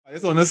I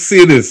just want to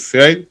say this,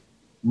 right?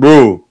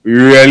 Bro, we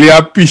really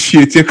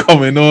appreciate you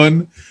coming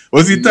on.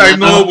 What's the time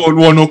now? About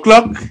 1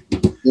 o'clock?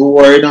 Don't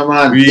worry, no,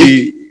 man.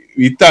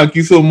 We thank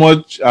you so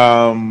much.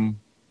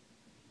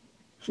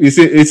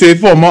 It's a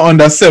former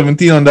under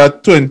 17, under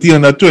 20,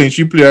 under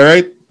 23 player,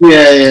 right?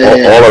 Yeah.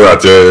 All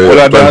of that, All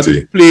yeah, of plenty.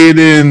 that played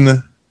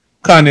in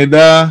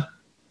Canada,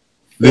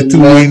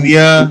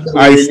 Lithuania,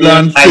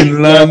 Iceland,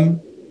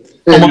 Finland.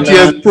 How much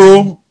years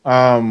pro?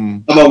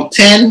 About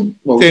 10.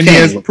 About 10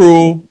 years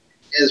pro.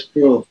 Yes,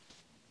 bro.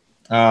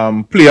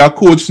 Player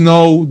coach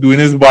now, doing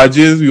his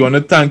badges. We want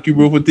to thank you,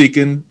 bro, for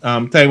taking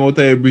time out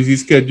of your busy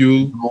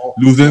schedule,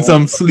 losing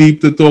some sleep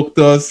to talk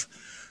to us.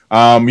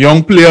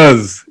 Young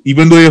players,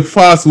 even though you're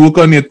fast, work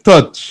on your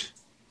touch.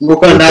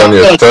 Work on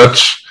your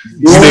touch.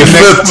 Stay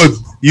fit.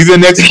 Use the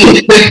next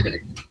foot.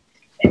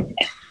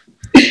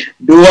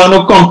 Do want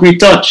no concrete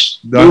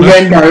touch. Do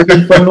get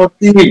embarrassing for no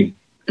team.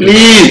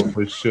 Please.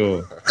 For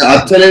sure.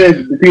 I'll tell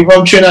you, the people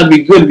from Trinidad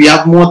be good. We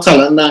have more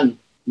talent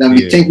than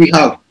we think we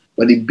have.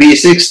 But the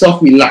basic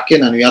stuff we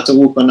lacking, and we have to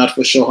work on that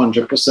for sure,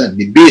 100%.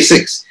 The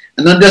basics,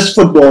 and not just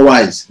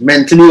football-wise,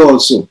 mentally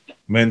also.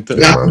 Mentally,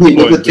 we have to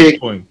be able to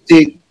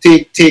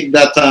take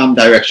that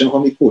direction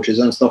from the coaches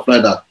and stuff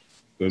like that.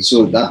 Good.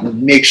 So that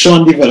make sure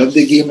and develop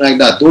the game like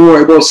that. Don't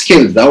worry about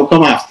skills. That will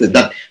come after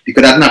that,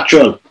 because that's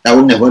natural. That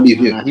will never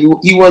leave you.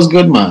 He was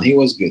good, man. He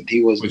was good.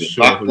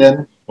 Sure. Back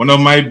then, one of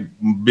my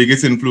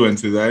biggest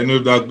influences. I don't know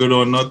if that's good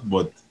or not,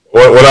 but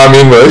what I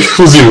mean, man,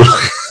 who's you?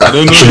 I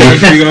don't know if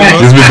that's big or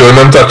not. He's been doing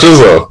them touches,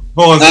 or?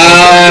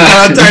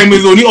 That time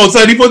is only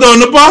outside the foot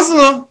on the pass,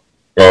 no?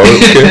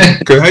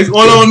 Oh, okay. That's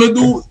all I want to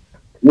do.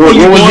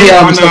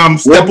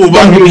 Step over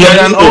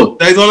and out.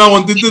 That's all I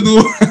wanted to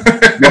do.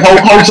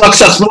 how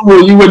successful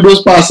were you with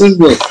those passes,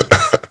 bro?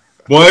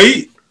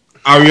 Boy,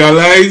 I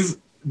realized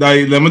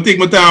that let me take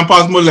my time and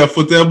pass my left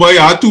foot there, boy.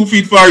 I had 2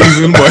 feet for a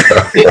reason, boy.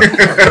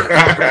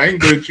 I ain't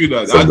going through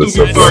that. I had 2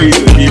 feet for a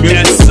reason.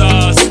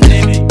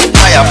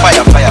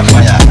 Fire.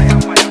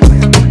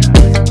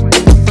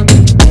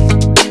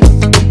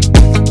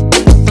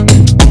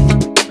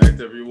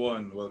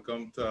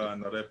 Welcome to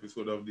another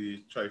episode of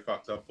the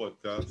Trifactor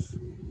Podcast,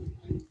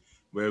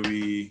 where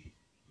we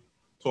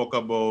talk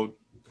about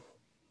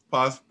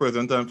past,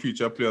 present, and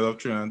future players of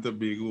Trinidad and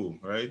Tobago,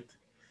 right?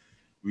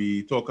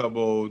 We talk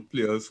about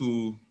players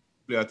who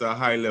play at a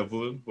high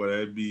level,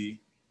 whether it be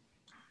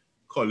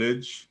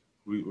college,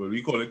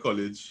 we call it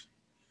college,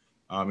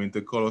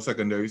 intercollegiate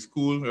secondary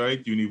school,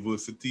 right?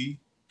 University,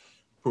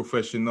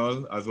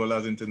 professional, as well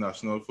as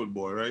international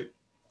football, right?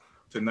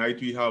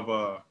 Tonight we have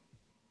a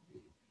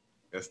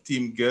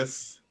esteemed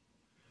guest,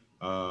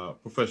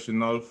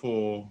 professional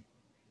for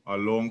a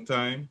long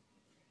time.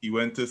 He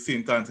went to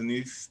St.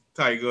 Anthony's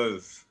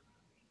Tigers.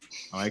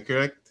 Am I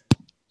correct?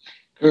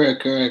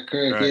 Correct. Right.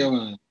 Yeah,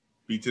 man.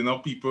 Beating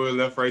up people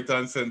left, right,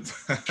 and center.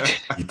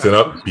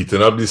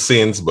 beating up the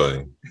Saints,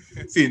 boy.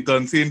 Saint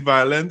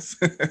violence.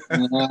 It's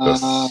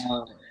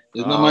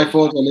not my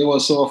fault. They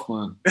was soft,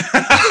 man.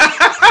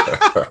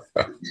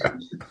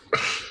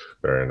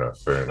 Fair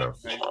enough.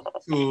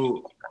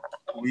 So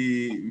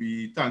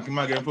we thank him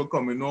again for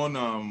coming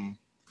on.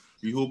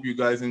 We hope you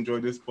guys enjoy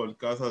this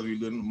podcast as we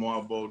learn more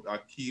about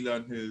Akil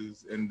and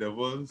his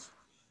endeavors.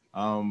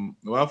 When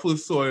I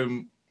first saw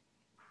him,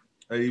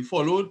 he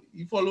followed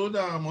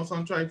us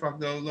on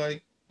Trifactor. I was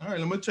like, all right,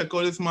 let me check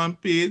out this man's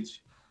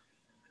page.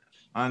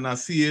 And I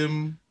see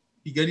him,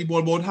 he get the ball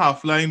about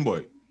half line,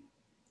 boy.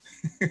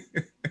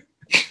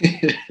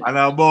 And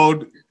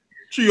about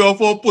 3 or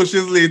 4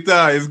 pushes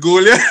later, his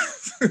goal,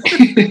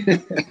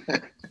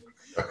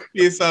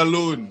 Pace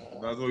alone.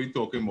 That's what we're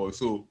talking about.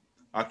 So,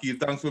 Akil,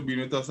 thanks for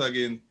being with us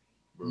again.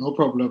 Bro. No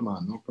problem,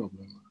 man.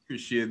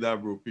 Appreciate that,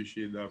 bro.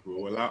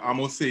 Well, I'm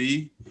going to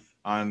say,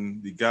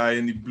 and the guy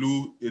in the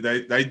blue,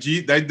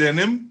 that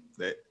denim?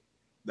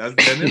 That's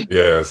denim?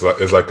 Yeah, it's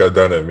like a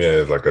denim.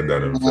 Yeah, it's like a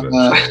denim.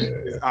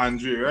 It's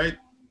Andre, right?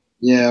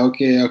 Yeah,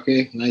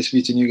 okay. Nice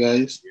meeting you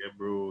guys. Yeah,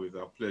 bro. It's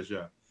a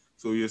pleasure.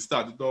 So, you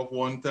started off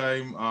one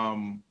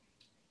time,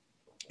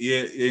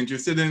 you're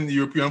interested in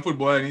European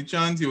football any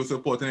chance? You were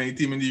supporting any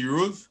team in the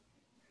Euros?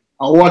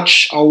 I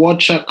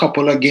watch a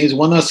couple of games.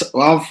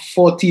 I have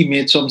 4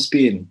 teammates from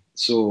Spain.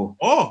 So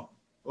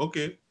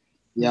okay.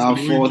 Yeah, I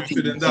have 4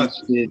 teammates from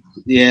Spain.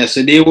 Yeah,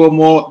 so they were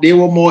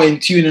more in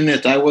tune in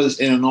it. I was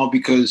in and out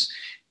because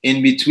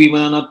in between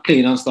when I'm not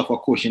playing and stuff, I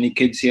coaching the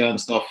kids here and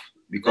stuff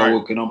because I'm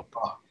working on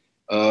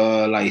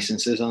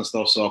licenses and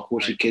stuff. So I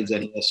coach the kids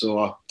in here.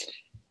 So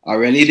I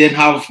really didn't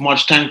have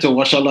much time to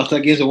watch a lot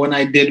of games. But when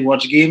I did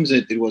watch games,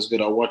 it was good.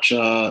 I watched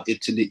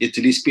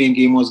Italy-Spain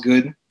game was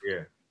good.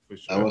 Yeah, for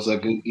sure. That was a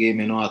good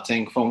game. I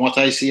think from what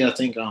I see,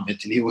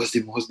 Italy was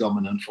the most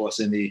dominant force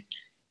in the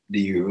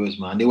Euros,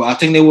 man. I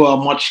think they were a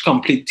much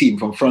complete team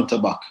from front to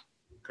back.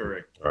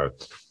 Correct. Right.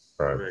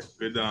 Correct.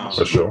 Good,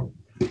 for sure.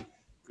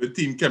 Good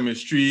team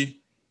chemistry.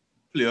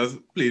 Players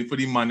playing for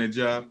the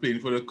manager, playing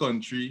for the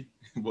country.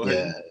 But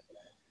yeah.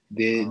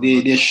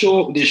 They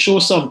show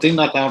something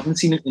that I haven't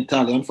seen in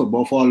Italian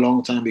football for a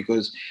long time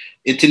because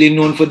Italy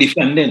known for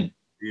defending.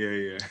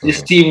 Yeah.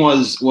 This team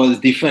was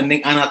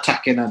defending and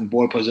attacking, and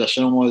ball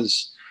possession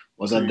was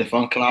a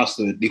different class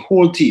to it. The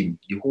whole team,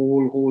 the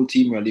whole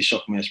team really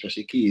shocked me,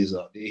 especially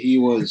Chiesa. He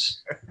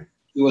was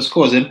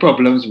causing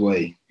problems,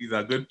 boy. He's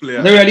a good player.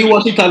 I don't really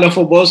watch Italian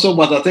football so,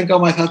 but I think I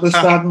might have to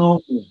start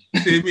now.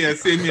 Same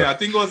here. I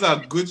think it was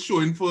a good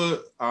showing for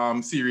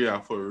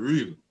Syria for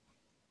real.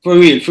 For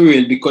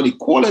real, because the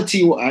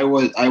quality, I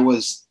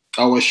was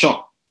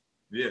shocked.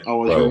 Yeah, I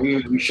was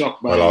really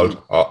shocked by.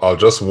 Well, I'll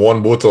just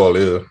warn both all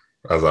here.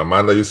 As a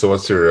man that used to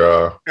watch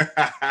Syria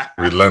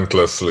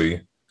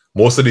relentlessly,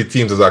 most of the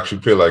teams is actually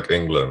play like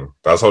England.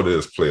 That's how they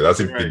just play. That's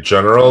the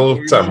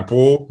general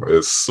tempo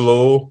is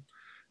slow,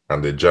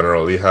 and they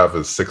generally have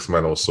is 6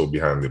 men or so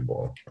behind the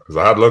ball. It's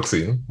a hard luck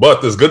scene,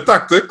 but it's good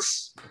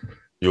tactics.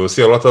 You will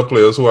see a lot of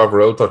players who have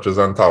real touches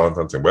and talent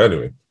and things. But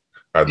anyway,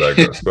 I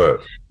digress. Go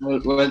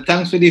ahead. Well,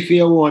 thanks for the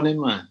fair warning,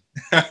 man.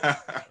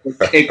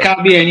 It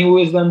can't be any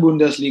worse than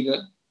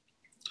Bundesliga.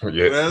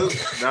 Yeah. Well,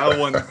 that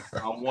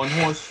one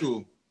horse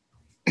show.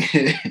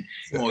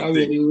 Small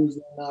thing.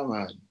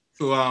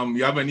 So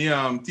you have any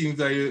teams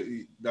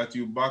that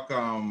you back?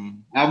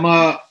 I'm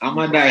a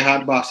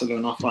diehard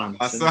Barcelona fan.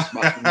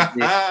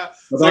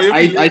 So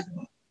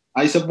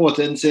I support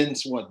them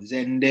since what?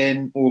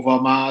 Zenden,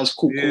 Overmars,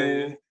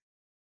 Kuku.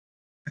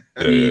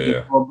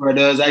 Yeah.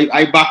 Brothers.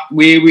 I back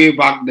way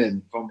back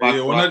then. From back.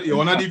 You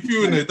wanna the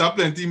few in it.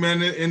 Plenty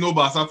men in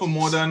Barca for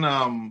more than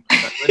when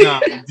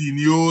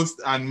Dinios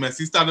and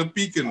Messi started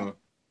peaking.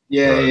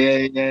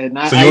 Yeah.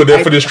 Now, so you were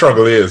there for the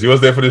struggle years. You was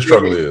there for the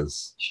struggle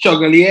years.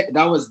 Struggle years.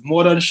 That was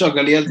more than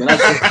struggle years, but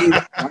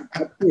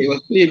it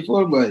was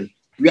painful, boy.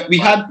 We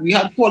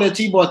had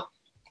quality, but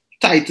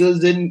titles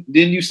didn't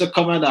used to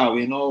come at that.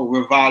 You know,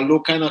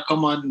 Rivaldo kind of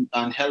come on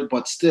and help,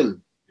 but still,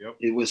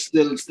 it was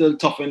still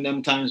tough in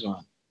them times,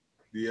 man.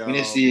 Yeah. When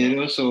you see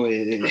it, so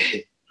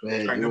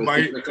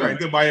trying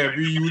to buy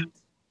every youth.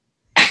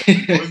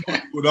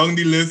 Go down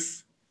the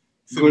list.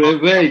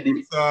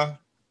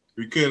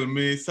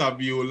 Riquelme,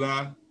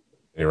 Saviola.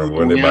 You remember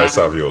when they buy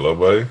Saviola,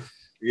 boy?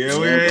 Yeah.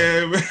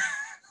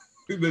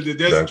 They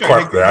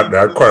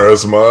had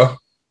Quaresma.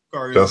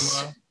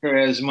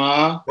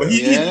 Charisma. But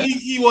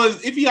he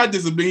was, if he had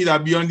discipline, he'd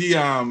have be on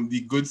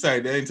the good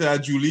side there. Instead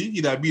of Julie,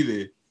 he'd have be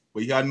there.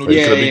 But he had no.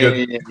 Yeah.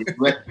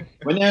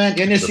 When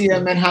you see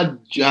a man had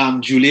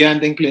Julie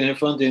and then playing in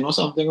front, you know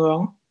something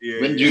wrong.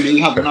 Yeah, when Julie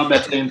had a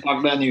better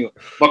impact than you.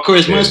 But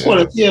charisma is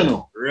quality, you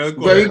know. Real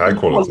quality. Very high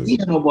quality,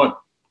 you know. But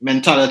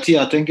mentality,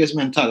 I think his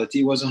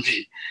mentality was on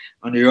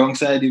the wrong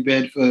side of the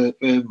bed for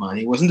man.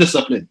 He wasn't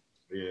disciplined.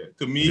 Yeah,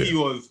 to me, he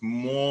was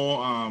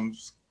more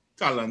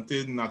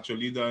talented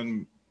naturally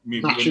than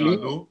maybe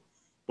Ronaldo.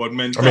 But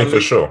mentally, I mean,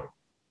 for sure.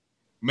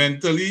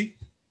 Mentally,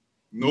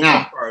 no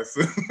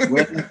comparison.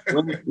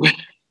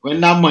 when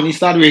that money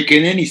start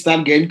raking in, he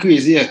start getting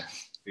crazier.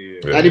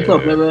 That's the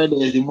problem.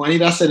 The money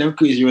that sent him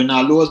crazy.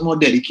 Ronaldo was more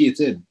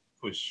dedicated.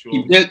 For sure.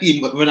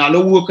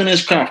 Ronaldo working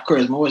his craft.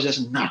 Charisma was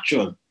just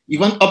natural.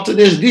 Even up to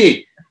this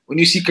day, when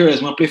you see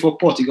Charisma play for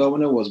Portugal,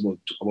 when it was about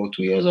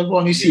 2 years ago,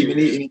 and you see him in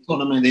the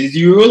tournament, in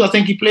the Euros, I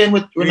think he playing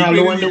with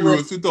Ronaldo in the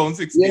Euros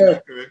 2016. Yeah.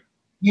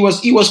 He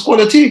was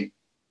quality.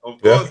 Of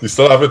course. You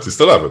still have it.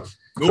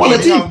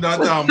 Nobody have that.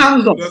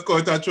 Let's call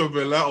it a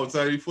Trovella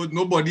outside the foot.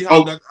 Nobody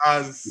have that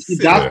as.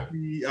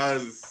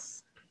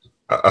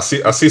 I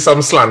see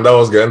some slander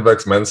was getting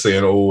vexed, men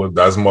saying, "Oh,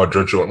 that's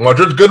Modric.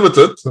 Modric good with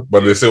it,"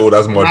 but they say, "Oh,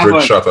 that's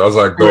Modric shot." I was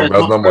like, "No, that's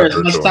not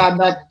Modric." Start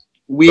that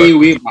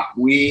way back.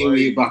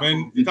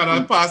 When it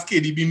had past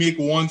KDB make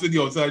one to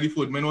the outside the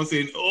foot, men was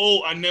saying,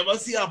 "Oh, I never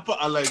see a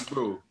pass." Like,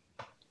 bro.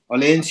 I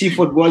didn't see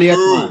football yet,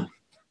 man.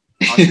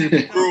 I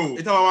say, bro,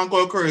 it's a man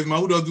called Charisma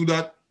who does do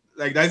that.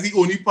 Like, that's the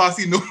only pass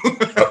he knows.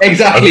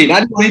 Exactly.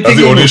 That's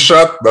the only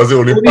shot. That's the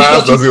only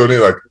pass. That's the only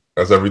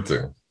that's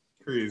everything.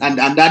 Crazy. And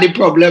that the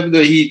problem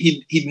though,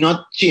 he'd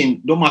not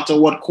change. No matter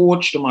what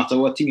coach, no matter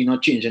what team, he's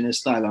not changing his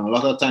style. And a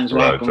lot of times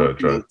what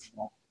happens,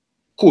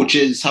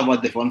 coaches have a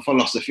different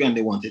philosophy and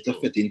they want it to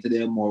fit into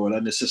their moral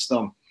and the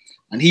system.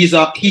 And he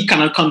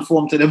cannot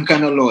conform to them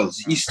kind of laws.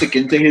 He's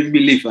sticking to his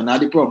belief, and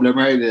that's the problem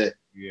right there.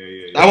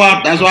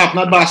 That's what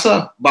happened at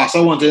Barca.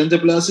 Barca wanted him to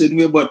play a certain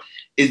way, but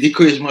it's the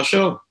Charisma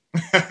show.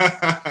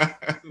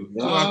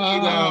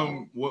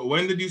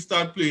 When did you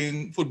start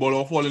playing football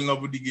or fall in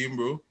love with the game,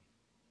 bro?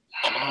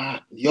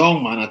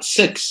 Young man, at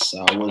 6,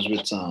 I was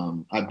with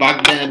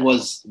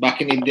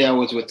back in the day I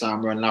was with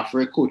Ron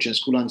Lafray coaching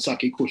school and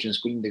Saki coaching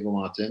school in Diego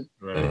Martin.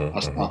 Right. I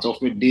started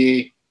off with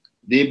they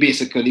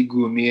basically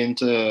grew me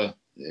into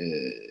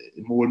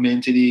mold me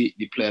into the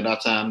player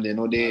that time. You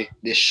know, they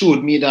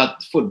showed me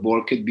that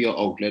football could be an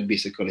outlet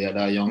basically at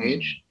that young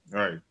age.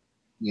 Right.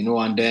 You know,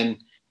 and then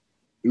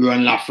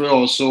Ron Lafray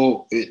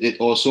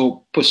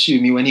also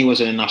pursued me when he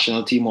was in the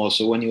national team,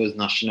 also when he was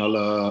national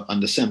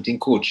under 17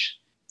 coach.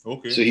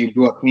 Okay. So he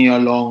brought me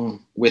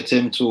along with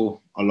him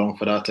along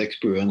for that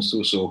experience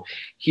too. So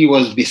he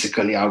was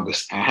basically I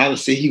have to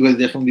say he was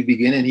there from the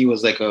beginning. He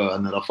was like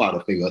another father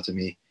figure to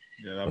me.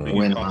 Yeah, that big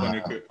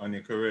impact on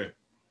your career.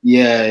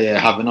 Yeah,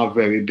 having a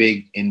very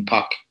big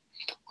impact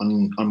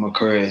on my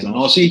career. And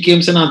also he came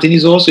to St.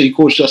 Anthony's also. He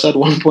coached us at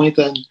one point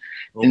and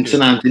in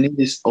St.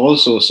 Anthony's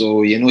also.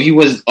 So, you know, he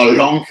was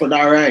along for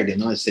that ride. You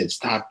know, I said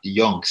start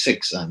young,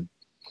 6, and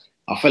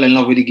I fell in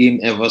love with the game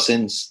ever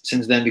since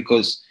then,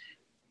 because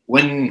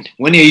when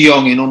you're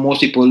young, you know,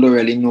 most people don't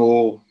really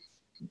know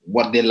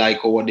what they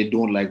like or what they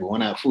don't like. But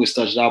when I first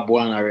touched that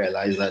ball and I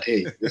realized that,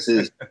 hey, this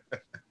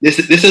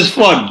is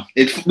fun.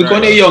 Because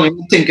when you're young and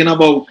you're thinking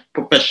about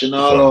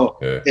professional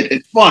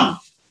it's fun.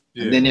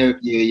 Yeah. And then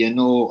you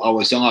know, I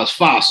was young, I was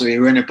fast, so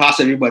you're running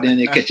past everybody and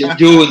you're catching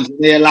Jones and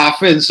they're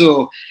laughing.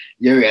 So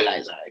you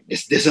realize, all right,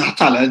 this is a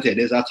talent here,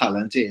 there's a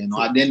talent here. You know,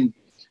 I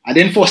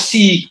didn't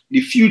foresee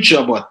the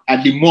future, but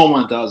at the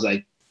moment I was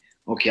like,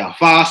 okay, I'm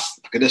fast,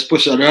 I can just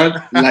push it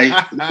around.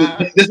 Like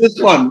this is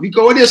fun.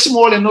 Because when you're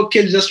small and no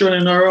kids just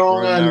running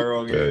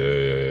around.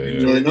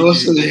 You know,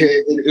 so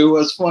it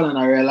was fun, and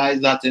I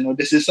realized that, you know,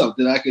 this is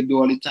something I could do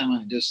all the time,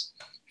 and just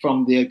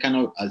from there, kind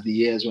of as the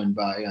years went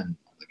by and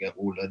I get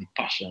older, the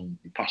passion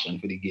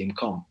for the game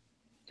come.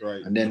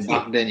 Right. And then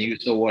back then you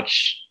used to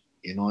watch,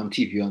 you know, on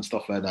TV and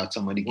stuff like that.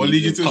 Some of the games. What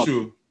league you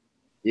show?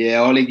 Yeah,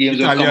 all the games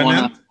will come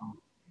on.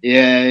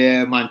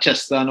 Yeah,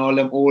 Manchester and all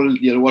them old,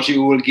 you'll watch the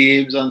old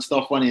games and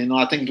stuff. And, you know,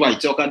 I think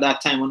Dwight Yorke at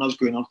that time when I was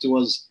growing up,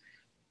 was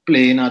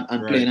playing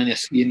playing and you're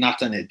seeing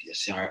that and it.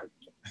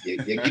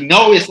 You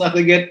know, it's not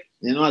to get,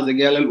 you know, as I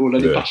get a little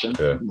older, the passion.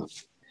 Yeah.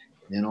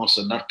 You know,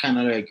 so that kind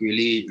of like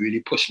really,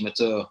 really pushed me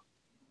to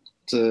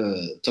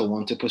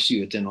want to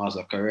pursue it, you know, as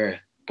a career.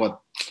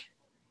 But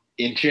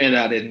in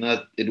Trinidad,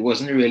 it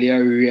wasn't really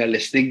a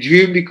realistic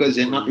dream, because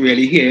you're not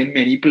really hearing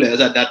many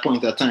players at that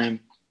point of time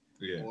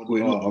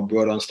going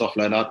abroad and stuff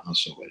like that. And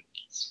so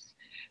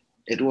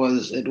it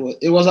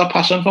was a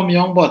passion from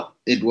young, but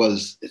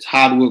it's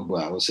hard work,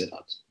 but I would say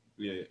that.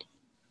 Yeah.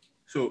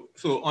 So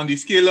on the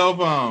scale of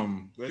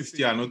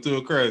Cristiano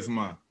to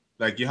Charisma,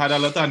 like you had a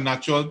lot of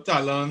natural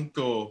talent,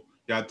 or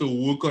you had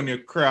to work on your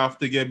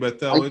craft to get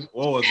better. What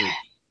was it?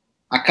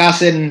 I can't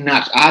say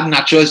I had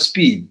natural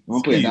speed.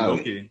 Okay.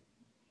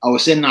 I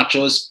would say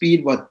natural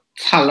speed, but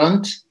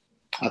talent,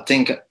 I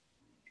think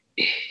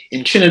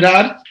in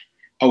Trinidad,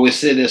 I would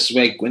say this,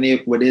 like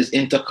whether it's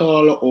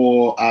intercall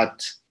or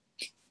at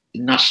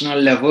national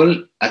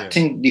level, I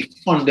think the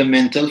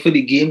fundamental for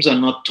the games are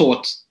not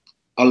taught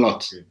a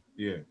lot.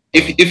 Yeah.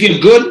 If you're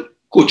good,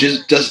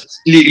 coaches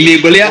just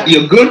label it,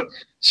 you're good.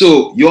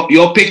 So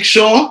your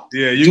picture.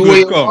 Yeah, you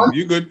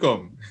good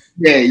come.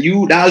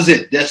 Yeah, that's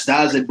it.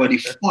 That's it. But the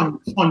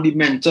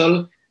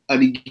fundamental of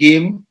the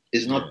game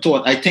is not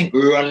taught. I think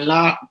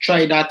Roland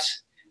tried that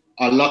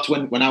a lot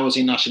when I was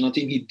in national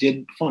team. He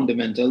did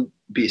fundamental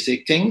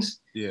basic things.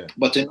 Yeah.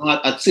 But you know,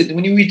 at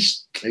when you reach,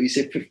 like we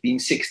say 15,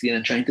 16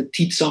 and trying to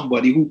teach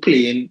somebody who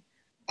playing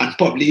and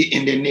probably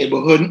in their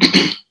neighborhood,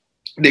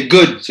 they're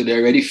good. So they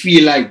already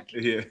feel like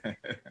they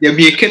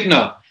make it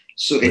now.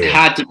 So it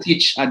had to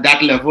teach at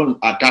that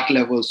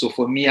level. So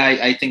for me,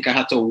 I think I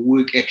had to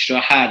work extra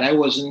hard. I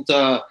wasn't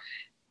a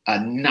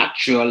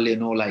natural, you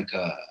know, like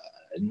a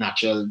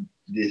natural,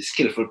 the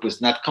skillful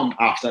person that come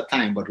after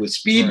time. But with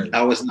speed,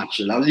 I was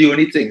natural. That was the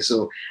only thing.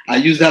 So I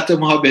use that to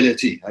my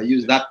ability. I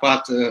use that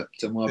part to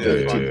my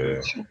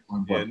ability.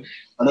 But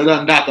other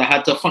than that, I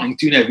had to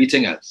fine-tune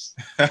everything else.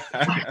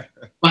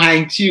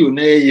 Fine-tune.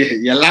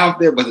 You laugh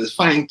there, but it's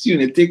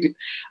fine-tune. It takes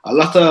a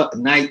lot of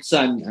nights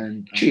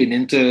and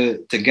training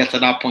to get to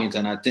that point.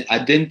 And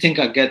I didn't think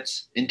I'd get...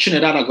 In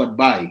Trinidad, I got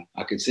by.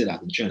 I could say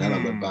that. In Trinidad,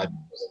 I got by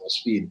because of my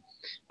speed.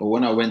 But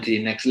when I went to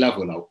the next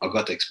level, I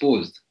got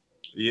exposed.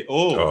 Yeah.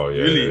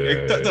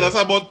 Really? Tell us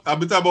a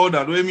bit about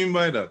that. What do you mean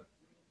by that?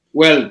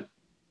 Well,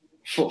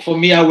 for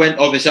me, I went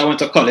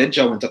to college.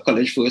 I went to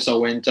college first. I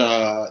went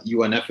to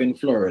UNF in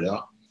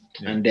Florida.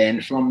 Yeah. And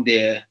then from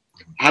there,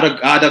 I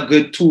had a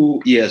good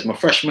 2 years. My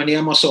freshman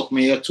year, my sophomore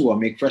year too. I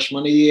make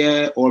freshman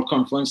year, all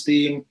conference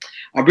team.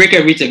 I break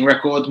everything,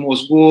 records,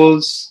 most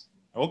goals,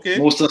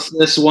 most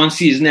assists, one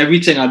season,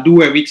 everything. I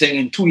do everything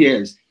in 2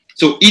 years.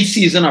 So each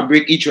season, I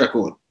break each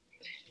record.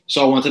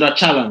 So I wanted a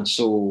challenge.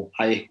 So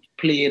I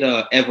played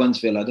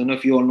Evansville. I don't know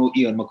if you all know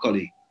Ian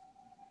McCauley.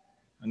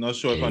 I'm not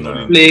sure if I know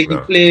him. He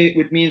played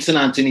with me in St.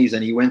 Anthony's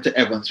and he went to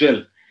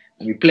Evansville.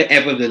 And we played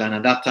Evansville, and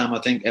at that time, I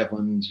think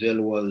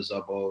Evansville was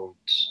about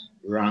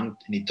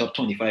ranked in the top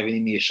 25 in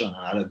the nation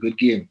and had a good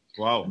game.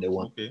 Wow. And they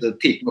wanted to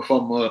take me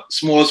from a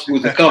small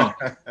school to come,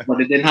 but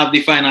they didn't have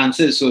the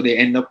finances, so they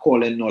ended up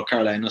calling North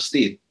Carolina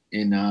State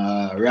in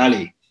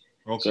Raleigh.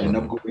 So I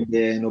ended up going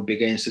there, no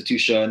bigger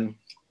institution.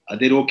 I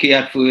did okay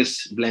at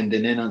first,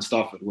 blending in and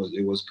stuff. It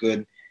was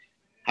good.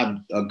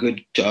 Had a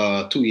good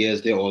 2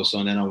 years there also,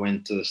 and then I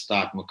went to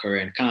start my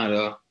career in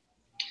Canada.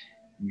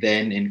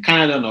 Then in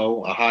Canada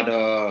now, I had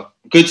a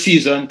good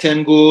season,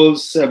 10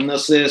 goals, 7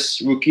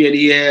 assists, rookie of the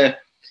year.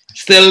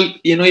 Still,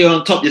 you know, you're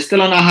on top. You're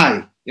still on a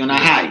high. You're on a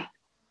high.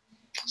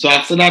 So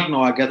after that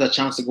now, I get a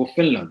chance to go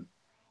Finland.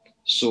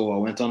 So I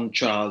went on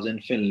trials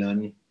in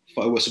Finland.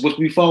 It was supposed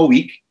to be for a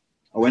week.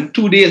 I went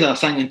 2 days, I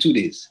sang in 2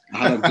 days. I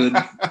had a good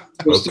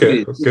first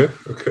 2 days.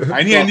 Okay.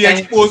 I need the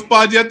exposed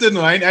part yet to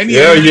know. I need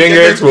Yeah, you ain't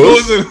get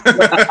exposed.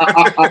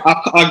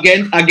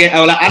 Again, I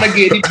will add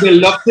again the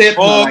build-up tape.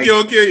 Oh,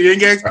 okay. You ain't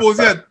get exposed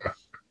yet.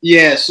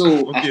 Yeah,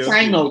 so I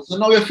signed okay. out. So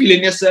now you're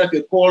feeling yourself.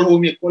 You call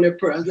home, you call your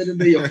parents.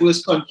 Your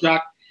first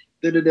contract,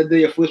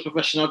 your first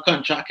professional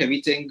contract,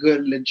 everything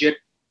good, legit.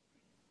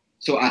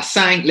 So I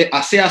signed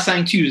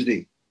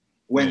Tuesday.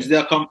 Wednesday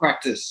I come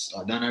practice.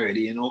 I done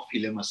already,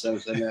 feeling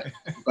myself. So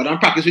I done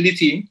practice with the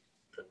team.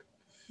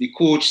 The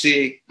coach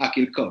say,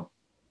 Akil, come.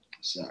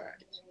 So, all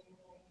right.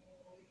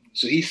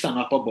 So he stand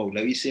up about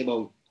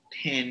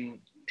 10,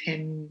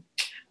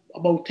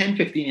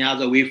 15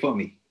 yards away from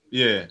me.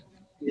 Yeah.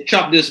 He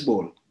chopped this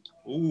ball.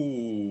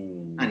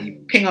 Ooh. And he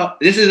ping up.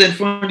 This is in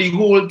front of the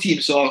whole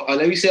team. So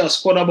I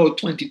squad about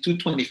 22,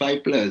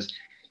 25 players.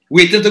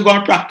 Waiting to go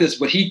and practice.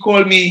 But he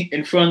called me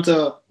in front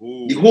of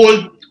the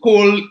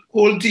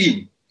whole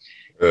team.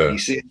 Yeah. He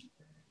said,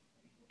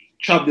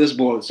 trap this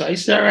ball. So I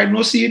said, all right,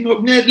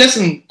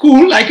 listen,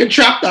 cool, I can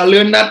trap that. I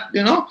learned that,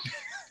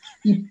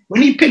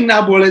 When he pinged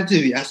that ball into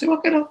me, I said,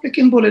 what kind of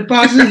freaking bullet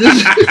pass is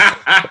this?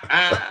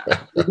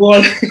 the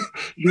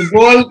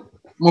ball,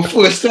 my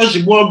first touch,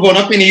 the ball going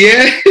up in the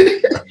air.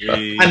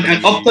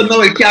 and up to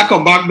now, it can't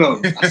come back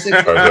down.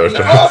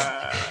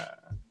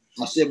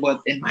 I said,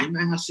 but in my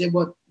mind,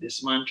 but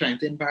this man trying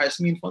to embarrass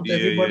me in front of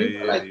everybody.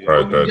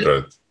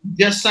 Right.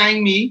 Just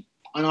sign me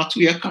on a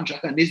 2-year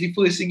contract, and this is the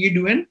first thing you're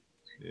doing.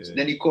 Yeah. So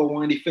then he called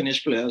one of the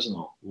Finnish players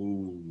now.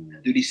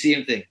 Do the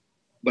same thing.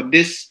 But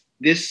this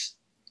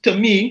to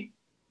me,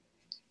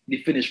 the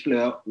Finnish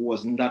player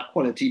wasn't that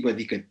quality, but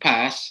he could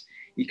pass,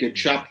 he could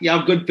trap, he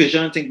have good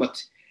vision and thing,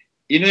 but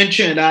in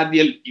Trinidad,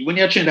 when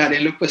you're Trinidad, they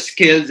look for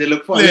skills, they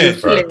look for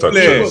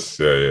players.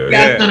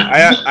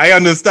 Yeah. I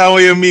understand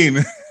what you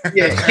mean.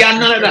 Yeah, he had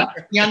none of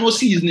that. He had no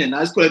seasoning.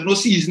 I call it no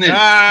seasoning.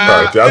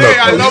 I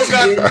love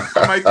that.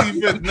 My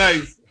team is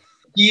nice.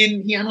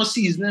 He had no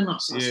seasoning.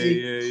 So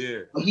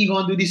yeah. But he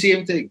gonna do the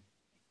same thing.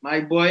 My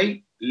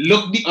boy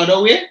look the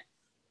other way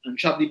and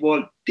trap the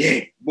ball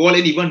there. Ball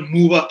ain't even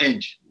move an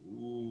inch.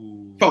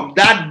 From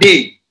that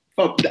day,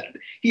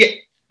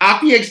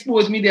 after he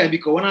exposed me there,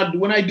 because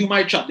when I do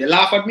my trap, they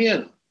laugh at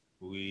me.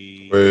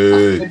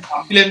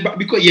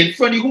 Because you're in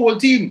front of the whole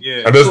team.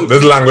 Yeah. And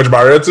there's language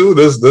barrier too.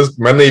 There's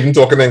men even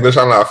talking English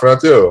and laughing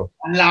at you.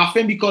 I'm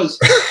laughing because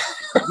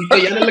you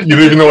don't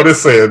even know what they're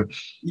saying.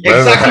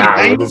 Exactly.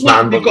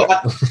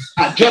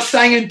 I just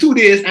signed in 2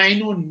 days. I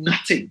know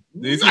nothing.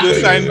 This is the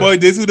sign, boy.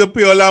 This is the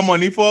pay all that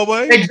money for,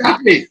 boy.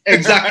 Exactly.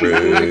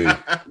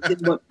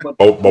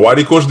 But why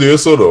the coach do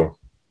so though?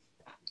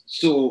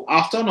 So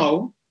after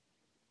now,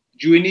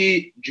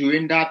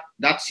 during that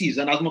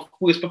season, that was my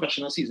first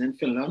professional season in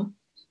Finland,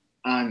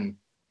 and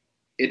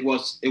it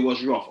was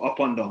rough up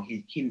and down.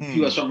 He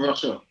was from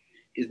Russia.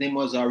 His name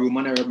was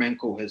Roman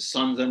Eremenko. His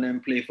sons and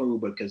them play for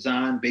Rubel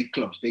Kazan, big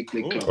clubs.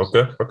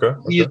 Okay.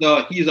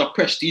 He's a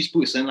prestige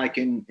person like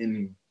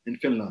in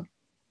Finland.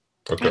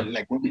 Okay. And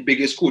like one of the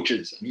biggest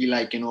coaches. And he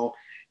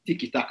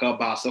tiki-taka,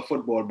 Barca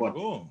football. But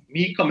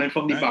me coming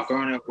from the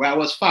background where I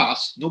was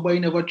fast, nobody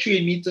never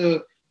trained me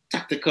to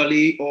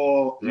tactically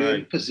or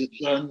learn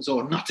positions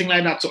or nothing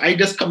like that. So I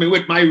just come in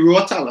with my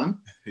raw talent,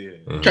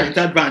 trying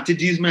to advantage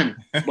these men.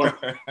 But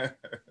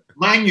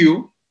mind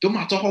you, no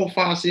matter how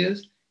fast he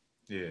is,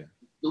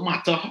 no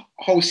matter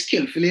how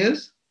skillful he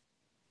is,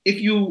 if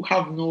you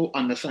have no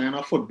understanding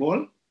of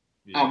football,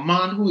 a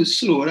man who is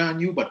slower than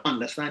you but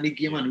understand the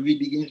game and read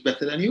the games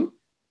better than you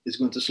is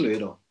going to slow you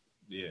down.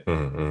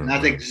 And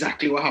that's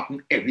exactly what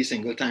happened every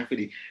single time.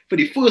 For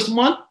the first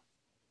month,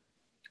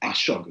 I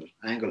struggled.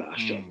 I ain't gonna lie, I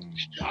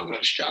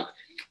struggled.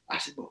 I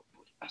said, but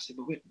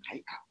wait,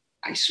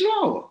 I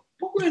slow.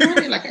 What going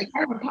on here? Like I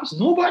can't pass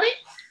nobody.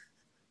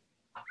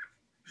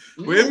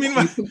 What do you mean,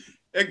 man?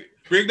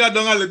 Break that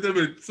down a little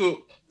bit.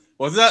 So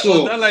was that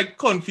like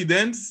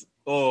confidence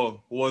or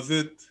was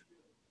it?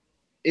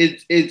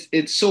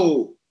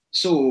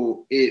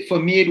 For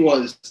me it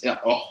was a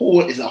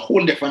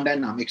whole different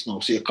dynamics now.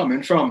 So you're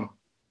coming from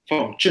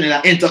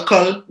Trinidad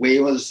Intercol where he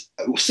was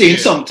saying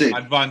something.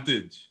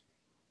 Advantage.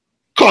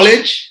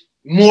 College,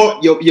 more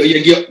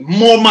you get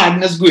more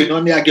madness going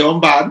on there. I get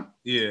on bad.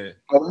 Yeah.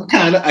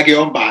 I get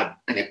on bad,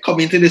 and you come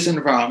into this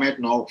environment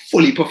now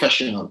fully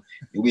professional.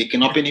 You're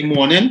waking up in the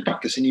morning,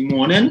 practice in the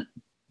morning.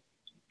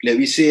 Let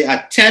me say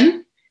at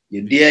 10,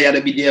 you're there. You have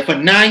to be there for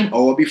 9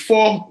 or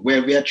before,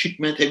 where we have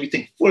treatment,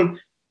 everything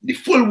the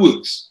full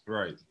works.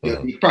 Right.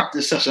 The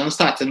practice session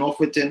starting off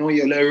with your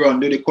little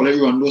rondo. They call it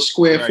rondo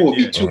square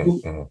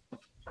 4v2.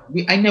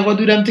 I never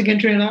do them thing in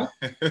Trinidad.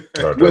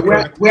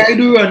 Where I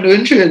do run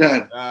in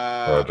Trinidad?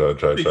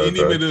 In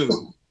the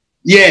middle.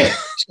 Yeah,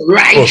 so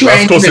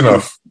that's close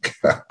enough.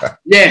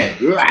 Yeah,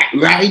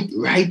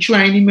 right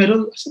try in the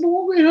middle. I said,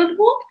 oh, wait,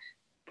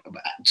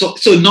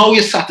 so now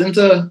you're starting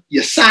to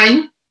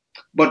sign,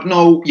 but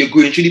now you're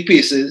going through the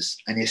paces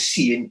and you're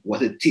seeing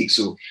what it takes.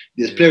 So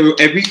this player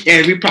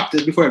every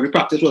practice before every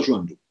practice was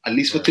rondo, at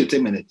least for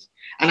 30 minutes.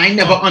 And I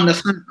never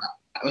understand that.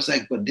 I was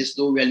like, but this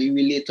don't really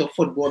relate to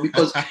football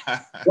because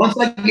once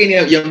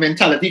again, your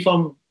mentality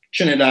from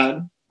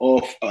Trinidad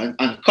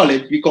and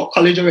college, because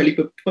college already,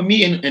 for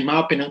me, in my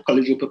opinion,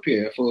 college will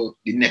prepare for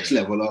the next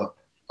level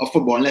of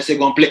football, unless they're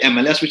going to play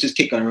MLS, which is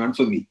kick and run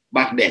for me.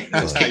 Back then.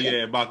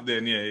 Yeah, back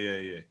then,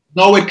 yeah.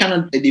 Now it kind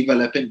of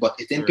developing, but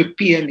it didn't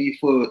prepare me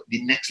for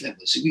the next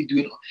level. So we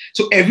do,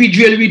 so every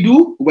drill we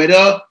do,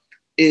 whether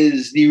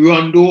is the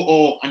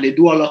rondo and they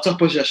do a lot of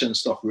possession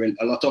stuff, right?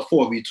 A lot of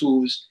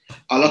 4v2s,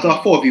 a lot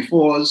of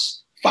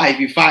 4v4s,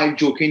 5v5,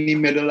 joking in the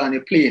middle and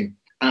they're playing.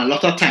 And a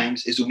lot of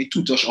times it's only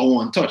 2 touch or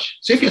 1 touch.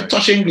 So if you're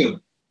touching good,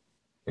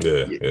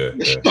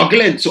 you're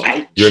struggling. So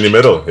you're in the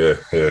middle, yeah.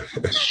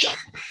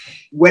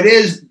 Whether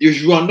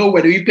it's rondo,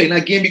 whether you're playing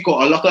a game,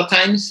 because a lot of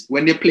times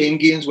when they're playing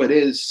games where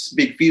there's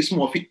big field,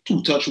 small field,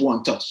 2 touch,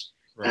 1 touch.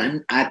 Right.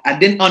 And I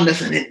didn't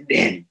understand it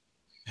then.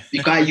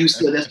 Because I used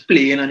to just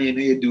playing and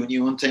you're doing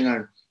your own thing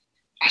and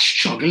I'm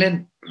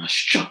struggling.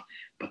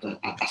 But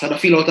I started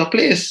to feel out of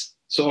place.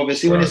 So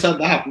obviously when it started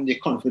to happen, the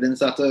confidence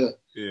started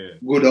to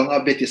go down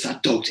a bit. You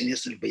start doubting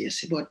yourself. But you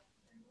say, but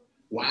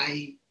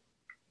why?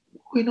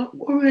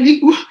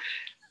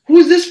 Who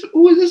is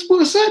this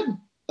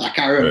person? I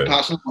can't run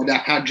past nobody, I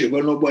can't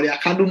dribble nobody, I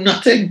can't do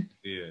nothing.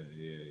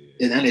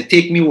 And then it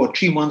take me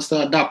 3 months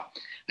to adapt.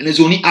 And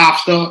it's only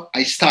after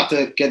I started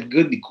to get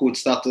good, the coach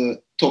started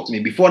to talk to me.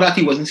 Before that,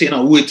 he wasn't saying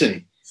a word to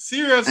me.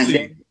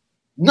 Seriously?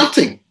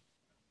 Nothing.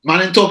 Man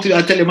didn't talk to you.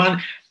 I tell you,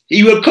 man,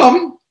 he will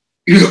come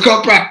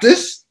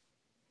practice,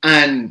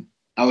 and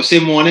I would say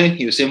morning,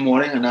 he would say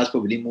morning, and that's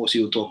probably the most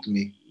he would talk to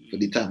me for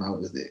the time I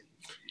was there.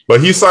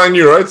 But he signed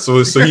you, right? So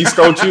he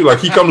scout you, like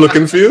he come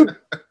looking for you?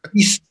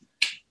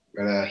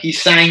 He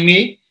signed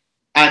me,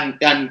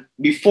 and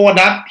before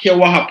that, here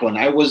what happened.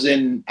 I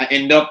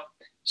end up,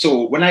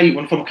 so when I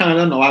went from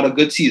Canada, now I had a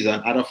good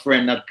season. I had a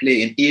friend that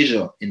played in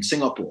Asia, in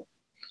Singapore.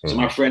 So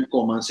my friend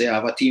come and say, I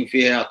have a team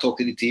fair, I talk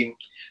to the team.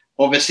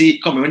 Obviously,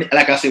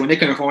 like I said, when they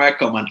came from where I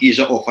come and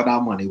Asia offered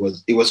that money,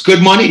 it was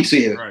good money. So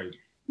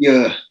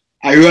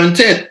I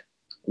rented.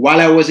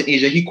 While I was in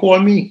Asia, he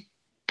called me,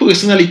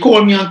 personally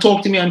called me and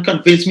talked to me and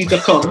convinced me to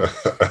come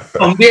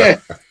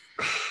there.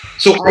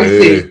 So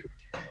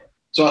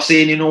I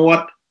say, you know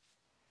what?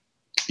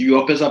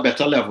 Europe is a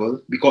better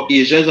level because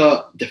Asia is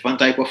a different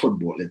type of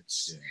football.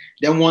 It's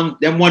them want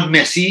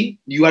Messi.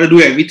 You got to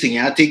do everything.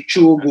 You got to take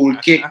throw, goal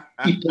kick,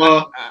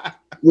 keeper,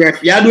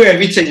 ref. You got to do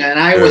everything. And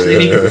I was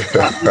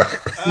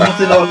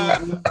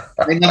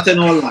nothing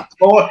all that.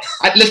 Or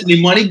listen,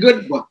 the money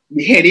good, but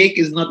the headache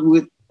is not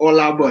worth all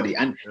our body.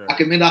 And I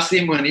can make that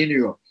same money in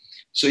Europe.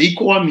 So he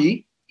called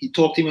me. He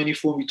talked to me on the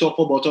phone. We talked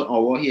for about an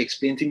hour. He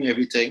explained to me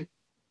everything,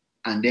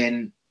 and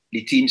then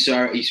the team,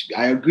 sir,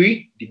 I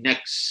agree.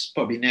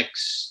 Probably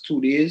next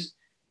 2 days,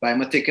 buy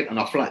my ticket and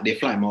they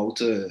fly me out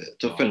to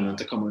Finland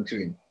to come and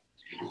train.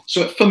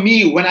 So for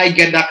me, when I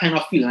get that kind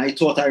of feeling, I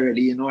thought I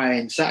really, I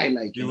inside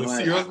like, you were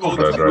serious about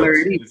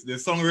it.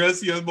 There's some real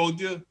serious about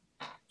you.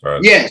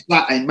 Right. Yes,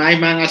 and my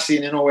man is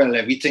saying, well,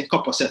 everything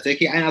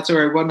copacetic. I not to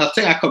worry about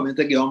nothing. I come in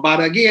to get on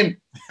bad again.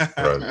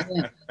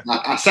 Right.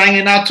 I sang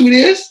in that 2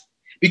 days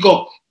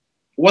because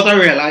what I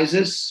realize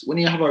is when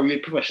you have a real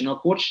professional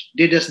coach,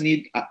 they just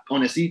need,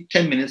 honestly,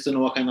 10 minutes to know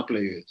what kind of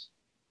player you is.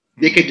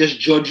 They can just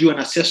judge you and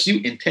assess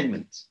you in 10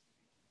 minutes.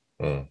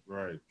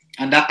 Right.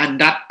 And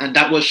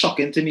that was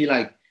shocking to me,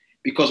 like,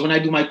 because when I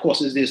do my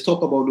courses, they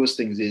talk about those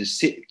things. They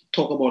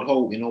talk about how,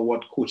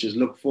 what coaches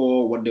look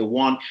for, what they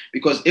want.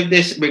 Because if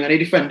they bring a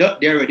defender,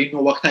 they already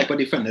know what type of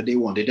defender they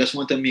want. They just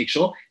want to make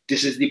sure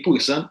this is the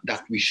person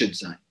that we should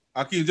sign.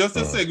 Akil, just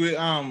a segue,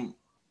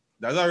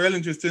 that's a real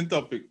interesting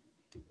topic.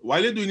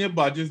 While they're doing your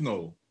badges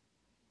now,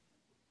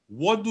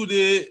 what do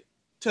they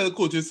tell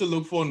coaches to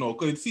look for now?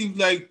 Because it seems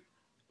like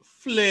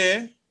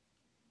flair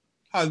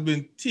has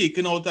been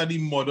taken out of the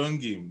modern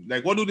game.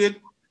 Like, what do they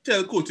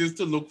tell coaches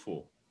to look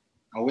for?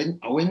 I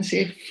wouldn't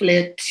say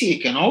flair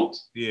taken out.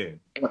 Yeah.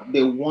 But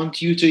they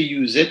want you to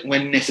use it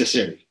when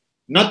necessary.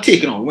 Not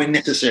taken out, when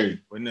necessary.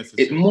 When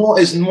necessary.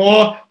 It's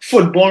more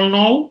football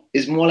now.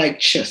 It's more like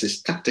chess.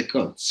 It's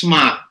tactical,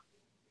 smart.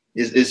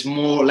 It's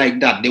more like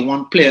that. They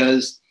want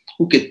players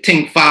who could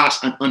think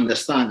fast and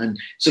understand. And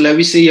so let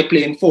me say you're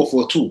playing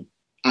 4-4-2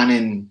 and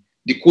then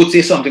the coach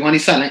says something on the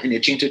sideline and they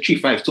change to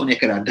 3-5-2 and they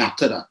can adapt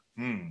to that.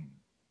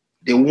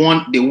 They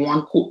want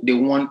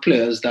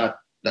players that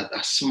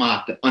are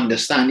smart, that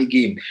understand the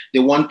game. They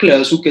want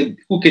players who could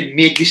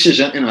make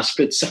decisions in a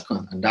split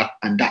second.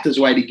 And that is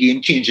why the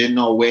game changing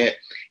now, where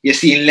you're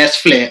seeing less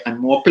flair and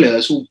more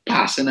players who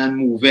passing and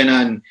moving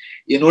and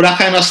that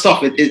kind of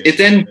stuff.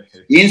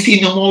 You ain't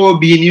seen no more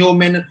Robinho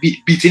men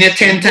beating it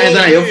 10 times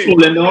and you're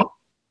falling down.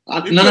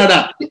 None of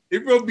that.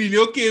 If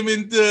Robinho came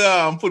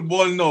into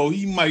football now,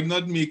 he might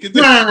not make it.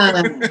 No.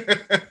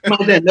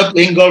 Might end up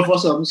playing golf or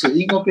something. So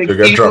he gonna play. You'll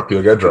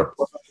get dropped.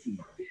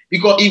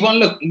 Because even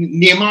look,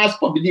 Neymar is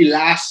probably the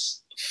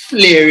last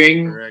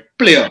flaring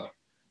player,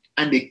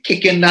 and they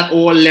kicking that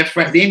all left,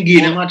 right. They ain't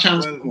giving him a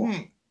chance.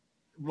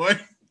 Boy,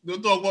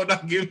 don't talk about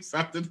that game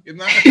Saturday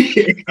night.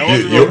 That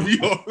was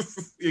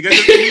Robinho. You get to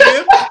see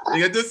it? You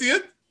get to see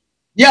it?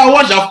 Yeah, I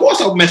watch. Of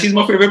course, Messi's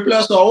my favorite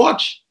player, so I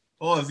watch.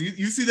 Oh, so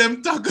you see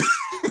them tackle?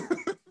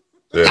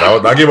 Yeah,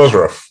 that game was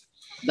rough.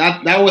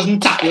 That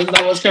wasn't tackling,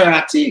 that was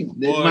karate. It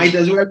Boy. might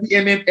as well be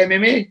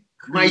MMA.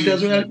 Might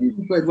as well be.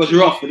 It was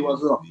rough. It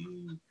was rough.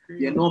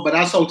 You know, but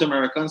that's South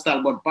American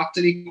style. But back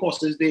to the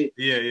courses,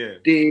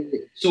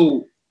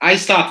 so I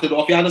started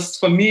off.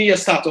 For me, I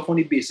started off on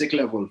the basic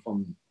level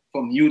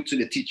from youth to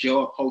the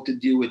teacher, how to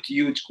deal with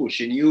youth,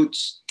 coaching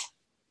youths,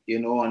 you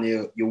know, and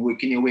you're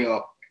working your way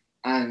up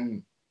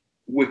and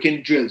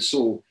working drills.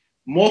 So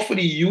more for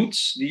the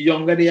youths, the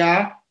younger they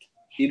are,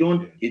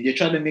 they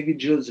try to make the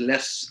drills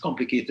less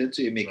complicated,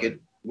 so you make it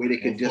where they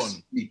can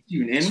just be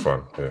tuned in. It's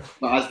fun, yeah.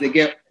 But as they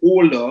get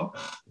older,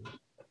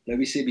 let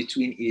me say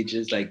between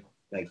ages like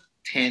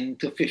 10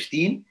 to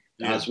 15,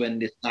 that's when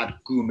they start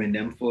grooming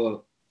them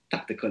for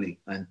tactically.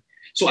 And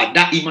so at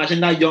that,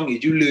 imagine that young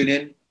age, you're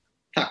learning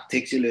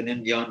tactics,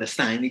 you're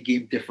understanding the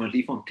game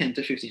differently from 10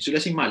 to 15. So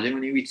let's imagine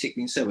when you reach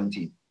 16,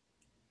 17.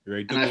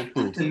 Right,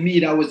 to me,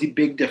 that was the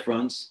big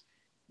difference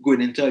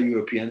going into a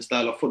European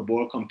style of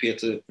football compared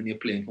to when you're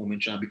playing home in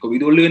China, because we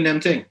don't learn them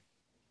thing.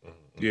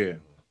 Yeah.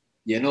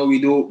 You know, we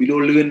don't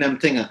learn them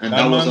thing. And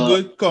that was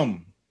good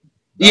come.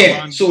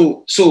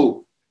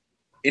 So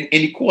in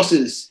the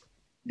courses,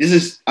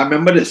 I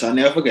remember this, I'll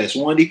never forget.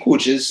 So one of the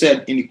coaches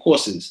said in the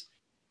courses,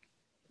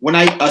 when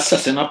I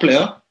assessing a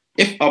player,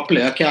 if a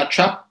player can't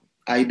trap,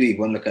 I don't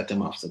even look at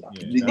him after that.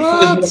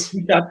 The first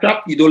he can't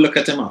trap, you don't look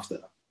at him after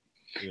that.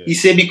 Yeah. He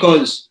said,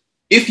 because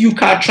if you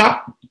can't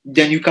trap,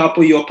 then you can't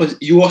put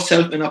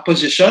yourself in a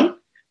position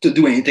to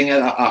do anything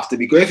after.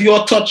 Because if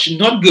your touch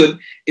not good,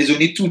 it's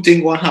only two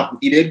things going to happen.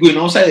 Either going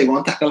outside or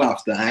going to tackle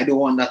after. I don't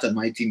want that at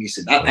my team. He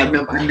said, I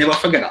never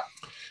forget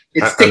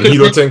that.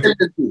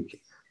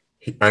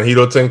 And he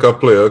don't think a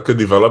player could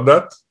develop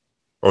that?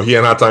 Or he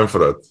ain't had time for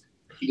that?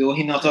 No,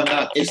 he not on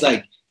that. It's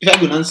like, if I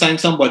go and sign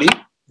somebody,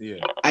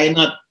 I'm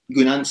not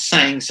going and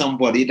sign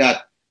somebody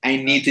that I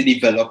need to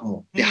develop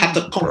more. They have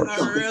to come from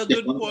a real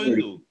good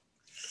point.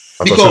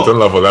 At a certain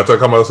level. That's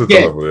come at a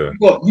certain level, yeah.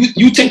 Because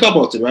you think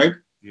about it, right?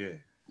 Yeah.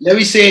 Let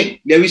me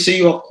say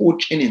you're a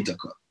coach in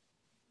Intercut.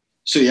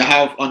 So you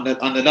have under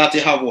that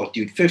you have what?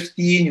 You're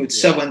 15, you're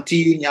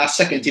 17, you're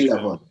second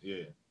level.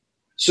 Yeah.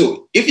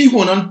 So if you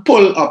want to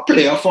pull a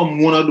player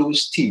from one of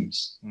those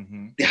teams,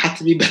 they have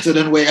to be better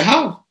than where you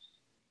have.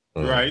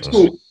 Right.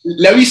 So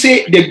let me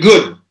say they're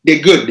good. They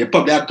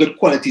probably have good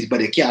qualities, but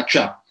they can't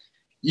trap.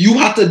 You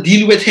have to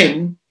deal with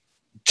him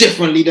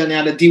differently than they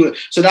had to deal with.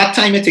 So that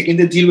time you're taking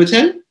to deal with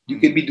him, you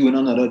could be doing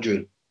another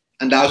drill.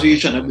 And that's what you're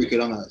trying to break it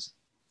on us.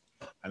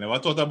 I never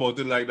thought about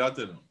it like that,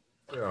 you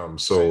know.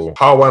 So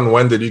how and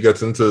when did you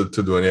get into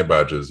doing your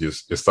badges? You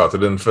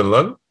started in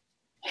Finland?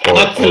 Or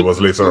it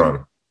was later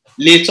on?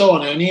 Later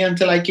on, only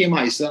until I came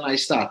high school I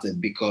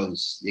started,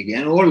 because you're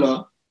getting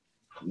older.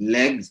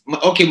 Legs,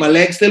 okay, my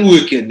legs still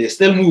working. They're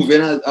still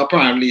moving,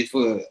 apparently,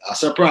 for a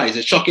surprise.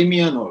 It's shocking me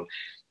and all.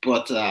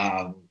 But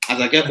as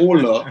I get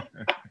older,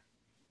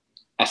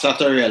 I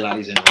started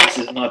realizing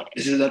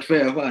this is not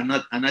forever. I'm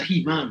not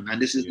He-Man,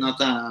 and this is not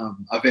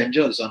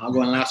Avengers, so I'm not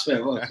going to last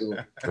forever. So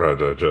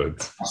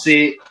right. I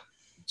say,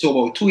 so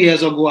about 2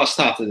 years ago I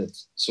started it.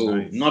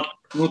 So not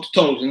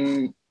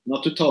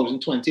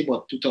 2020,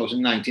 but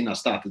 2019 I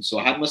started. So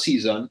I had my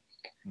season,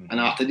 and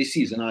after the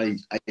season I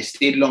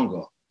stayed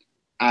longer,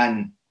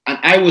 and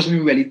I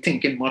wasn't really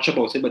thinking much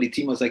about it. But the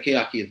team was like, "Hey,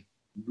 Akil,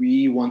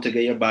 we want to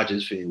get your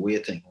badges for you. What do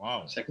you think?"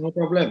 Wow. It's like, no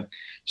problem.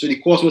 So the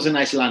course was in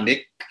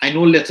Icelandic. I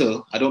know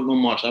little. I don't know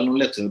much. I know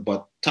little.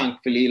 But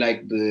thankfully,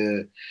 like,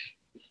 the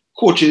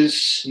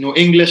coaches know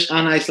English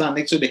and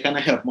Icelandic, so they kind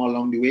of helped me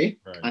along the way.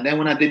 Right. And then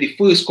when I did the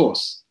first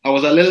course, I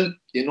was a little,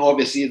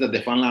 obviously it's a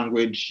different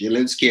language. You're a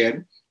little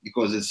scared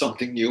because it's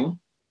something new.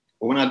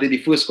 But when I did the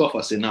first course,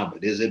 I said, "No, but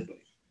this is it, boy."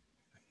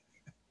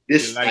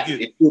 This,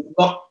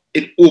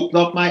 it opened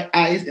up my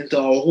eyes into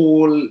a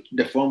whole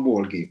different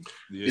ball game.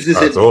 Yeah. This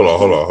is it. So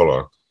hold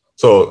on.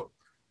 So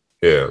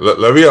yeah,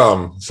 let me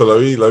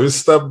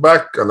step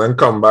back and then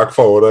come back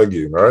forward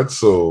again, right?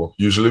 So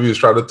usually we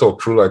try to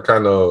talk through, like,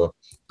 kind of,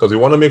 because we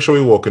want to make sure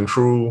we're walking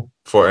through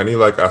for any,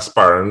 like,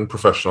 aspiring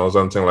professionals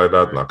and things like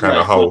that, and kind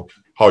of how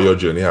your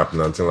journey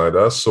happened and things like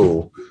that.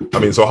 So I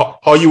mean, so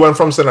how you went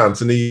from St.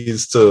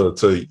 Anthony's to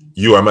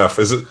UMF?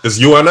 Is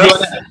UNF?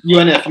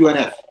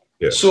 UNF.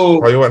 Yeah. So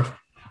how you went?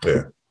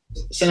 Yeah.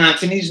 St.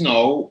 Anthony's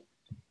now,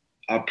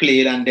 I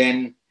played, and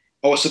then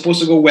I was supposed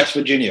to go West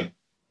Virginia.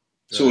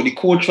 Yeah. So the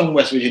coach from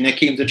West Virginia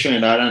came to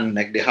Trinidad, and,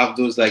 like, they have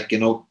those, like,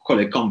 call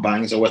it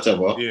combines or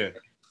whatever. Yeah.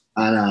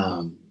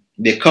 And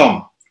they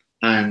come,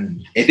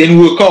 and it didn't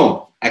work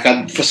out.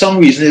 For some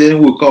reason, it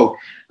didn't work out.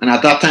 And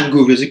at that time,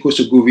 Groovy was the coach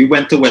of Groovy.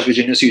 Went to West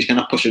Virginia, so he was kind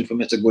of pushing for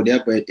me to go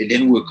there, but it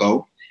didn't work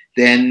out.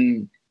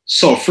 Then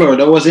South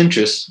Florida was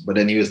interest, but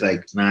then he was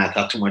like, "Nah, I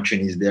thought too much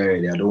trainees there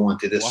already. I don't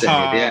want it to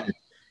send me there."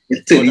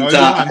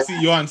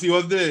 Johansi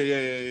was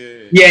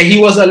there. Yeah,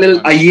 he was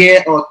a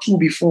year or two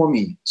before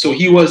me. So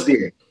he was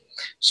there.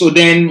 So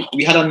then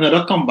we had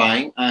another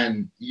combine,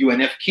 and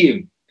UNF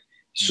came.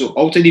 So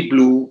out of the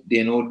blue,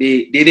 they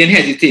didn't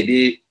hesitate.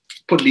 They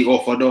put the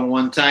offer down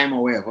one time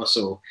or whatever.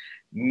 So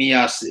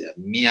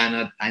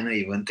I'm not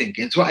even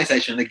thinking twice. I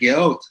shouldn't get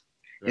out.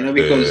 You know, Right.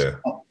 because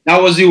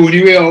that was the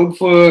only way out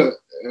for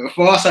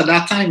us at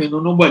that time. You know,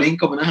 nobody ain't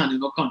coming and handing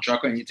no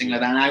contract or anything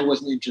like that. And I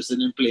wasn't interested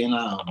in playing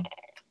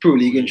pro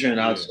league in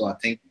Trinidad. Yeah. So I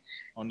think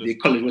the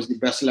Understood. college was the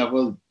best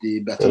level, the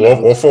better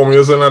level. What form you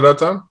was in at that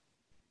time?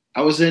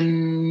 I was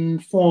in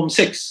Form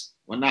 6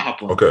 when that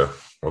happened. Okay.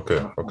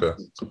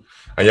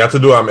 And you had to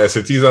do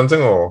SATs and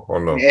thing or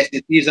no? My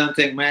SATs and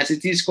thing. My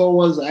SAT score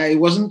was, it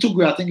wasn't too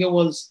great. I think it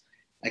was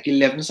like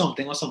 11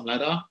 something or something like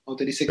that out of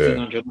the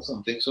 1600 or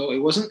something. So it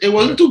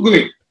wasn't too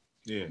great.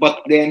 Yeah.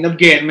 But they ended up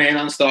getting men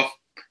and stuff.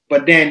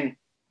 But then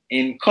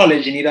in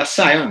college you need a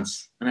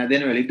science, and I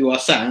didn't really do a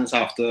science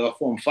after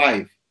Form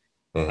 5.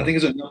 I think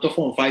it's only after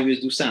Form 5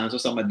 years do science or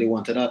something. They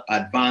wanted an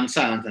advanced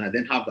science, and I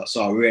didn't have that.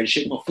 So I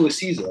redshirted my first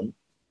season.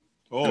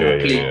 Oh,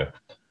 Yeah.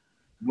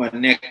 My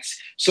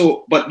next,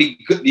 so but the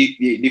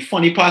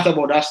funny part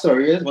about that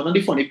story is, one of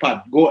the funny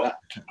part, God,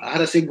 I had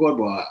to say God,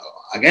 but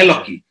I get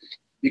lucky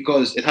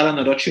because it had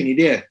another Trini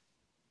there,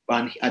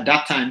 and at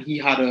that time he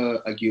had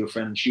a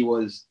girlfriend. She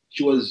was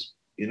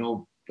you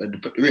know,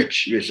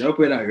 rich. I hope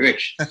that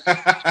rich.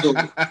 So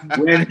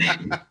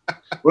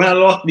when I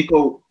lost,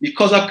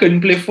 because I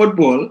couldn't play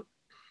football,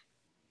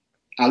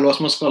 I lost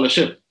my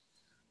scholarship.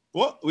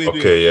 What?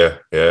 Okay,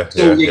 yeah.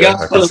 So you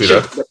got I can see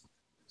scholarship. that.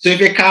 So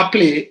if you can't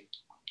play,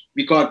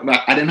 because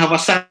I didn't have a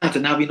science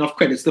and have enough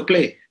credits to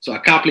play, so I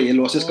can't play. I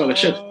lost his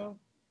scholarship.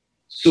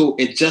 So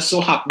it just so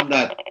happened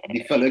that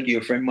the fellow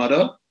girlfriend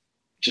mother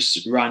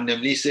just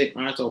randomly said,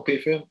 "All right, I'll pay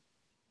for him."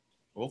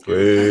 Okay.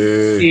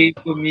 Hey. Paid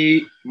for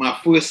me my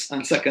first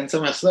and second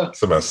semester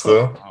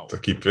To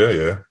keep you,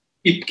 yeah.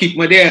 keep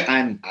me there,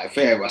 and I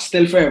was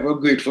still forever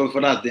grateful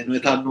for that. Then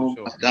it had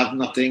have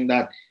nothing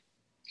that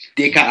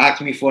they can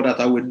ask me for that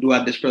I wouldn't do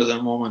at this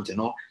present moment, you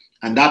know.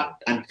 And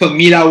for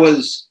me that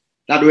was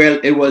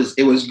it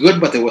was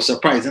good, but it was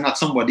surprising that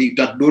somebody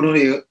that don't know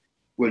you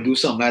will do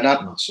something like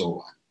that now.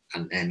 So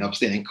and end up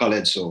staying in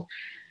college. So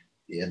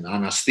yeah,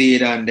 and I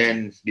stayed, and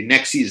then the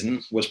next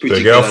season was pretty So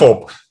you got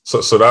good.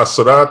 so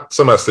that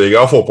semester you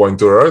got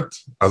 4.2, right?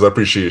 As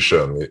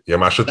appreciation. You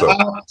mash it up.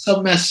 That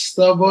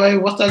semester, boy,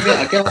 what I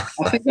get?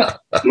 I think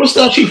close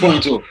to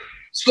 3.2.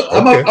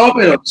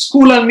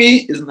 School and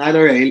me is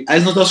neither real.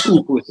 I'm not a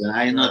school person.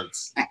 I'm not.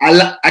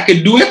 I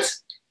could do it,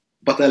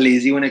 but I'm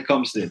lazy when it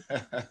comes to it.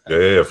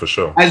 Yeah, for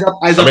sure. As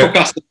a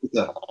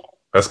procrastinator.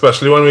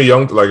 Especially when we're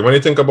young, like when you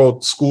think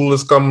about school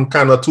is come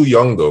kind of too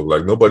young though.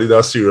 Like nobody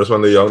that's serious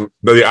when they're young.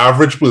 The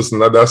average person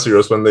not that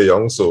serious when they're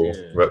young. So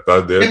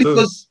that there it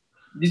is.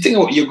 You think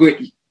about you're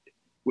great.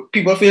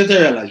 People fail to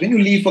realize when you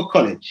leave for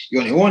college,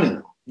 you're on your own. You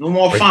know? No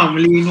more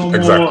family, no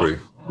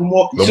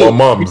more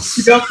moms.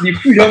 The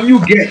freedom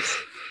you get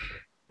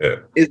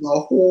is a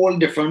whole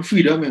different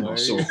freedom, you know.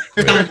 So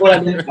thank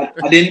God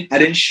I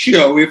didn't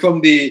shy away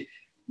from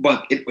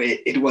but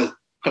it was.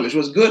 College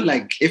was good.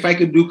 Like if I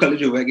could do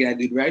college over again, I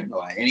did right now.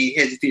 Any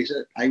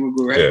hesitation, I would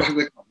go right back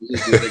to college.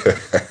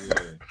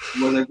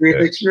 It was a great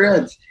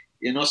experience,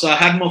 you know. So I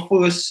had my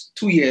first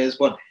 2 years,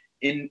 but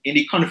in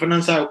the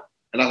confidence that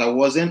I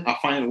was in, I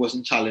find it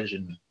wasn't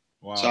challenging me.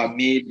 Wow. So I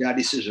made that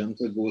decision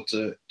to go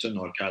to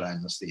North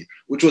Carolina State,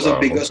 which was a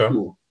bigger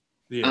school.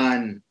 Yeah.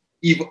 And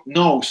even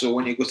now, so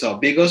when you go to a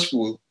bigger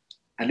school,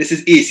 and this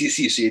is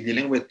ACC, so you're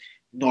dealing with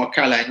North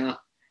Carolina,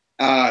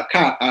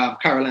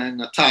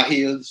 Carolina Tar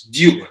Heels,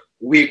 Duke.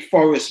 Wake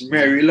Forest,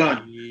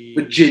 Maryland,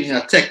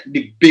 Virginia Tech,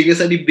 the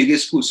biggest of the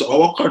biggest schools. So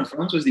our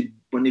conference was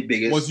one of the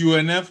biggest. Was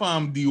UNF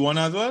D1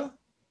 as well?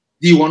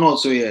 D1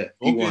 also, yeah.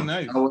 D1. Okay,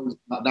 nice.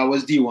 That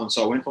was D1.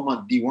 So I went from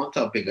a D1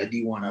 to a bigger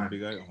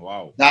D1.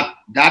 Wow.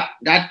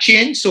 That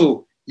changed.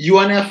 So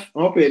UNF,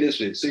 I'll put it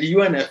this way. So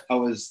UNF, I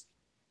was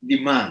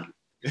the man.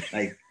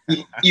 Like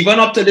even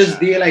up to this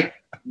day, like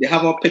they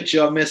have a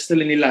picture of me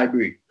still in the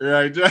library.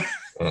 Right.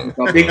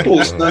 A big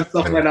poster and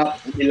stuff like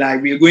that in the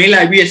library. You go in the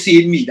library and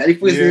see me. That's the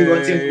first thing you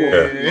got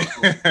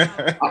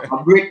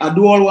to I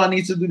do all what I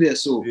need to do there.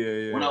 So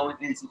when I went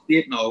to NC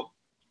State now,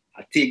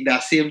 I take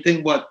that same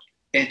thing, but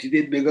NC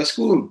State bigger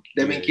school.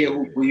 They don't care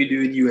who you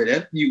do in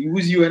UNF.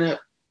 Who's UNF?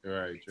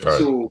 Right.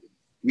 So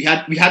we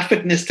had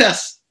fitness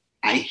tests.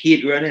 I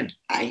hate running.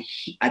 I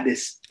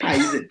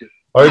despise it.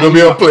 Are you gonna be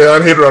a player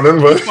and hate running,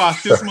 boy?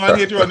 Fastest man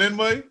hate running,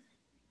 boy.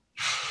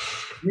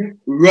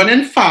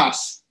 Running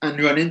fast and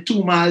running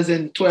 2 miles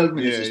in 12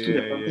 minutes is two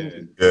different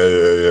things.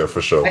 Yeah,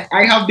 for sure.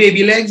 I have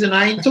baby legs and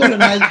I ain't tall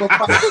and I go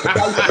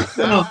fast.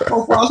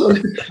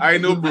 I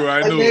know, bro.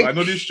 I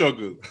know the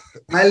struggle.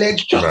 My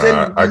legs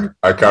trotting.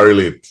 I carry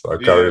late.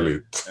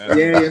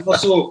 Yeah.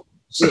 So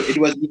it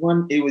was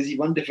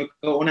even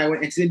difficult when I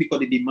went into it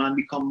because the demand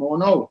become more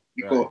now.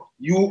 Because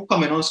you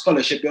coming on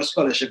scholarship, your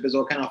scholarship is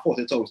all kind of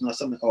 40,000 or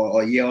something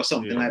or a year or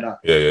something like that.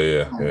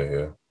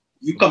 Yeah.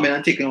 You come in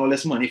and taking all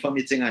this money from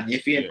the thing, and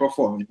if you ain't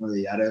performing,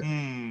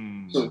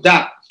 so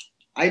that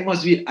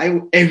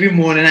every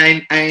morning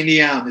I in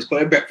the it's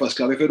called a breakfast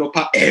club. If you don't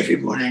pass every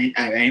morning,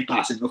 I ain't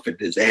passing no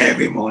fitness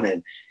every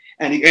morning,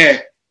 and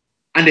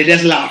they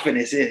just laugh and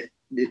they say,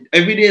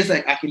 every day is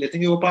like, "Aki, let's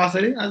think you pass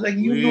it." I was like,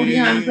 "You know the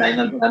hand sign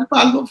and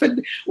pass don't fit."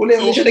 What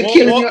was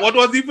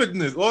the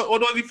fitness? What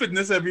was the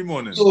fitness every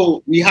morning?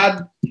 So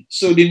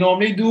they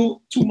normally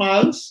do 2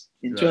 miles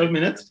in 12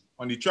 minutes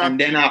on the track, and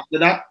then after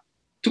that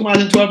 2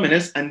 miles in 12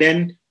 minutes, and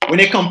then when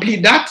they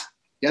complete that,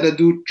 you have to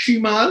do 3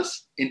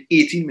 miles in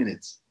 18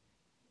 minutes.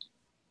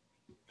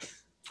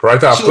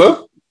 Right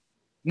after?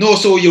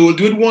 So you will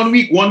do it 1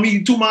 week,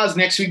 2 miles,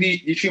 next week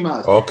the 3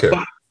 miles. Okay.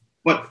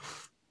 But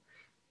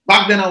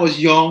back then I was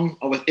young,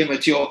 I was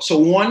immature. So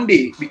one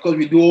day, because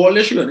we do all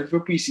this running for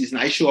preseason,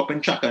 I show up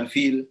in track and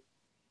field.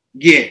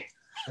 Yeah.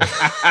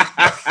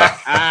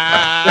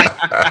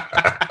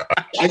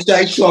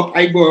 I show up,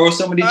 I borrow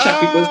some of the track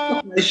people's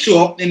stuff, I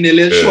show up in the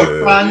little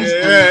short pants.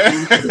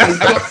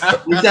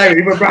 And I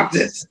remember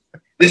practice.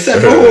 They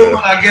said, "No,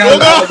 I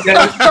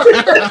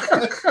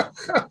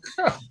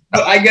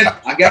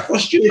get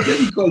frustrated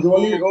because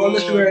all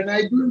this wearing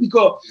I do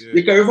because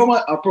you can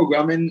remember a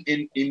program in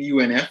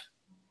UNF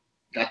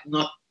that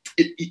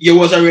I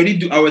was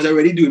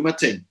already doing my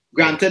thing.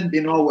 Granted,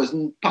 I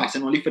wasn't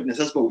passing only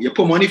fitnesses, but you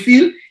put money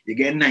field, you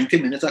get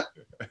 90 minutes of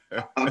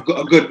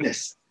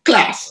goodness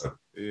class.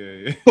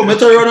 Yeah. Put me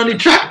to run on the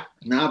track,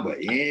 nah,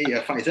 but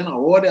you're fighting a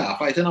war there. I'm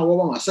fighting a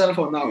war by myself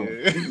for now.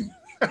 Yeah.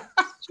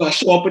 So I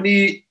show up in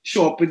the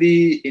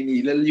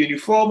little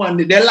uniform and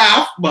they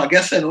laugh, but I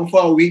guess I know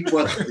for a week,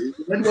 but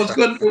it was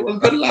good. It was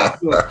good laugh.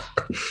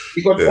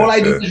 Because all I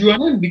do is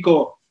running,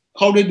 because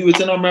how they do it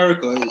in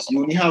America is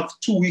you only have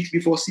 2 weeks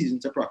before season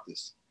to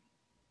practice.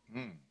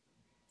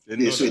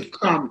 So it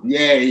comes.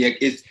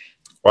 It's.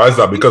 Why is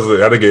that? Because they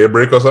had to get a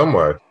break or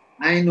something?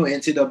 I know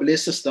NCAA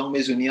system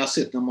is only a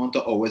certain amount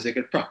of hours they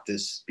could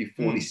practice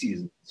before the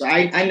season. So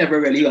I never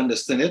really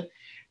understood it.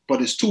 But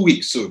it's 2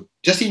 weeks. So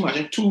just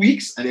imagine 2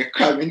 weeks and they're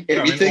cramming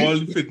everything. All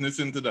the fitness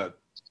into that.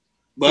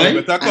 But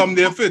so better come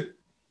there fit.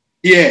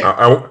 Yeah.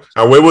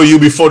 And where were you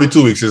before the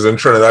 2 weeks? Is in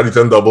Trinidad, you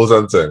 10 doubles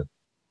and thing.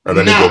 And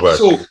then you go back.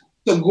 So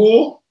to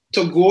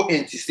go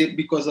NC State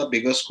because of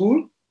bigger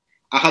school,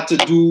 I had to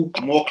do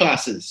more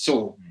classes.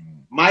 So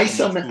my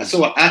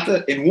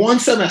semester, in one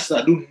semester,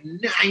 I do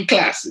 9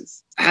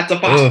 classes. I had to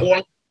pass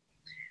all.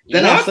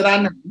 Then after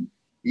that,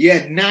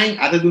 9. I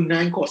had to do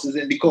 9 courses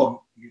and because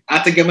I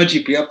had to get my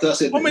GPA up to. I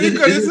said, how many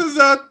credits is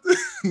that?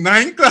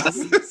 9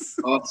 classes.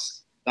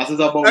 That is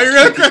about.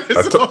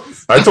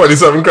 I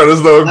 27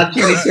 credits though. That's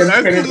too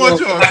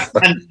much.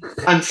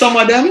 And some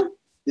of them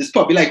is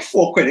probably like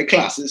 4 credit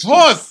classes.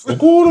 Horse.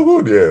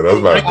 Good. Yeah,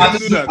 that's right. I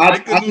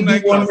had to do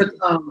one with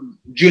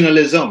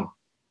journalism.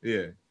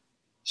 Yeah.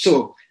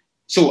 So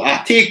to go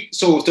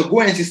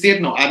NC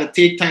State now, I had to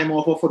take time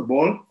off of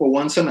football for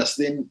 1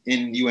 semester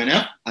in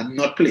UNF and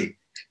not play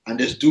and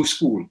just do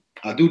school.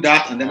 I do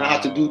that, and then I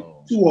had to do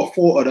 2 or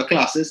 4 other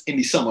classes in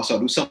the summer. So I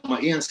do summer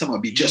A and summer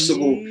B just to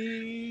go.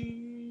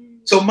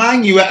 So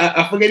mind you,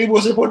 I forget the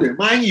most important.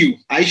 Mind you,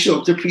 I show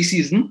up to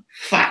preseason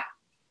fat.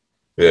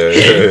 Yeah.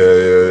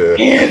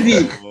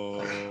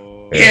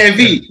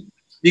 Heavy.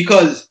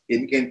 Because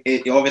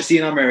obviously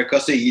in America,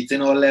 so you're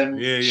eating all them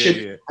shit.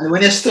 Yeah. And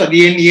when you're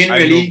studying, you ain't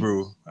really. I know,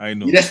 bro. I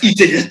know. You just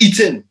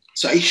eating.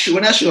 So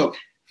when I show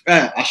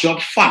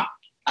up fat.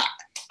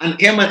 And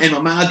him and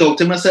my man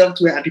doubted myself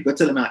to it, and people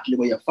telling me, "Actually,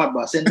 but you're fat." But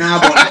I said, "Nah,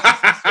 but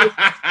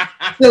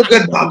still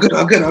good, I'm good."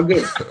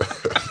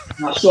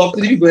 And I show up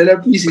to the people in the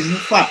preseason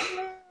fat.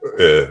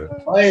 Yeah.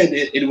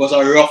 It was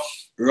a rough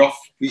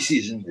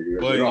preseason.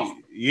 Rough.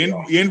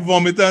 You ain't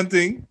vomit and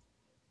thing?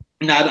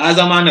 Nah, as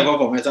a man, never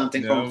vomit and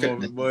thing from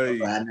fitness.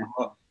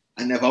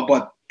 I never,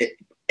 but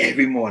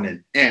every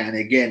morning. And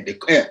again,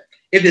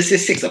 if they say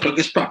 6 o'clock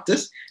is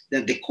practice,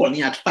 then they call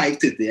me at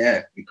 5:30.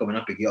 Yeah, we coming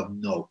up pick you up.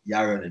 No,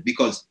 you're running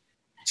because.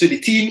 So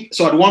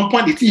at one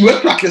point the team was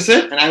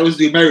practicing and I was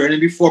doing my running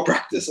before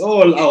practice.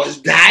 Oh, I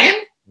was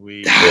dying.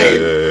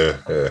 Yeah.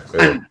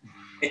 And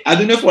I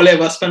don't know if we'll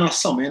ever spend a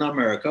summer in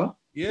America.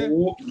 Yeah.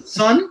 Oh,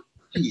 son,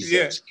 Jesus.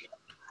 Yeah.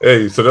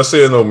 Hey, so just so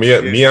you know, me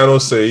and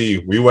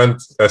Osei, we went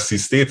SC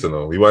State,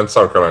 We went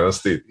South Carolina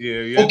State.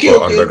 Yeah. Okay.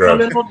 Undergrad.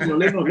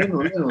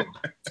 No.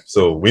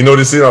 So we know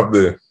the scene up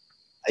there.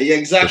 Yeah,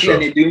 exactly. Sure.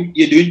 And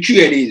you're doing 3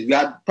 days. We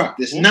had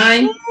practice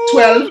 9,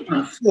 12,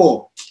 and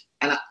 4.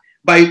 And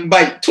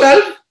by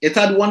 12, it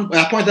had one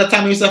point at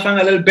time I used to find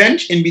a little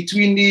bench in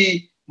between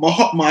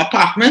my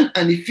apartment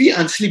and the fee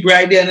and sleep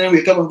right there and then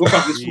wake up and go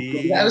practice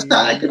football.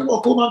 I can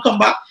walk home and come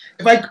back.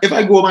 If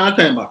I go, man, I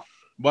come back.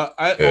 But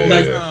I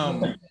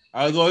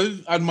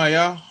always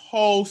admire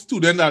how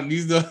students at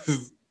least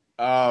does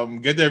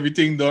get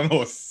everything done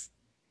us.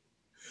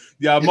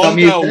 The amount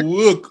of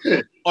work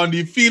on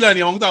the field and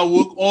the amount of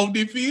work off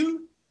the field,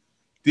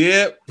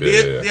 they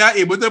are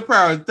able to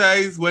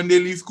prioritize when they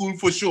leave school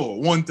for sure,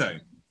 one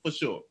time. For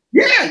sure.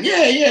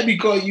 Yeah,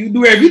 because you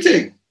do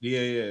everything.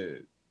 Yeah.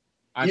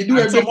 And you do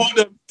everything. Some of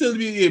them still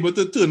be able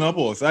to turn up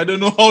us. I don't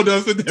know how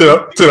that's for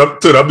them. Turn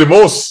up the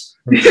most.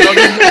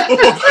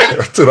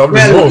 Turn up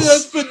the most.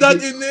 Just put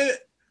that in there.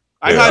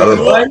 I had no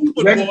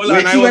football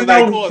and I was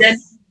like,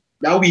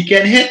 that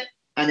weekend hit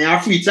and you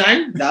have free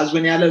time, that's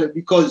when you had a little,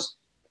 because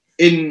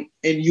in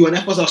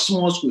UNF was a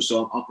small school,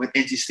 so when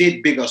NC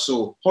State bigger,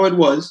 so how it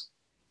was,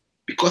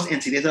 because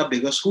NCD is a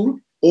bigger school,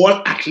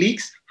 all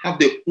athletes have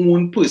their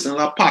own personal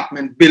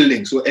apartment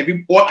building. So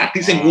all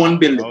athletes in one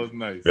building. That was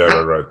nice.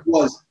 Yeah, right. It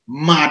was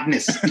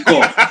madness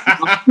because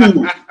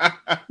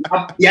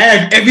you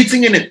had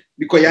everything in it.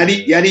 Because you had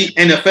the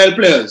NFL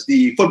players,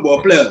 the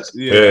football players,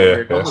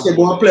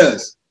 basketball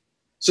players.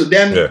 So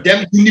them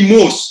do the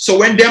most. So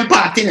when them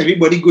partying,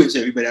 everybody goes,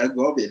 everybody else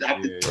go up there.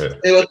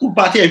 There was pool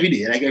party every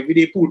day, like every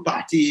day pool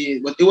party.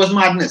 But it was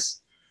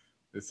madness.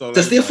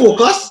 To stay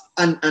focused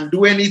and do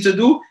what you need to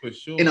do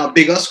in a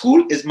bigger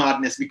school is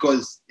madness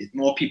because it's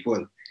more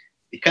people.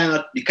 You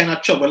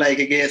cannot trouble like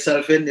you get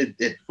yourself in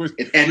it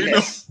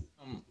endless.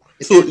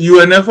 So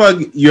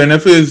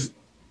UNF is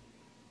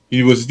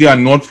University of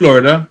North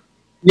Florida?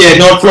 Yeah,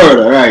 North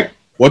Florida, right.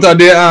 What are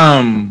their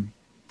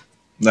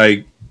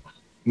like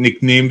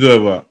nicknames or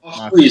whatever?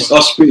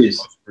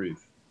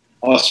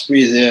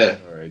 Ospreys, yeah.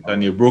 Alright.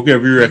 And you broke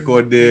every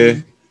record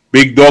there.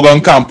 Big dog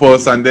on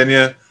campus, and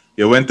then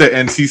you went to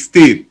NC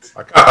State.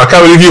 I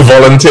can't believe you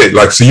volunteered.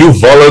 Like, so you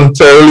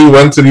voluntarily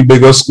went to the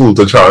bigger school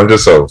to challenge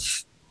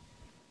yourself?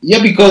 Yeah,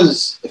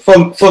 because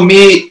for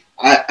me,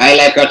 I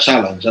like a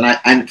challenge,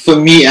 and for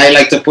me, I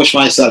like to push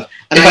myself.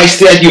 And if I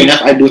stay at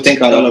UNF, I do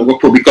think I'll go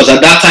pro because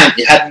at that time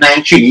it had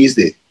 9 trainees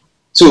there.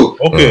 So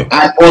I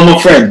had all my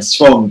friends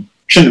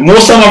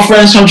most of my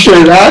friends from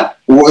Trinidad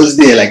was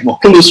there. Like my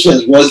close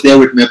friends was there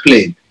with me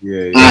playing.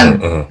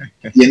 And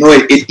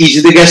it's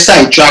easy to get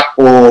sidetracked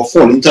or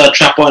fall into a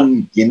trap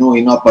on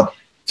But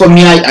for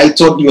me, I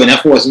thought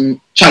UNF wasn't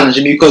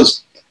challenging me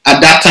because at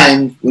that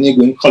time when you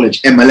go in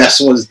college, MLS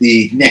was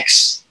the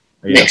next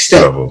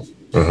step.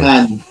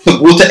 And to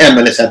go to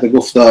MLS, I had to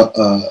go for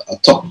a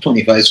top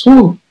 25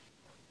 school.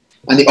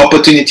 And the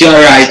opportunity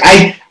arise.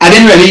 I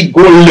didn't really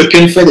go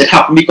looking for it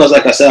happen because,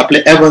 like I said, I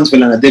played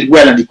Evansville and I did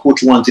well, and the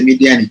coach wanted me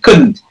there and he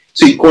couldn't.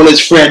 So he called his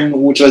friend,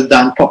 which was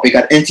Dan Popick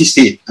at NC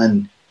State,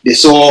 and they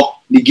saw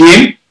the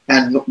game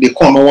and they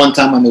called me one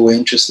time and they were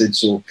interested.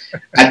 So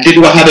I did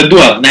what I had to do.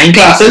 9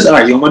 classes. All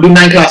right, you want to do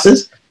 9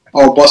 classes?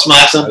 I'll bust my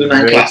ass and do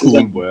 9 classes.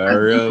 And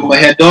put my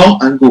head down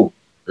and go.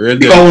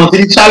 Because I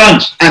wanted the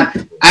challenge.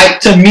 And I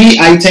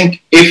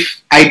think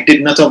if I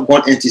did not have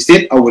gone NC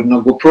State, I would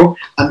not go pro.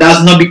 And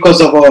that's not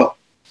because of a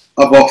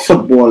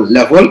football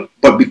level,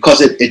 but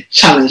because it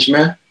challenged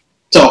me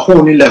to a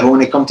whole new level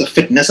when it comes to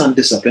fitness and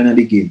discipline of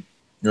the game.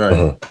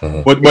 Right.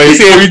 But you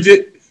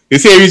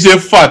say reach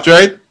fat,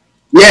 right?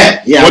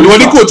 Yeah. What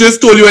the coaches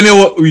told you when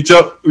you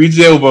reach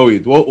there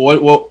overweight?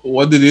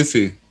 What did they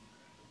say?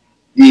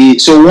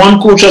 So one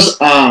coach was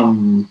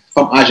from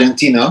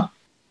Argentina,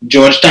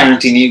 George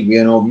Tarantini,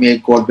 may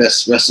God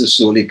rest his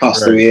soul. He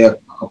passed away a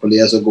couple of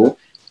years ago.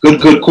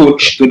 Good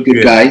coach, good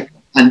guy.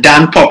 And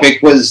Dan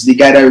Popick was the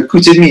guy that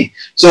recruited me.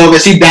 So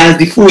obviously Dan's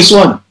the first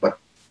one, but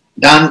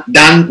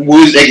Dan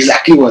was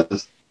exactly what.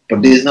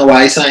 But there's no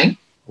why I signed.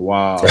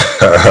 Wow.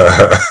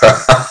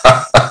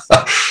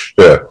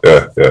 Yeah.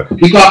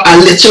 Because I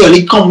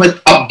literally come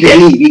with a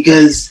belly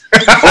because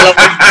all of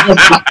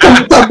my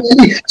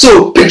belly.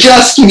 So picture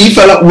a skinny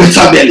fella with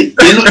a belly.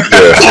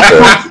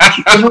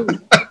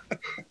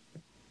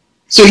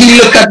 So he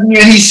looked at me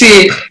and he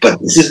said,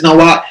 but this is not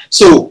what.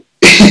 So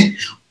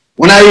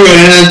when I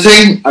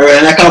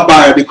ran like a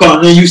bar because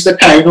I'm not used to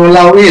carrying no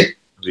loud weight.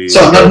 So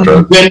I'm not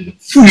moving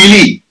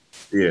freely.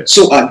 Yeah.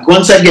 So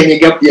once again, you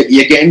get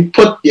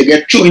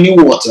thrown in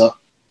the water,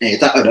 and you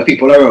have other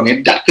people around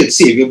you that could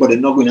save you, but they're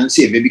not going to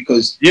save you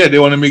because they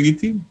want to make the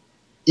team.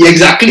 Yeah,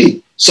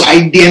 exactly. So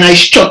I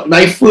struggled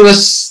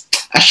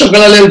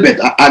a little bit.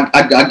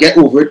 I get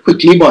over it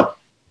quickly, but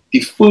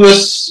the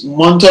first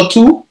month or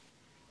 2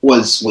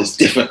 was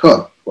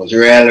difficult. Was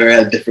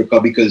real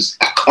difficult because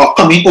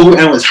coming over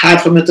and it was hard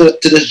for me to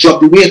just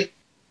drop the weight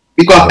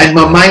because in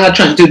my mind I'm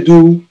trying to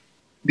do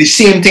the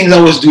same things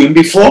I was doing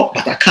before,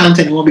 but I can't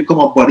anymore become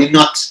a body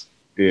not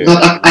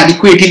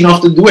adequate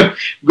enough to do it.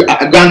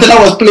 Granted,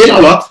 I was playing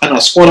a lot and I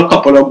scored a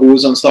couple of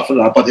goals and stuff like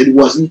that, but it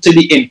wasn't to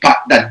the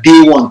impact that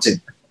they wanted.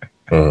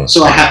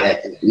 So I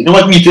had,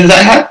 what meetings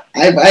I had?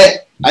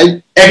 I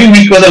every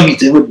week was a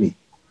meeting with me.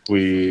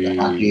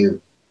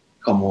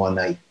 Come on,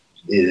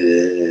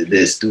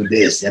 let's do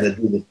this, you gotta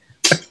do this.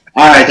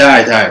 All right.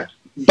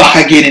 Back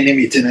again in the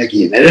meeting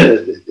again.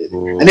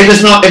 And if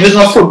it's not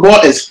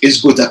football,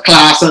 it's go to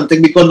class and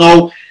thing because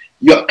now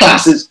your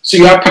classes, so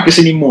you are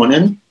practicing in the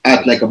morning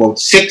at like about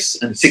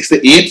 6 and 6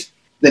 to 8.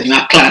 Then you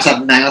have class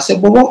at 9. I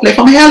said, but what, like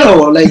from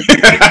hello, like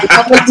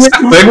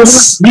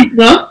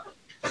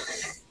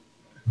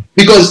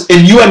because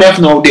in UNF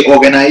now we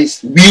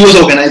was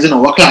organizing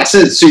our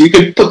classes, so you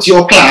could put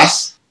your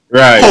class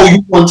how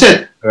you want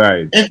it.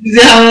 Right. And you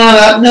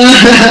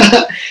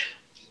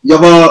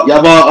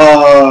have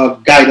a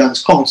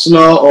guidance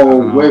counselor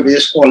or whatever you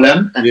call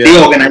them, and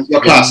they organize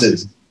your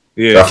classes.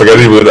 Yeah, I forget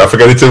it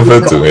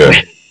referred to. Yeah.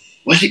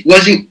 Was she? I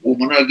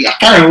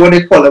can't remember what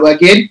they call her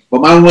again,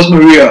 but mine was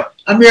Maria,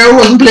 and Maria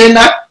wasn't playing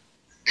that.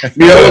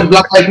 Maria was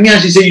black like me,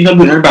 and she said, "You're not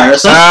going to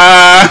embarrass us."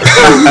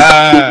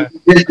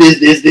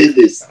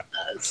 This.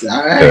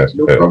 All right,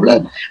 no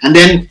problem. And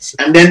then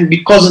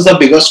because it's a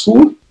bigger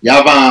school, you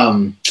have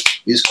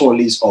we just call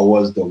these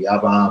hours though. We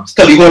have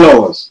study hall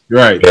hours.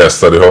 Right. Yeah,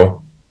 study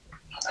hall.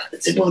 I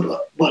said,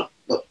 but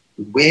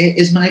where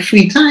is my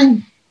free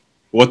time?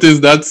 What is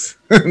that?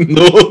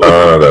 No.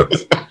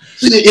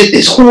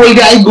 This whole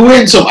guy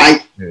going. So I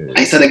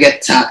started to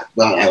get tired.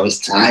 Well, I was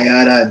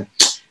tired and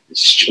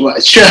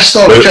stressed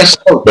out.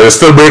 But they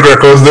still break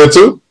records there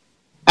too?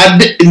 And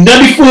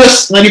not the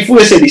first,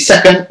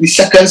 the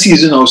second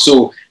season or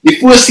so. The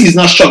first season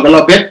I struggled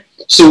a bit.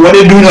 So what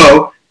they do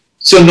now,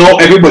 so now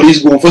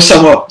everybody's going for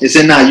summer. They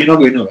say, nah, you're not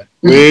going nowhere.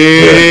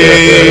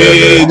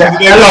 Wait,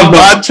 I love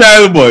bad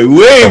child boy.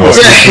 Wait, boy.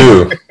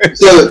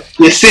 So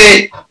they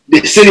say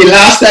the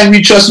last time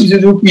we trust you to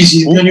do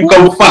preseason, when you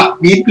come fat,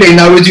 we playing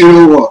now with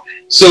you.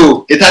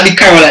 So it had the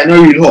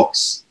Carolina Real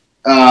Hawks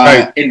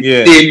in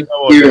the same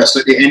area.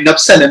 So they end up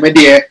sending me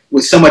there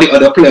with some of the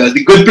other players,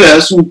 the good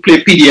players who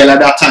play PDL at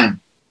that time.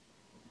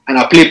 And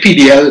I played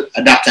PDL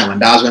at that time,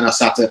 and that was when I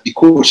started. The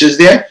coaches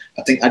there,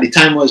 I think at the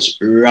time was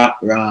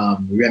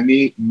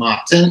Remy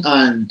Martin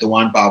and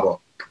Dewan Barber.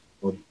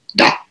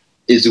 That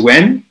is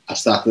when I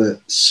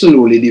started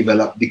slowly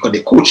develop, because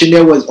the coaching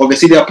there was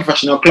obviously they're a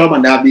professional club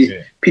and they have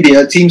the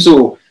PDL team,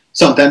 so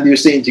sometimes they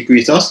used to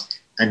integrate us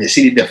and they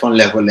see the different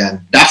level.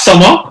 And that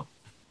summer,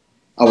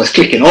 I was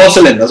clicking all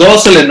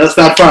cylinders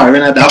start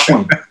firing at that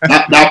point.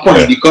 At that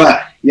point, because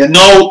you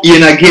know you're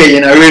in a gear, you're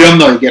in a rhythm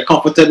now, you get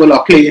comfortable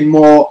or playing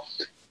more.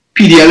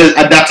 PDL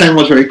at that time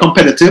was very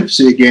competitive,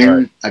 so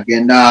again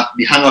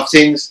the hang of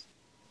things,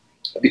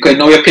 because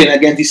now you're playing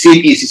against the same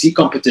ACC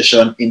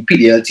competition in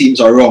PDL teams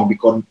are wrong,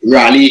 because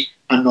Raleigh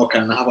and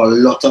Northern have a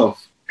lot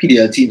of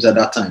PDL teams at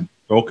that time.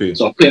 Okay.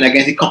 So I'm playing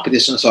against the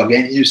competition, so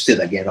again used to it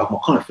again, I have more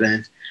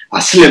confidence.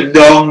 I slimmed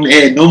down,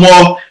 no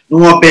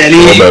more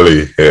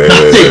belly.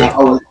 Nothing. I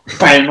was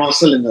firing all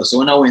cylinders. So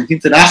when I went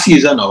into that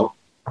season now,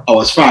 I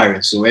was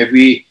firing. So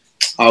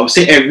I would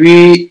say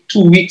every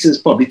 2 weeks is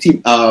probably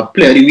player of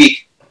the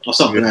week or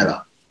something like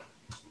that.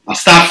 I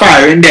start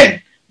firing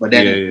then. But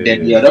then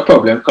the other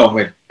problem come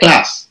with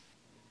class.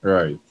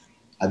 Right.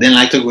 I didn't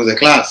like to go to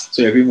class.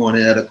 So every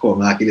morning I had to call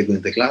me, "Are you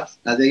going to class?"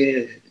 I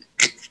say,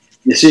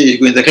 "You say you're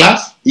going to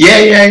class?" Yeah.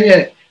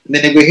 And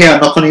then they go here,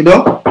 knock on the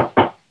door.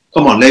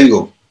 Come on, let you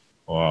go.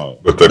 Wow.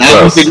 Go to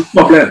class.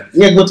 Problem.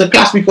 Yeah, go to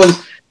class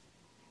because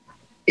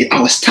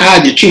I was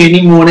tired. You train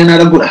in the morning, I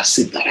go, I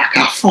said, I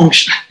can't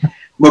function.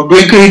 My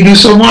brain couldn't do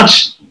so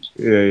much.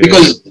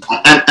 Because,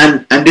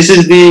 and this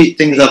is the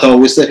things that I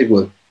always tell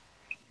people.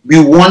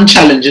 We want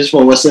challenges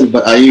for ourselves,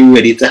 but are you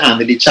ready to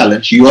handle the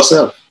challenge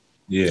yourself?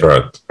 Yeah.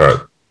 Right.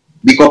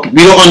 Because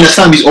we don't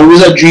understand, it's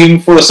always a dream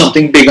for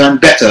something bigger and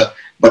better,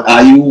 but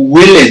are you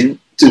willing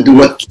to do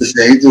what to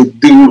say, to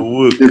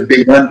do the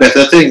bigger and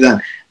better things?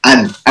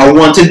 And I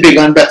wanted bigger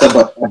and better,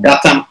 but at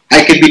that time,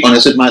 I can be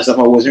honest with myself,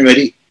 I wasn't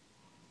ready.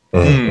 I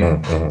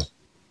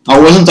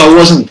wasn't. I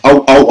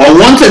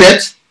wanted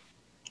it,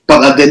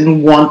 but I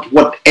didn't want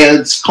what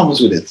else comes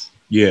with it.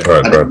 Yeah.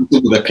 I didn't go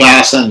to the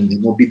class and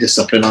be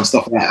disciplined and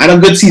stuff like that. I had a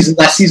good season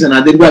that season.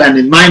 I did well, and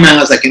in my mind,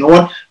 I was like, you know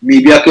what?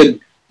 Maybe I could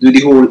do the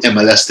whole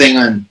MLS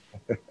thing,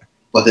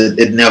 but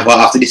it never.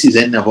 After the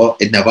season,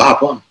 it never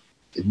happened.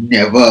 It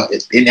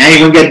didn't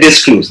even get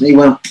this close. So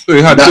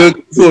you had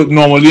so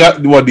normally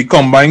what the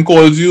combine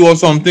calls you or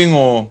something,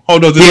 or how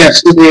does it? Yeah,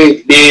 so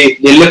they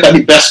look at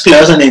the best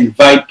players and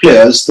invite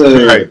players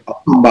to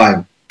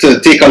combine to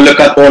take a look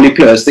at all the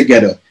players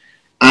together.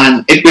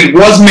 And it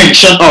was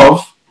mentioned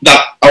of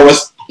that I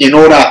was,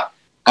 that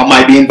I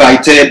might be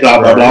invited, blah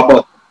blah blah,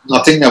 but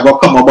nothing never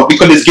come up. But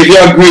because it's give you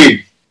a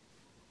grade,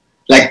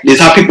 like there's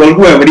how people,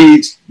 whoever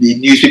the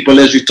news people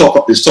is, we talk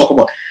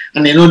about.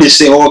 And they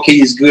say, oh, okay,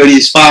 he's good,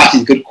 he's fast,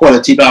 he's good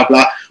quality, blah,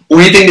 blah.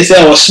 Only thing they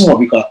say I was small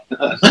because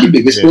I'm not the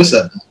biggest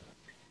person.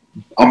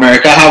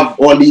 America have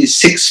all these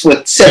 6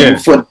 foot, 7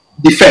 foot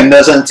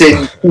defenders and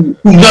things who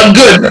not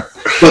good,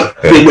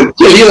 but they will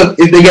kill you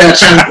if they get a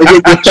chance.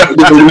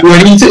 They will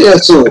run into you.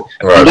 So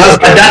at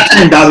that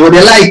time, that's what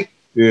they like.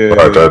 Yeah.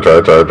 Right.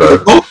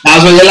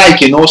 That's what they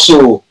like,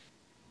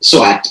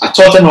 So I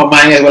thought in my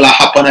mind, well, I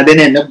happened, and then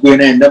end up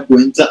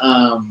going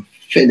to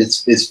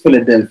it's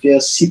Philadelphia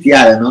City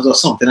Islanders or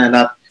something like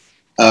that,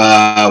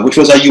 which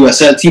was a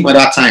USL team at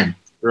that time.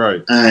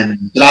 Right.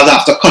 And that was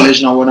after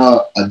college. Now when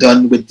I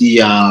done with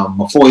the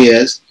 4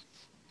 years,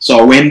 so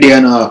I went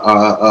there on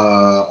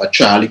a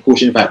trial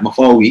coaching for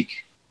 4 week.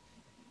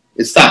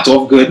 It started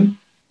off good,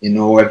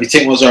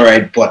 everything was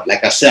alright. But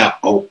like I said,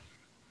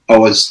 I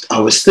was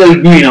still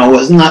green. I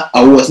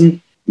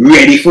wasn't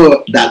ready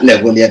for that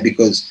level yet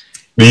because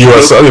the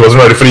USL. You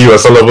wasn't ready for the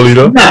USL level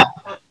either. Nah.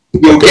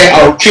 You get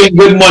out train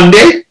good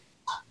Monday,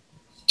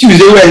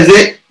 Tuesday,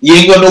 Wednesday, you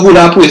ain't gonna know who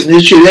that person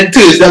is. Then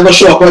Thursday I'm gonna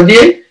show up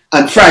again,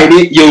 and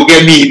Friday you'll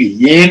get maybe.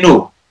 You ain't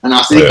know. And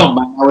after they come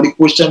back, now the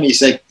coach told me,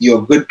 he's like, "You're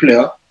a good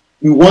player.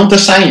 We want to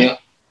sign you,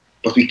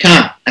 but we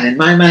can't." And in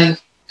my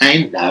mind,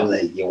 I was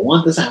like, "You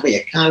want to sign, but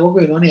you can't. What's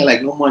going on here?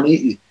 Like no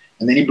money."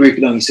 And then he break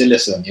it down. He said,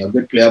 "Listen, you're a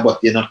good player, but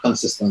you're not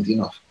consistent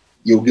enough.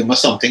 You'll give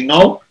us something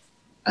now,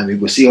 and we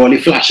go see all the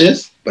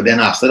flashes. But then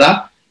after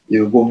that,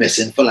 you'll go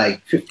missing for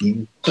like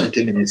 15,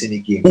 20 minutes in the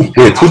game." Wait,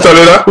 who tell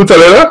you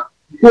that?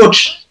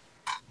 Coach.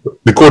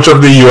 The coach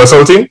of the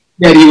USL team?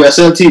 Yeah, the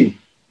USL team.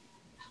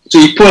 So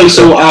he pulls.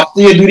 So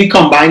after you do the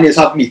combine, they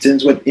have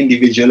meetings with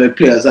individual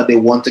players that they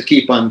want to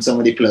keep and some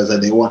of the players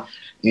that they want.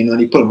 You know,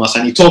 and he pull us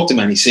and he talked to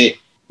me and he say,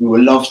 "We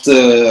would love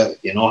to,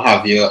 you know,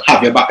 have you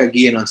back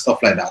again and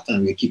stuff like that,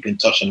 and we keep in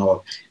touch and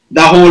all."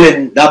 That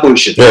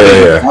bullshit.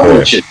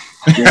 Bullshit.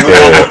 You know,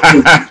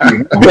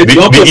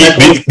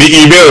 the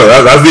email,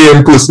 that's the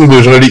in-person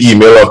version of the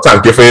email of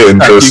thank you for your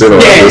interest in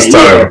this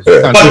time.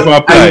 Thank you for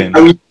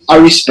applying. I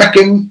respect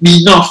him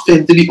enough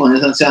to be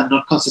honest and say I'm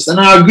not consistent.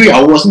 And I agree,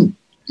 I wasn't.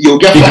 You'll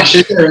get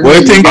flashes. What do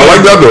you think? I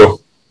like that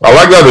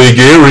though. You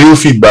get real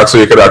feedback so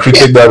you could actually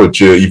take that with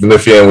you even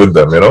if you ain't with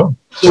them, you know?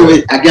 So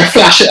I get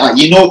flashes.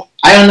 You know,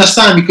 I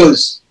understand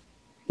because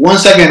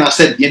once again I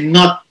said you're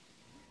not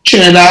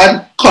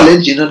Trinidad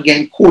college, you're not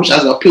getting coached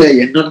as a player,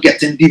 you're not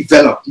getting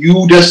developed.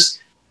 You just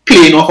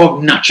playing off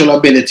of natural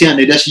ability and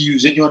they're just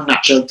using your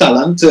natural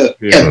talent to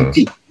help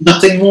team.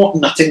 Nothing more,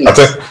 nothing less.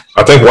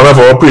 I think one of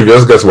our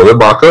previous guests, was it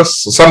Marcus?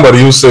 Somebody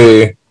who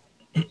say,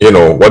 you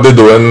know, what they're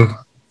doing,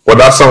 what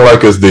that sound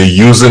like is they're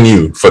using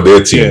you for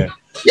their team.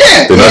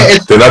 Yeah.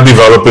 They're not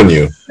developing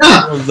you.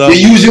 Nah, they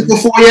use you for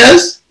 4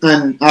 years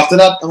and after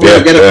that, I'm going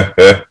to get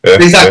it.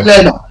 Exactly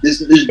like that.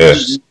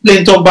 This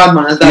plain talk bad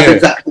man, that's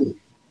exactly.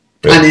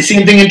 Yeah. And the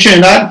same thing in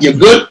Trinidad, you're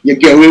good, you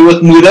get away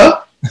with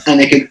murder,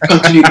 and they can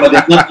continue, but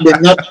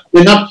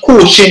they're not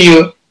coaching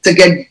you to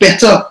get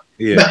better.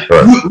 Yeah. But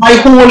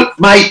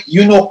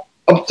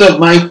up to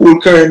my whole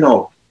career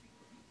now,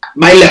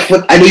 my left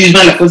foot, I don't use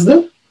my left foot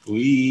still.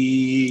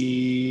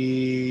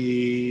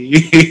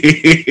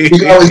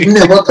 Because I was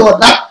never taught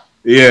that.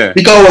 Yeah.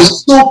 Because I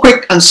was so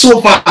quick and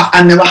so fast,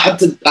 I never had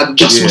to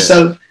adjust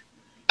myself.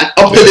 And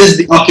up to this,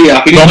 dump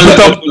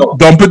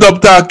it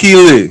up to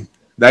Akile.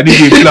 That is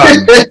the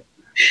plan.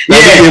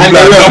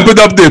 Dump it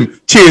up them.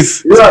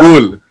 Chase.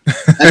 Goal. And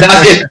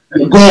that's it.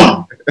 You're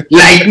gone.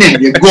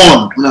 Lightning. You're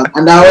gone.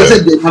 And I always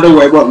said, not to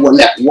worry about what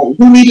left.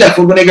 Who need left?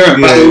 We're going to get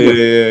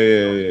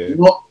Yeah. You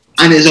know?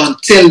 And it's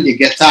until you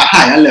get to a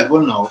higher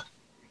level now,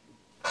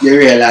 you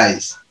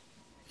realize,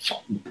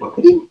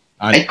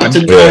 I got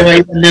to go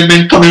right and then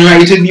men coming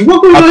right with me.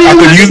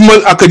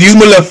 I could use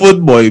my left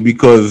foot, boy,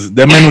 because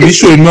them men only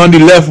showing me on the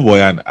left, boy,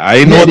 and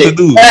I know what to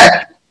do.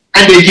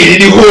 And they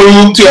get in the whole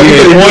room too.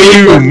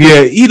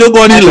 Yeah, he don't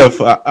go on the left.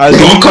 I'll do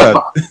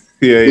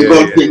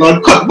that. They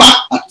don't cut back.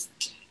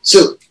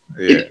 So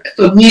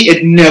for me,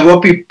 it never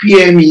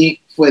prepared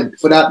me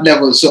for that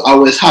level. So I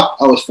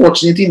was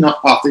fortunate enough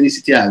after the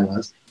City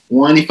Islanders,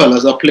 one of the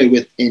fellas I played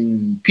with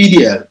in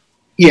PDL,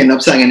 he ended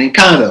up signing in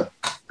Canada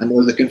and they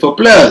was looking for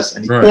players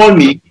and he called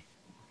me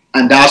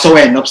and that's how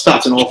I ended up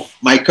starting off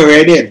my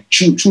career there.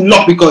 True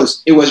luck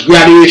because it was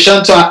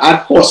graduation, so I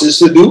had courses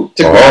to do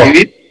to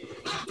graduate.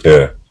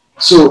 Yeah.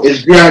 So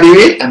it's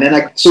graduate and then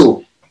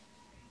your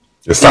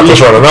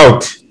status running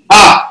out.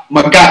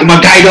 My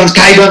guidance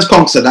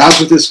counselor, that's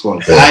what it's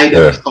called.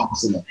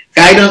 Counselor.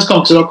 Guidance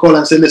counselor called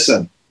and said,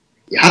 listen,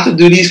 you have to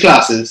do these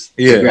classes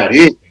to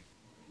graduate.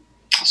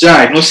 So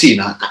alright, no see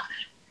now.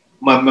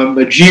 My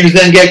dreams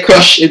then get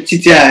crushed in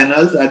City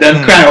Islanders. I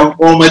then cry out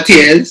all my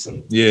tears.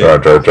 Yeah.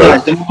 Right.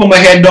 Then I put my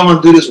head down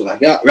and do this. I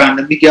get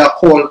randomly get a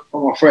call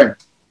from my friend.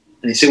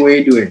 And he said, what are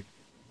you doing?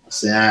 I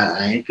said,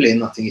 I ain't playing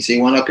nothing. He said,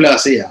 you want to play? I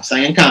said, yeah. I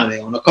said, in Canada,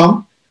 you want to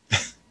come?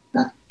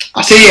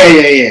 I said,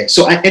 yeah.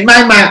 So in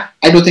my mind,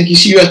 I don't think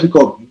he's serious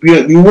because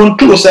we weren't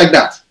close like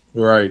that.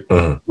 Right.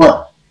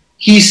 But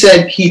he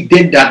said he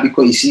did that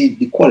because he see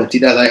the quality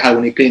that I had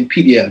when he played in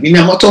PDL. We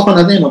never talk on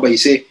that name, but he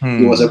said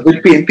he was a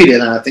good player in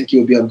PDL and I think he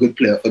will be a good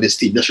player for this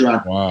team. Just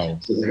ran. Wow.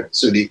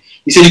 So he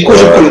said the coach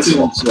quality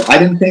one. So I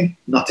didn't think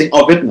nothing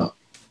of it now.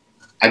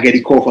 I get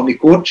the call from the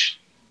coach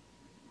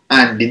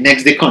and the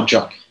next day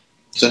contract.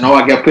 So now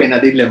I get put in a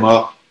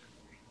dilemma.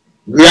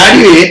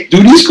 Graduate,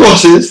 do these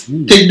courses,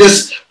 take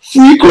this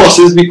free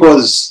courses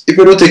because if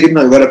you don't take it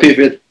now, you gotta pay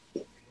for it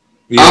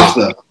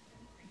after.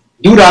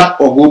 Do that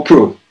or go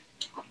pro.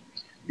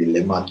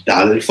 Dilemma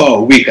dull for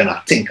a week and I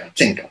think.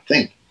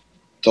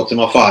 Talk to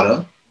my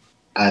father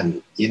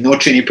and you know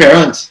Trini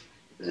parents.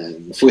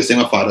 And the first thing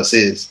my father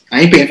says,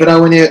 I ain't paying for that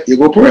when you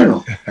go pro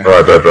now.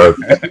 Right.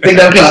 Take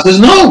that classes?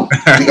 No.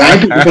 I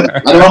ain't paying for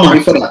that. I don't have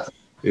money for that.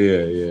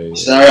 Yeah.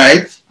 It's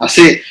alright. I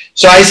say,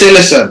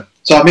 listen.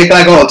 So I make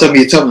like an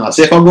ultimatum. I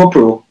say if I go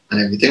pro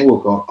and everything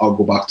work out, I'll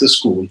go back to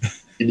school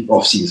in the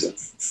off season.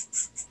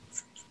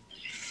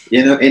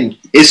 You know, and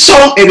it is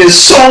so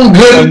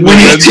good when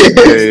you take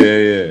it.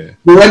 Yeah.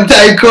 But when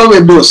time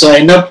come though, so I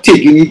end up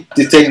taking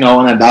the thing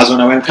now and that's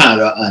when I went to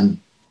Canada and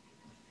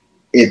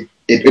it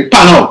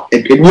pan out.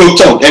 It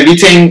worked out.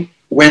 Everything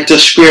went to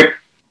script,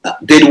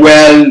 did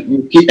well,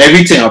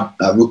 everything.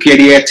 Rookie of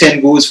the year, 10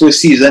 goals for a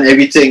season,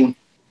 everything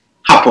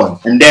happened.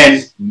 And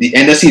then the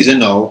end of the season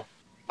now,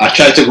 I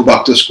tried to go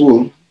back to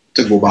school,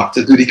 to go back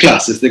to do the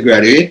classes to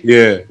graduate.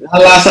 Yeah.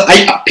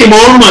 I pay my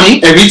own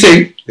money,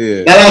 everything.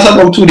 Yeah. That lasted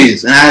about 2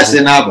 days. And I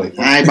said, nah, boy,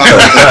 I ain't back.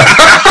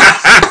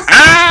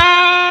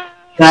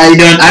 I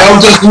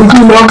was just too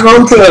long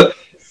now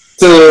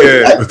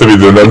to be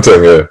doing them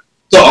thing, yeah.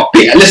 So I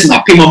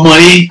pay my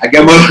money, I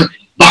get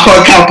back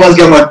on campus,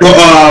 get my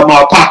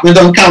apartment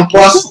on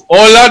campus.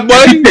 All that,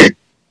 boy?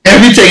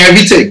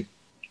 Everything.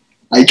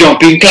 I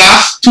jump in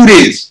class, 2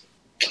 days.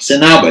 I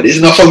said, nah, but this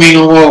is not for me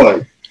no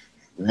more.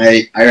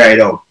 I ride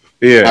out.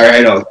 Yeah. I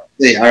ride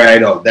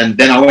out.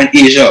 Then I went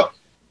Asia.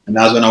 And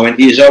that's when I went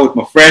Asia with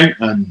my friend.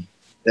 And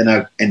then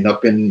I end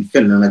up in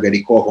Finland. I get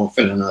the call from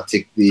Finland. I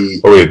take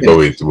the...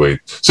 Wait.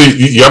 So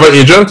you have an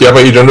agent? You have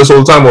an agent this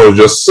whole time or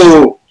just...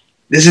 So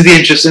this is the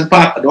interesting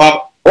part.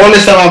 All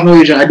this time I have no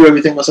agent. I do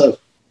everything myself.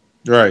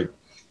 Right.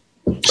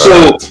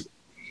 So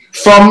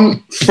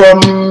from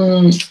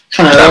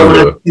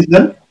Canada,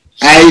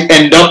 I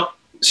end up...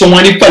 So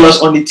one of the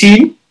fellas on the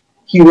team,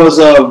 he was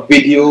a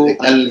video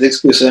analytics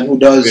person who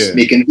does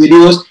making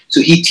videos. So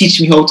he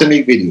teach me how to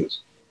make videos.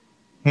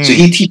 So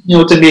he teach me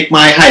how to make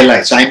my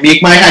highlights. So I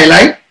make my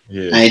highlight.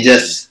 And I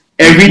just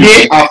every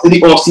day after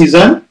the off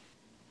season,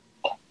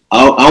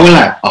 I will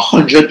like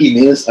 100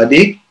 emails a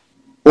day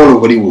all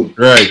over the world.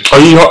 Right. Are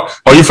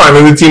you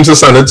finding the teams to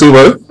send it to,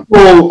 right?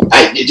 So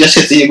you just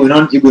say you're going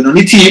on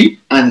the team,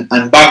 and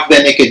back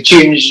then they could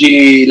change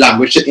the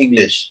language to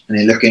English, and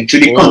they're looking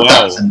through the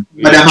contacts and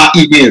them have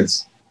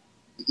emails.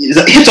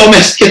 Hit or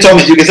miss. You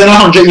can send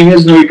 100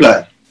 emails, no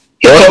reply.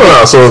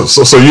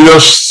 So you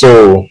just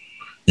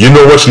you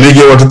know which league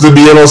you wanted to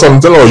be in or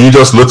something, or you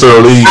just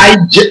literally... I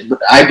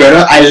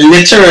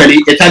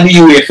literally, it had the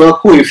UEFA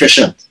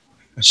coefficient.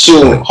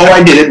 So how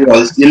I did it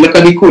was, you look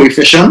at the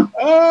coefficient,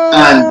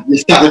 and you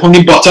start from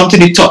the bottom to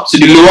the top. So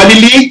the lower the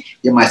league,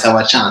 you might have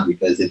a chance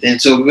because it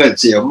ain't so good.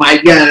 So you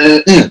might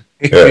get...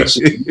 So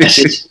you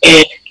message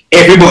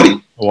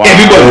everybody. Wow.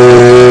 Everybody.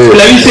 So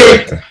let me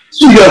say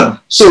Sweden.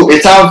 So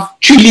it have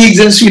 3 leagues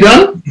in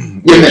Sweden.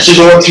 You message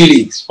all 3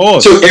 leagues.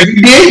 So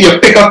every day you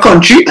pick a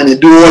country and you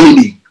do all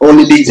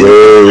the leagues.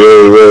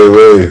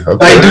 Wait.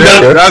 Okay. I do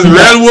that. That's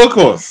real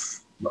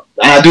workers.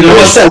 I do that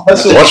myself.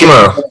 Watch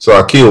now. So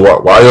Akil,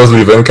 why you was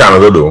leaving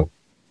Canada though?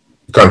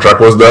 The contract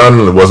was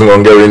done. It wasn't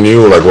going to get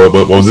renewed. Like what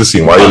was the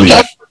scene? Why you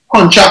leave?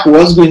 Contract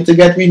was going to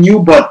get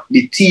renewed, but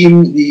the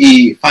team,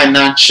 the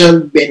financial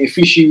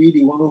beneficiary,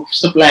 the one who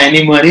supply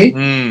any money,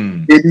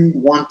 didn't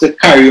want to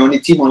carry on the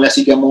team unless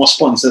you get more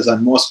sponsors,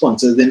 and more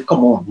sponsors then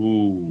come on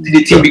to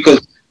the team because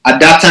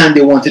at that time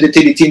they wanted to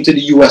take the team to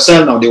the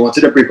USL. Now they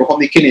wanted to break up from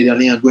the Canadian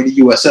League and go in the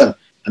USL,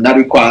 and that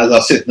requires a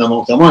certain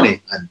amount of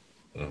money. And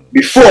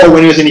before,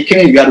 when you was in the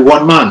Canadian, you had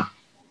 1 man.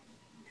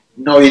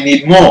 Now you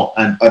need more,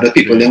 and other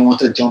people then want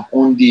to jump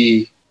on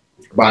the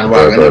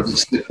bandwagon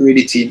and create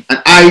the team.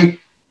 And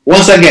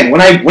once again,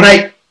 when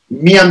I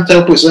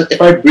tell a person,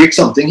 if I break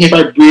something, if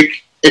I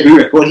break every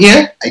record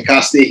here, I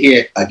can't stay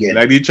here again.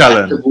 Like the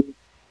challenge.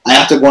 I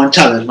have to go and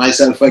challenge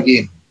myself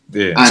again.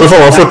 Yeah. So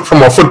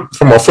from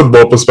a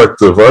football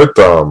perspective, right?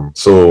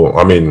 So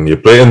I mean, you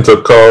play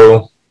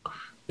Intercal,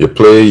 you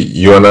play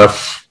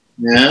UNF,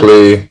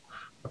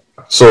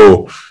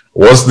 So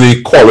was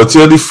the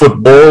quality of the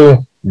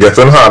football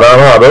getting harder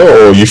and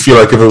harder, or you feel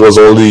like if it was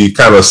all the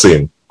kind of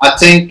same? I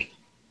think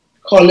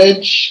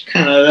college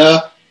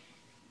Canada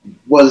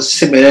was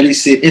similarly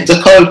same.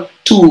 Intercal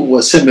too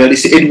was similarly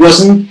same. It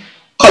wasn't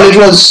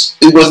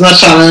not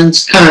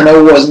challenge.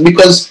 Canada wasn't,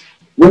 because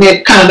when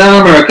Canada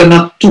and America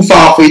not too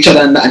far for each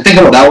other, and I think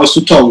about that was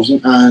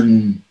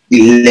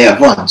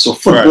 2011. So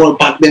football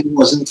back then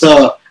wasn't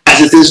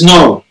as it is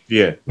now.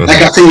 Yeah.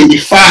 Like I say, the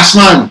fast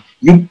man,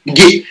 you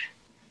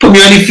put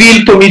me on the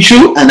field, put me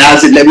through, and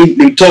as it let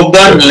me talk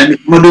done, and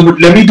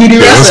let me do the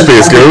rest.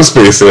 Give him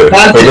space.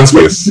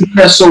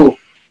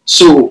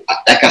 So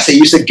like I say, you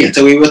used to get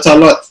away with a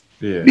lot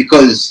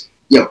because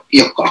you're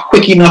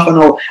quick enough and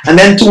all. And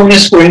then too, when you're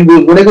scoring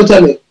goals, what they go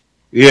tell you?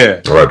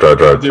 Yeah. Right. What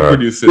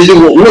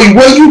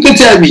you can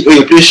tell me? Oh,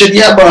 you play shit,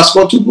 yeah, but I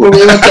scored 2 goals.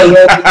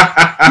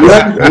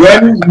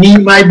 Run me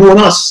my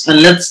bonus,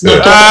 and let's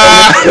not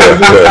talk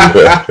about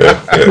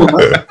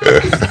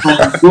and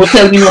don't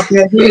tell me nothing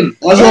again.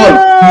 That's all.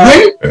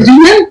 Win? Did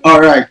you win?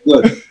 All right,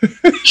 good.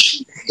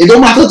 It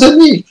don't matter to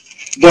me.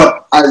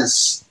 But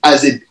as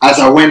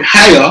I went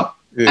higher,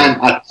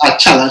 and I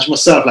challenged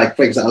myself, like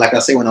for example, like I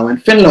say, when I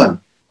went Finland,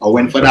 I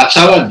went for that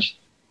challenge.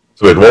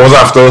 So wait, what was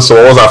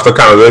after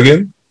Canada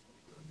again?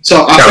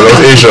 So after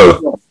Asia,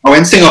 I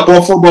went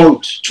Singapore for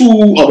about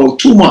 2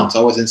 months.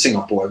 I was in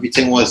Singapore.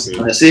 Everything was,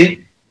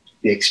 honestly,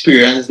 the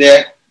experience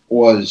there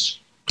was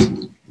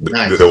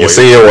nice. You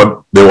say they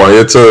want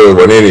you to,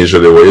 when in Asia,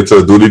 they want you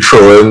to do the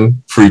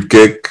throwing, free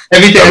kick,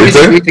 everything. I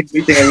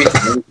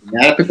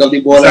had to pick up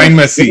the ball. I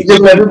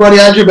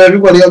dribble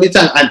everybody all the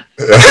time, and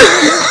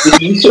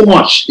there's so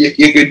much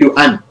you could do.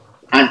 And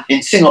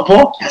in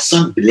Singapore, the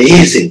sun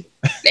blazing.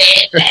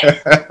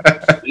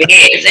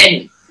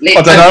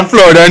 Hotter than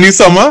Florida in the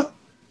summer?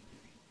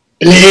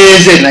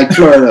 Blazing like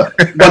Florida.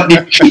 But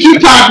the tricky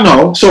part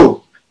now,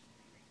 so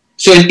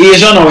in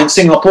Asia now, in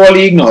Singapore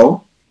League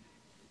now,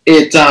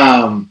 it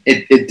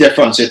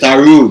different. So it are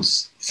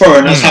rules.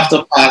 Foreigners have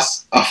to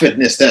pass a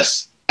fitness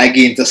test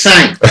again to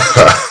sign.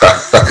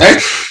 Right?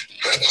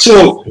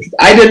 So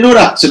I didn't know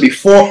that. So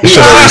before you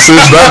should have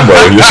researched that,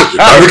 boy.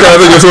 Every kind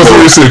of thing you're supposed to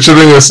research, you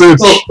didn't research.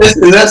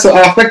 So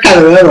after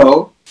Canada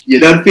now, You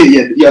don't feel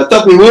you're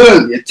top of the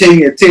world. You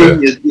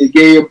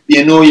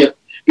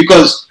get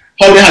because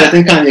how they had it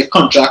in kind of your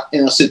contract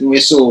in a certain way.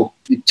 So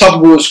the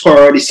top goal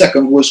scorer, the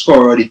second goal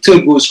scorer, the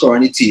third goal scorer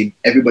on the team,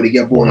 everybody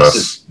get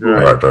bonuses.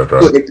 Right.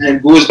 So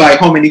it goes by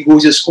how many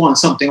goals you score and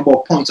something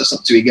about points or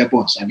something, so you get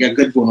bonus. I get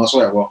good bonus or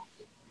whatever.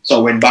 So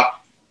I went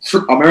back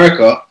to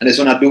America, and that's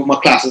when I do my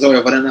classes or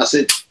whatever. Then I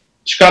said,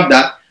 scrap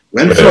that,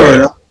 went to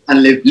Florida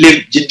and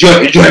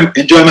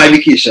enjoy my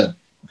vacation.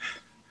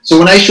 So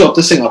when I show up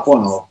to Singapore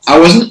now, I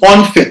wasn't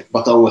unfit,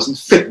 but I wasn't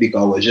fit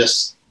because I was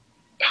just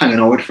hanging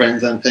out with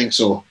friends and things.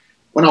 So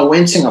when I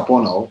went to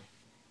Singapore now,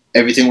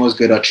 everything was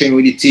good. I trained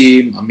with the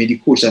team. I made the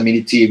coach. I made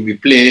the team. We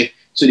play.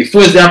 So the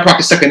first day I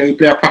practice, second day we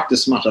play a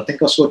practice match. I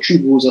think I scored 3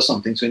 goals or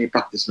something. So in the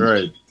practice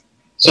match.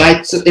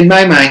 Right. So in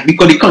my mind,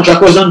 because the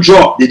contract wasn't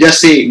dropped, they just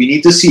say we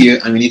need to see you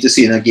and we need to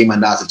see you in a game,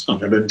 and that's it.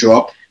 Contract don't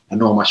drop. I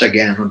know how much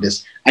again on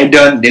this. They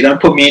done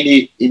put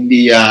me in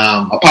the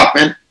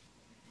apartment,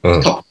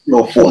 top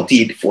floor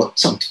 40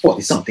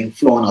 something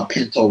floor in a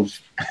penthouse.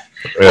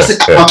 I said,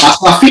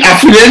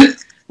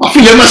 I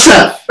feel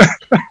myself.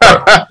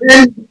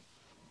 Then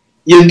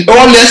you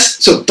all this,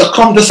 so to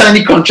come to sign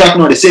the contract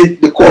now, they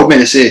call me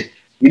and they say,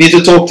 we need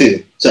to talk to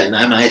you. So in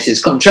my mind, it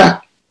says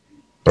contract.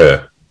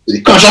 Yeah. So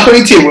the contract on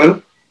the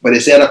table, but they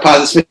say I pass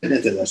this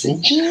fitness test. I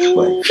say,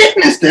 what,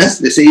 fitness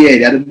test? They say, yeah,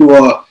 they had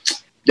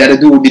to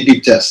do the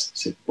deep test. I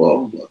said,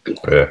 oh, okay.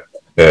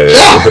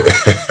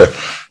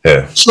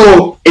 Yeah.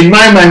 So in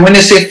my mind, when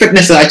they say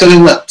fitness test, I thought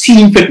it was a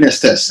team fitness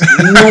test.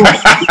 No,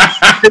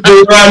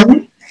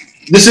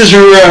 this is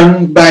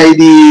run by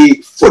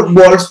the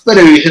Football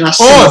Federation of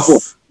Singapore.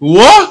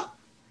 What?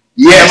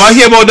 Yes. I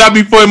hear about that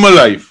before in my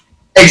life.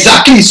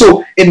 Exactly.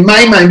 So in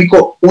my mind,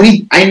 because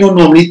only I know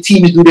normally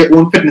teams do their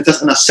own fitness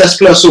test and assess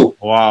players. So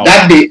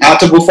that day I have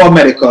to go for a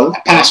medical,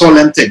 pass all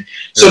them thing.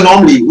 So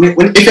normally,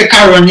 if you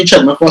can't run your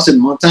treadmill for a certain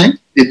amount of time,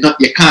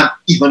 you can't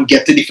even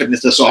get to the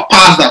fitness test. So I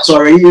passed that. So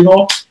already,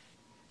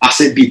 I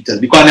said beep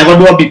test because I never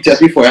do a beep test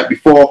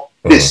before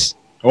this.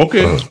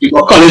 Okay.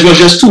 Because college was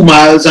just 2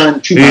 miles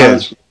and 3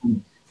 miles.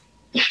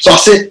 So I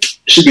said,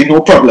 should be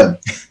no problem.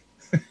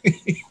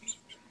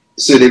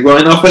 So they go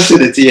in our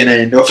facility, and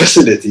in the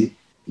facility,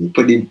 you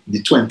put in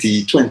the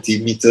 20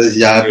 meters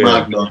yard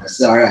mark down. I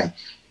said, all right.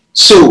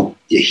 So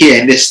you're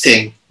hearing this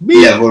thing,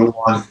 level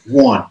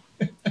 1,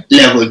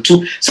 level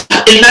 2. So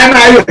in my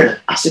mind,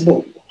 I said,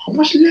 but how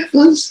much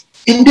levels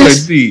in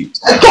this?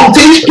 I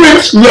counting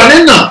sprints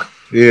running now.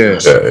 Yeah.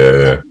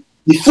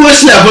 The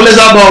first level is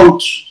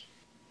about,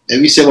 let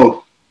me say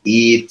about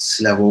 8,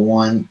 level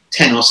 1,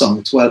 10 or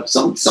something, 12,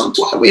 some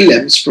 12,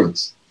 11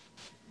 sprints.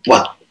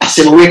 But I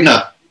said, wait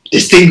now,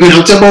 this thing going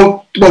out to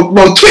about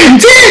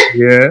 20.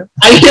 Yeah.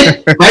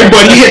 My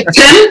body hit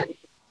 10.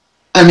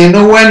 And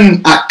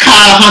when a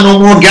car had no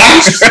more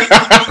gas,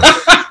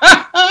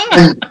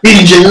 and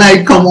engine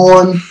light come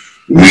on,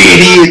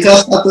 radiator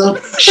start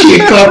to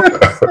shake up.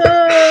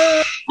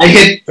 I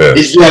hit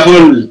this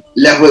level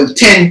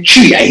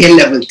 10-3. I hit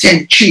level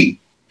 10-3.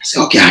 I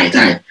said, okay, all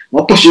right.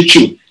 I'll push it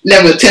through.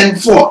 Level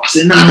 10-4. I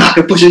said, no, I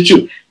can push it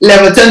through.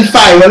 Level 10-5.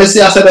 Well, let's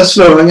see, I started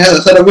slowing. I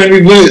started going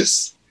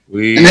reverse.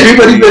 And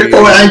everybody going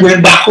forward and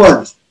going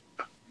backwards.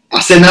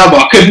 I said, no,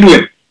 but I couldn't do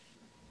it.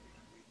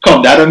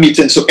 Come, that a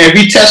meeting. So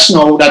every test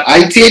now that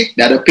I take,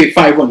 that'll pay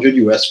 $500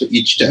 US for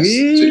each test. So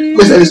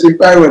it's been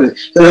 $500.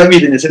 So that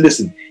meeting, they said,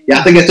 listen, you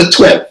have to get to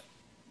 12.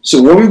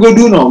 So what we go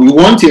do now, we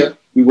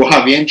will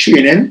have you in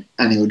training,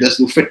 and you will just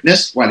do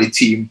fitness while the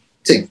team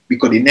think.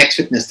 Because the next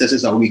fitness test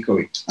is a week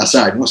away.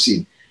 Aside, no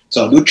scene.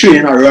 So I do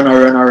training, I run,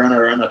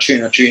 I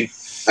train.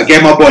 I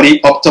get my body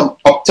up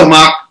to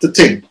mark to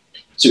think.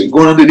 So we're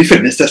going to do the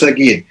fitness test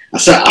again. I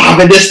said, I have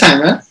it this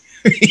time,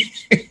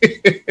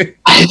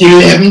 I did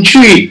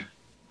 11-3.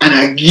 And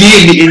I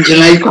gave the engine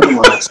light come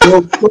on.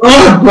 So,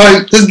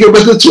 boy, just give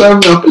it to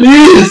 12 now,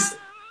 please.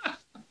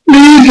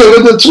 Please give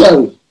it to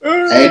 12. I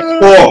had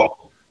 4.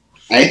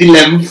 I had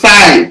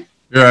 11-5.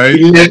 Right.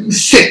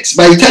 11-6.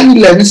 By the time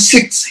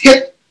 11-6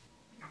 hit,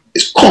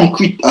 it's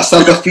concrete. I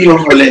start to feel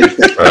on my leg.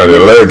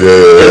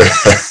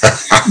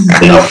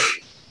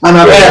 And I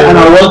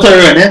want to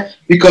run it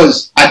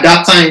because at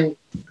that time,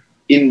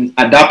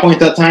 at that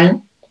point of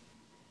time,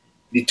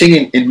 the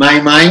thing in my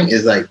mind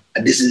is like,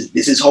 this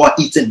is how I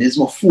eat and this is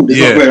my food. This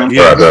is where I'm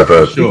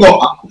from.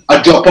 Sure.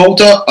 I drop out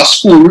of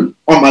school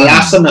on my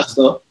last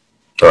semester.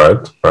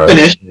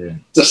 Finish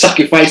to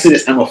sacrifice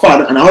this, and my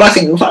father, and all I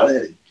think, my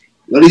father,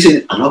 he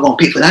said, I'm not gonna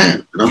pay for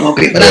that.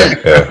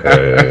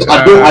 So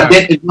I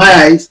did, in my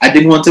eyes, I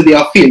didn't want to be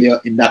a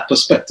failure in that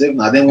perspective.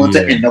 I didn't want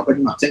to end up with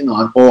nothing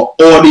on, or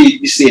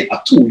they say,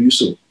 I told you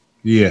so.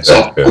 Yeah.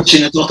 So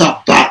pushing it out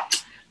of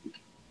that.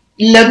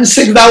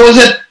 11-6, that was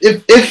it.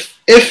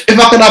 If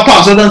I could have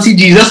passed, I don't see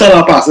Jesus. I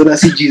don't pass. I don't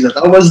see Jesus.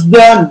 I was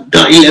done.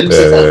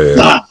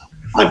 11-6,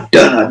 I'm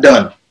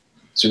done.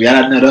 So we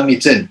had another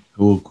meeting.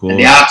 Cool. And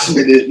they asked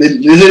me,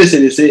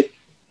 they say,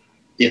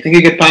 you think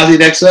you can pass the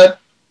next one?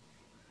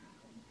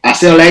 I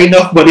said, I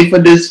enough money for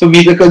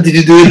me to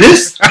continue doing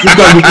this?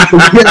 Because we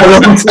can a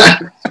long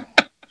time.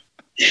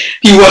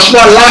 He was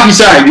not laughing. He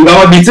said, you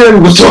have a meeting, we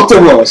will talk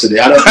tomorrow. So they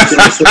had a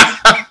meeting.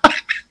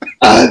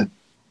 I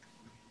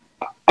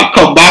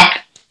come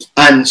back,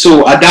 and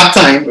so at that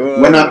time,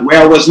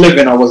 where I was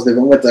living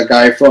with a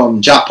guy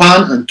from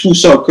Japan and 2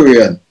 South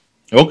Korean.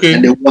 Okay.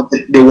 And they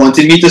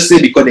wanted me to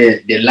stay because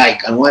they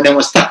like, and one of them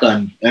was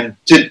Takan. And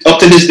up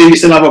to this day, we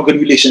still have a good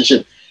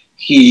relationship.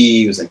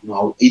 He was like,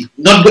 no,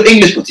 not good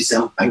English, but he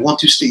said, I want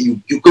to stay.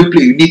 You could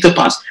play. You need to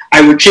pass.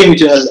 I will train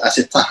with you. I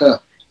said,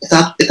 Taka,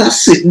 it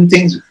has certain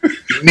things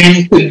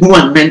men could do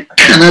and men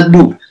cannot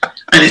do.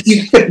 And it's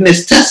a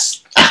fitness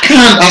test. I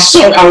can't. I'm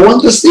sorry. I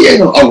want to stay.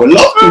 I would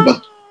love to,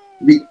 but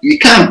we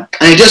can't.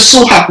 And it just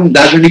so happened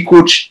that's when the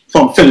coach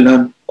from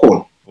Finland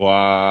called.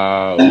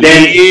 Wow. And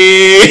then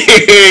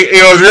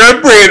it was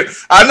real praying.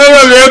 I know it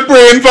was real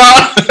praying for.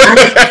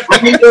 I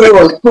mean, it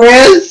was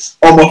prayers,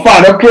 or my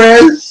father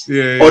prayers,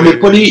 or they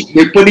put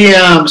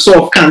the sort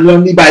of candle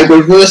on the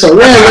Bible verse, or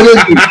whatever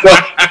it is.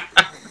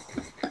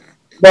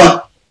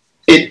 But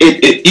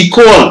he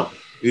called.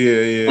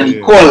 And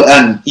he called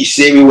and he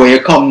said, "Where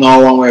you come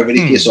now?" and wherever the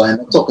case. So I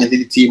ended up talking to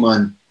the team,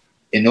 and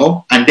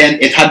and then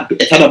it had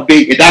a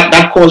big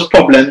that caused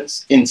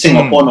problems in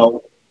Singapore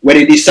now, where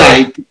they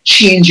decide to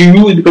change the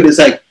rules, because it's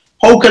like,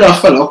 how could a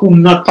fellow who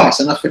not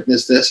passing a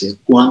fitness test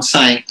go and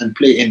sign and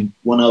play in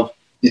one of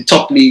the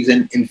top leagues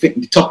in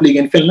the top league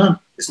in Finland?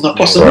 It's not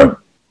possible. Right.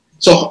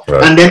 So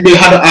and then they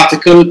had an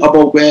article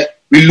about where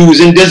we're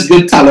losing this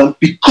good talent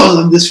because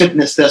of this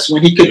fitness test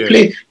when he could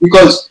play,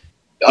 because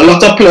a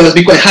lot of players,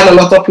 because I had a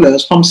lot of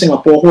players from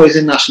Singapore who is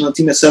in national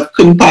team itself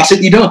couldn't pass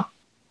it either.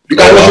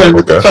 Because I was running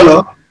with a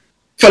fellow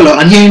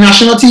and he in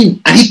national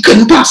team and he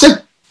couldn't pass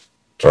it.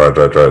 Right.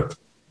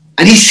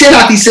 And he said,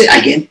 I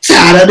get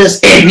tired of this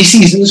every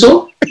season,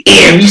 so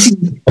every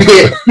season.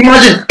 Because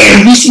imagine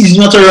every season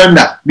you have to run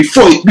that.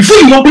 Before you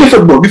don't play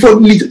football, before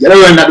you have to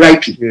run that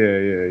rightly.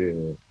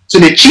 Yeah. So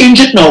they change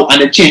it now,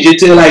 and they change it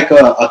to like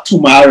a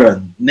 2-mile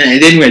run. Nah, it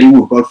didn't really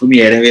work out for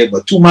me anyway,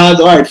 but 2 miles,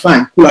 alright,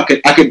 fine, cool, I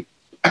could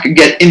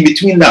get in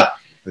between that.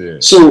 Yeah.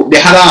 So they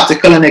had an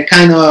article, and they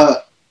kind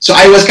of, so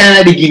I was kind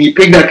of the guinea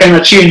pig that kind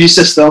of changed the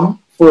system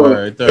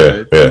for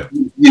the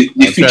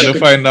future. Trying to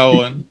find that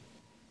one.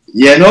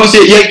 Yeah, no, so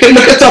you can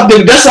look it up.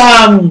 That's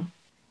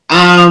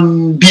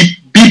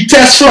beep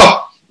test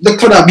flop. Look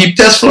for that beep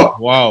test flop.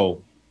 Wow.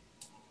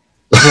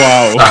 Beep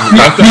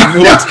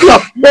test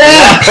flop.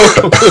 Yeah.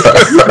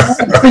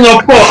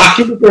 Singapore, I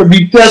came for a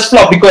beep test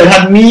flop because it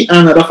had me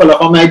and another fellow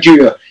from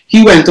Nigeria.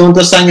 He went on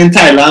to sing in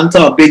Thailand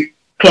to a big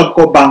club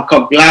called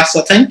Bangkok Glass,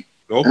 I think.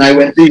 Okay. And I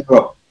went to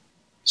Europe.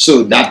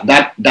 So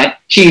that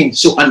changed.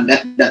 So and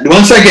that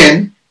once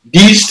again,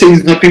 these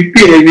things not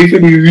prepared me for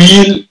the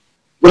real,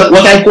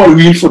 what I call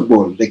real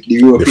football, like the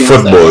European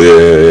football, style.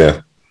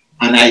 Yeah.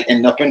 And I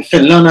ended up in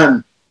Finland,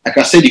 and like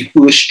I said, the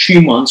first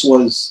 3 months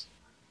was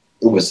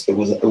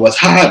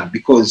hard,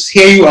 because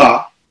here you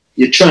are,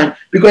 you're trying,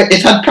 because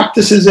it had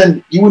practices,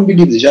 and you wouldn't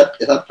believe this,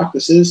 it had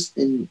practices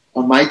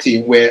on my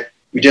team where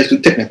we just do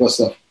technical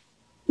stuff,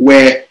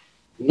 where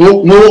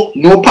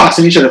no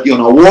passing each other. You're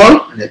on a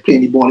wall and they're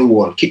playing the ball in the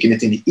wall, kicking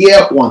it in the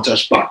air, one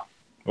touch back.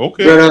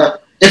 Okay. But,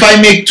 if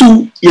I make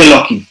 2, you're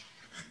lucky.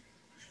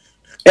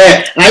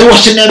 I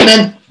watching them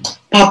men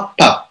pop,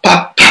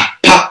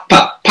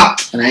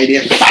 and I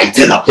did fight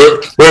it up.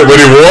 Wait,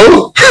 the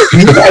wall?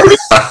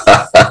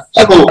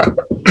 So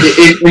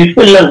in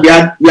Finland,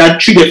 we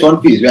had 3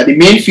 different fields. We had the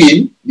main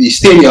field, the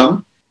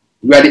stadium,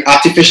 we had the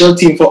artificial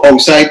team for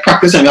outside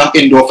practice, and we have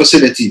indoor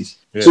facilities.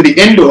 Yeah. So the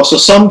indoor, so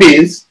some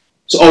days,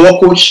 so our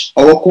coach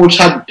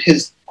had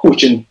his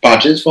coaching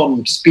badges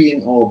from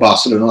Spain or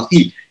Barcelona.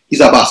 He's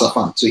a Barca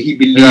fan, so he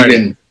believed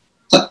in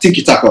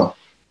tiki-taka.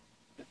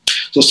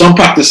 So some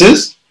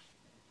practices,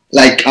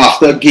 like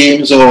after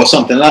games or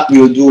something like that,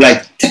 we would do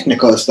like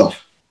technical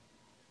stuff.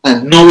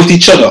 And not with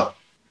each other,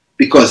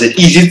 because it's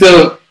easy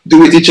to do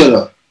with each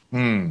other.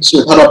 So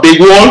it had a big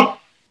wall,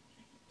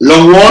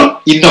 long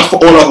wall, enough for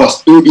all of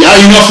us. We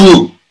had enough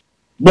room.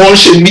 Ball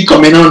shouldn't be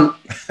coming on.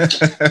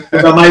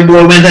 My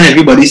ball went on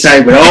everybody's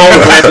side, but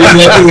gosh,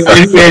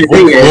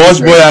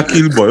 boy, I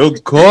kill boy. Oh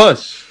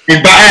gosh.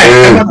 And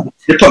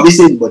they probably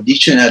said, but this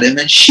trainer, they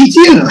meant shit,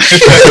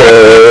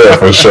 Yeah,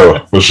 for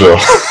sure.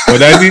 But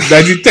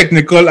that's the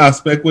technical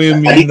aspect where you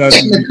mean that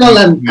technical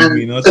and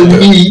to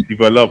me,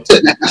 develop. So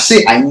like I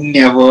say, I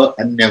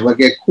never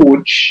get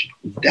coached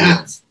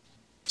that.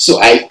 So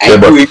I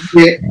but you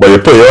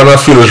put you on a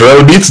field with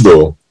real beats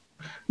though.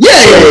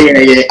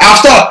 Yeah.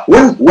 After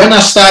when I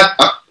start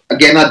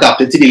again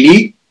adapted to the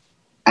league,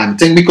 and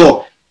think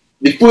because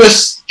the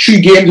first 3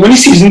 games, when the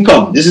season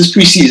come, this is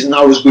pre-season,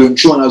 I was going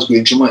through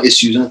my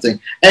issues and thing.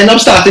 And I'm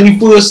starting the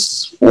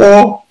first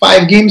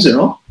 4-5 games,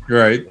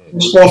 Right.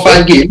 4 or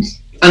 5 games.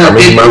 And I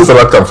mean, man still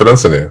had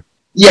confidence in you.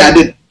 Yeah, I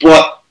did.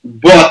 But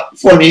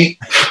funny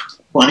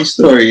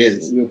story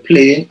is, we were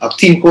playing a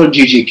team called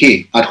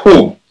JJK at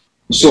home.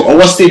 So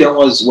our stadium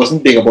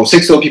wasn't big, about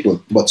 6,000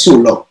 people, but so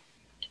low.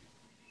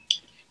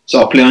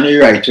 So I play on the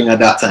right wing at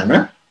that time,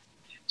 right?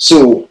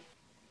 So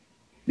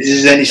this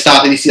is when he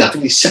started the season, I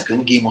think the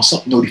second game or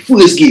something, no, the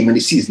first game of the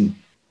season,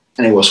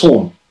 and I was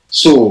home.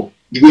 So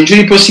going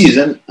through the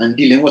season and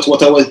dealing with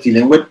what I was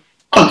dealing with,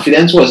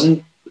 confidence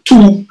wasn't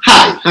too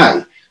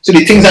high. So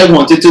the things I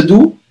wanted to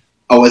do,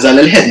 I was a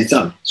little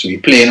hesitant. So we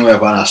playing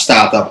whatever and I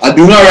start up. I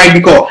do not right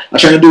because I'm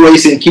trying to do what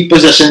he's saying, keep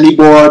possession of the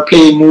ball,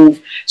 play,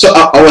 move. So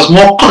I was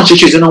more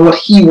concentrated on what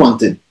he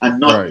wanted and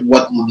not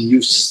what I'm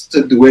used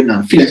to doing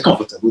and feeling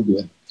comfortable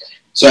doing.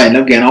 So I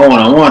ended up getting a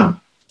one-on-one.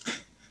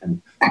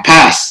 And I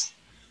pass.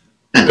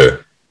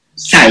 And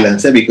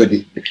silence. Because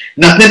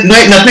not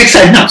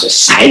excited now,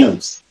 just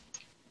silence.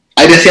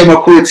 I just hear my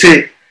coach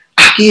say,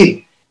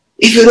 Aki,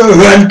 if you don't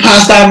run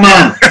past that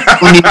man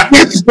on the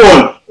next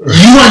ball,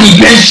 you on the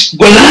bench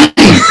go line.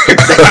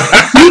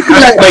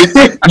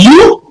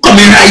 You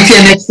coming right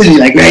here next to me,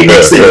 like right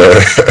next to me.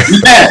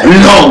 Yeah,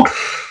 long.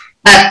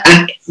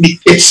 And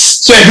it's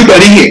so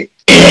everybody here.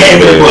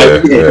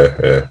 Everybody here.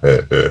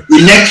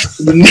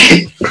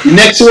 The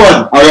next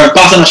one, I run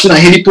past and I shoot and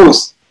hit the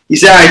post. He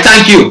said, all right,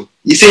 thank you.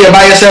 You say you're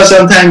by yourself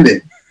sometime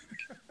then.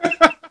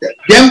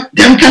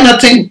 them kind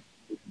of thing.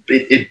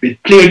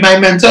 It played my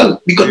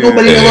mental because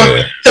nobody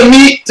ever to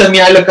me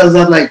I look at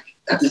that like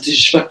that is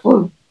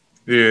disrespectful.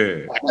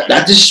 Yeah.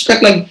 That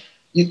disrespect, like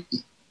you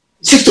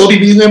 6 people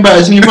you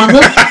embarrass me, man.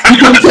 You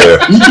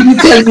can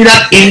tell me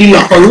that in the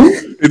locker room.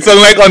 It's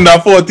like under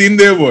 14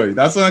 there, boy.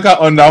 That's like an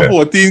under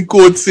 14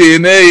 coach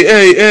saying,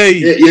 hey.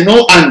 Yeah, you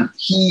know, and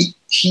he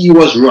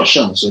was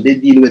Russian, so they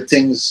deal with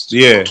things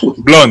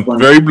totally blunt,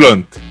 very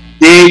blunt.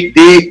 They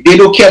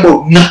don't care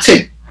about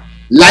nothing.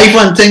 Life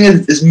and thing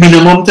is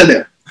minimum to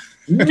them.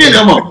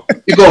 Minimum.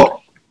 Because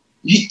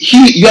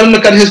you gotta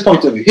look at his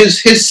point of view.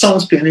 His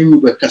sons playing in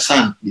Ruben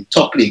Kassan, the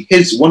top league.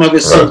 One of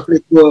his sons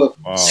played for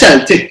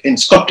Celtic in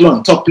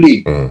Scotland, top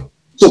league.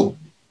 So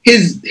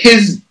his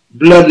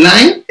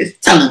bloodline is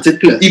talented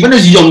players. Even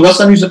his younger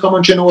son used to come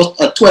and train was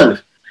at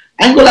 12.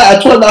 I ain't gonna lie,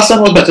 at 12 that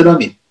son was better than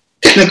me.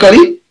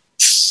 Technically,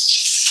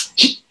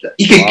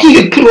 he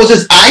could close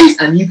his eyes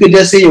and you could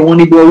just say you want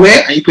to go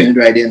away and you put it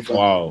right there in front.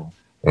 Wow.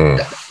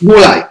 No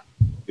lie.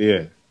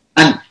 Yeah.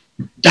 And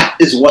that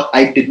is what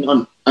I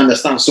didn't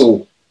understand.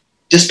 So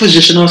just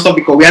positional stuff,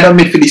 because we had a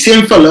midfield, the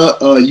same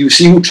fella you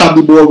see who trapped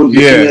the ball with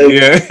he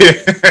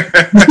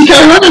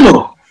can't run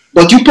no.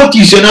 But you put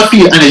these in a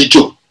field and it's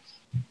joke.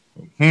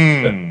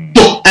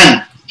 So,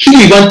 and he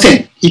even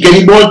 10. He get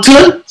the ball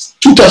turn,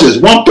 2 touches,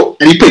 1 toe,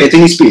 and he put it in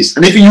his space.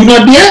 And if you're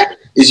not there,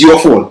 it's your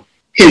fault.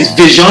 His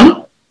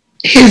vision,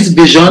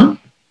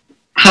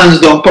 hands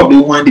down, probably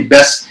one of the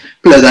best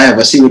players I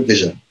ever see with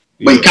vision.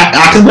 But you can't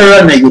ask him to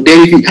run, like, you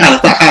dare if you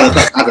heart attack.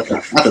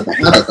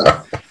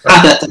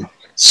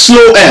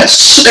 Slow air.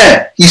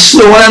 He's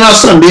slower than our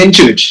Sunday in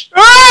church.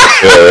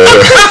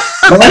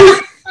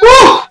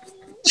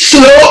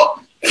 Slow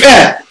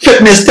air.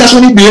 Fitness test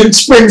when he doing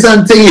sprints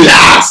and thing, he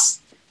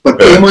lasts. But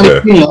pay him on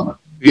the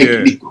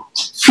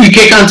free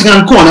kick and thing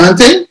and corner and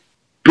thing,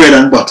 bread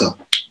and butter.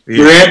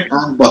 Bread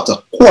and butter.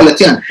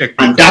 Quality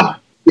and that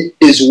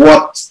is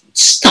what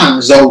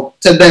stands out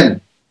to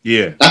them.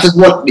 Yeah. That is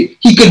what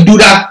he could do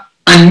that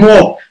and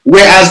more.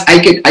 Whereas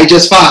I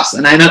just fast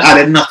and I not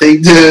added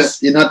nothing to,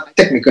 you're not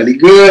technically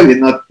good, you're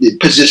not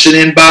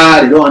positioning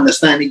bad, you don't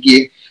understand the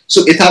game.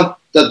 So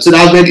that's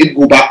where it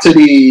go back to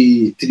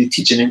the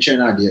teaching in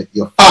China.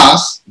 You're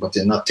fast, but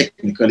you're not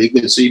technically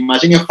good. So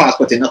imagine you're fast,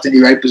 but you're not in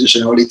the right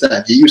position all the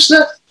time. You're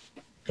useless.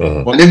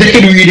 And then they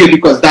can read it,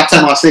 because that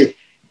time I say,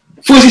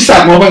 first he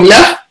start moving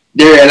left,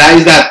 they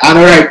realize that I'm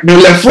alright, no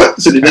left foot,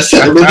 so they just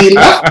settle with the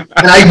left,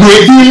 and I go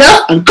to the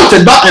left and cut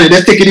it back, and they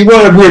just take the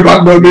ball and go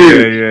back down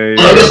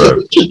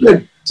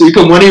there. So you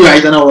put money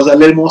right, and I was a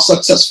little more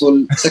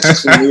successful.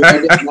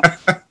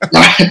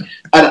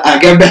 And I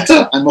get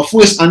better. And my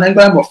first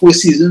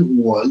season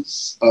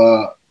was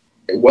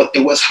it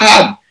was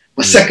hard.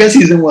 My second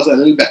season was a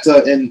little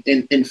better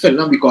in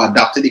Finland, because I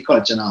adapted the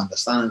culture and I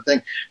understand and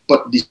thing.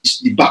 But the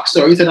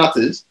backstory to that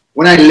is,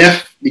 when I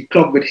left the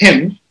club with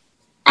him,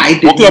 I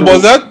didn't. What club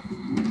was that?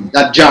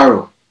 That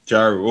Jaro.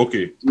 Jaro,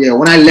 okay. Yeah,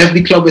 when I left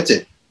the club with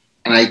it,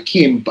 and I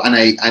came and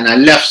I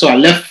left. So I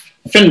left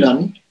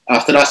Finland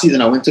after that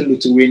season. I went to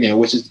Lithuania,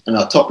 which is in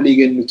our top league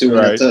in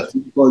Lithuania,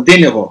 called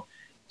Dinamo.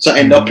 So I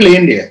ended up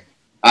playing there,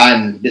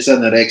 and this is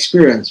another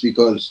experience,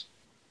 because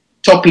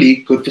top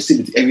league, good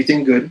facility,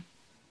 everything good,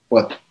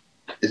 but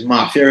it's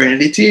mafia in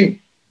the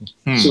team.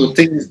 So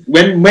things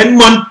when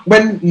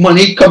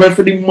money coming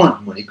for the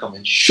money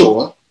coming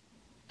short,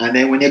 and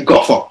then when you go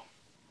up,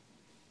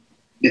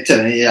 they're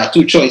telling you have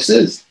 2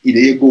 choices. Either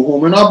you go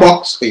home in a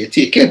box or you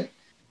take it.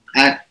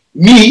 And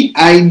me,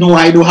 I know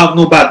I don't have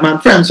no bad man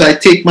friends, so I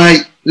take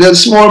my little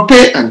small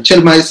pay and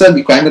chill myself,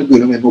 because I'm not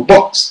going to no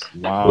box.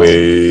 Wow.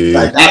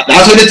 Like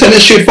that's what they tell you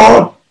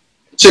straightforward.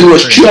 So there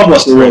was 3 of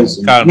us. There was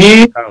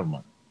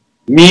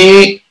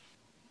me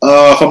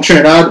from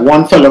Trinidad,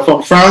 one fella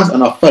from France,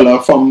 and a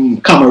fella from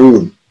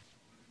Cameroon.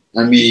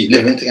 And we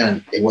lived together,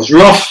 and it was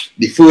rough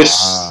the first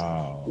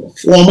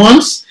 4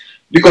 months,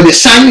 because they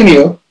signed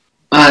you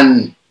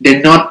and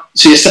they're not.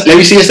 So let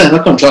me say you sign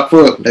a contract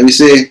for, let me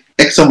say,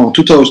 X amount,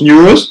 2,000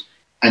 euros,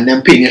 and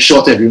then paying you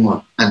short every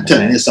month and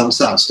telling you some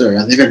sad story,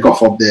 and they get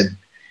off up then.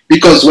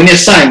 Because when you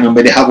sign,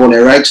 remember, they have all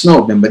their rights now.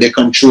 Remember, they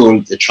control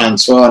the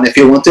transfer, and if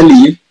you want to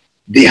leave,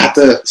 they have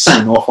to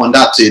sign off on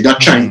that. So you're not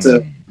trying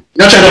to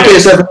put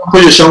yourself in a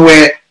position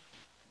where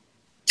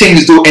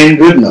things do end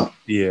good now.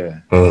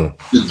 Yeah.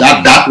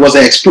 That was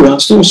an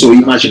experience too. So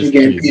imagine you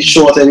getting paid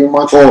short every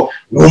month or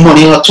no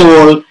money at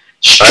all.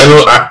 I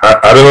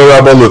don't know that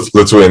about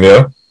Lithuania.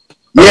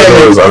 I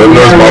didn't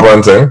know it's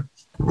Marban thing.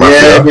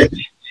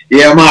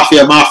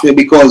 Mafia,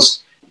 because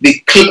the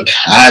clip,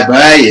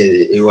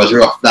 it was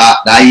rough.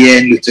 That year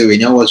in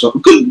Lithuania was rough.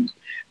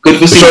 Good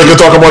for you sure you can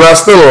talk about that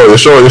still? Or you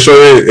sure,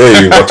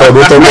 hey, don't talk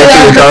about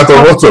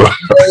it.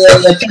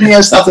 Yeah, 10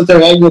 years started to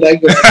I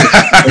good.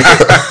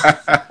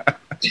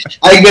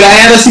 I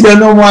honestly don't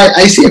know why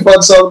I see it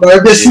on some, but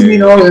if they see me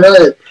now, but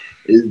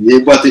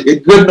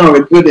it's good now,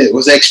 it's good. It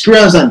was an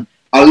experience, and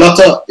a lot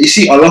of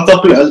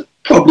players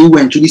probably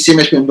went through the same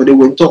experience, but they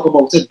wouldn't talk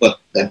about it. But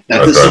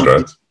that is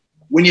something.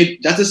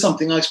 That is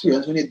something I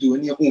experienced when you're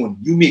doing your own.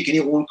 You making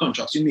your own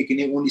contracts. You making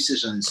your own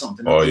decisions. It's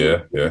something. Oh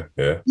yeah.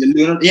 You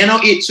learn.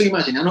 So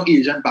imagine you're not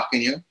Asian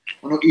backing you.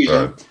 You're not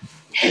Asian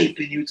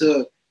helping you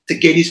to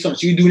get these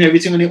contracts. You're doing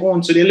everything on your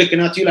own. So they're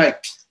looking at you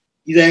like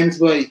he's a M's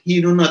boy. He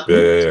do nothing.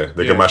 Yeah.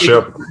 They can mash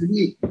up.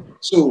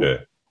 So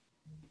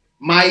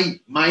my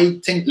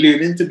thing,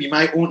 learning to be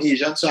my own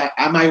Asian. So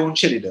I'm my own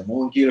cheerleader, my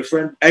own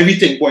girlfriend,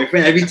 everything,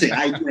 boyfriend, everything.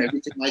 I do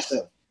everything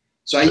myself.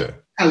 So I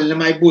in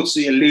my boat, so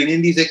you're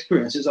learning these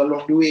experiences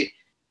along the way,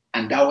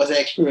 and that was an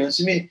experience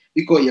to me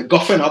because you're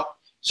guffing up,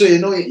 so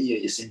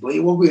you say,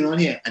 boy, what's going on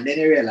here? And then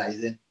you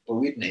realize that, but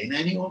wait, now in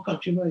any one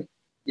country, boy,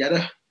 you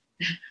gotta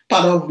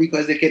part of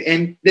because they could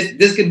end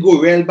this could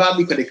go real bad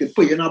because they could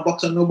put you in a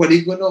box and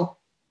nobody's gonna know.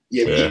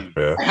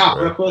 I have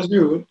across the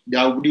road,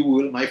 the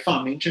world, my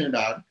family in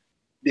Trinidad,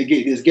 they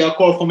get this girl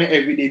call from me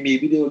every day.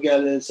 Maybe they will get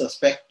a little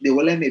suspect. They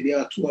will let maybe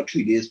 2 or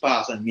 3 days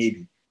pass and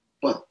maybe,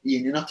 but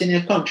you're not in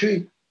your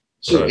country.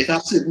 So it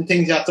has certain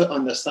things you have to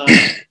understand.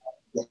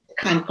 You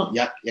can't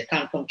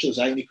control.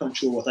 So I only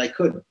control what I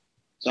could.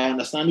 So I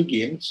understand the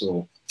game.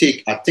 So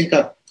I think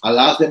I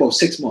lasted about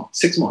 6 months.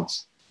 6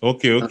 months.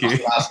 Okay.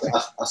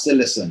 I still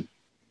listen.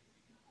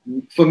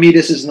 For me,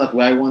 this is not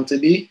where I want to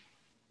be,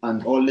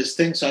 and all this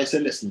thing. So I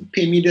said, listen,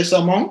 pay me this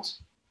amount,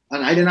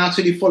 and I didn't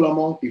actually full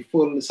amount, the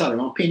full salary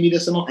amount. Pay me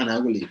this amount, and I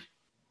will leave.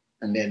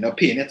 And they end up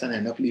paying it, and I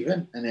end up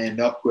leaving, and I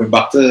end up going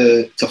back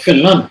to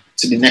Finland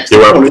to the next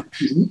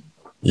season.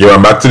 You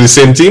went back to the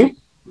same team?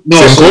 No,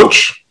 same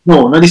coach?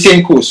 No, not the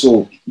same coach.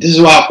 So this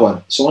is what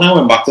happened. So when I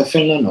went back to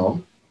Finland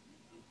now,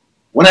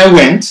 when I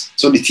went,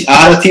 so I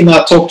had a team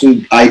that I talked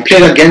to, I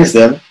played against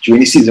them during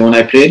the season when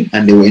I played,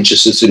 and they were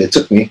interested, so they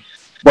took me.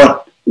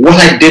 But what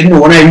I didn't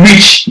know, when I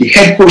reached, the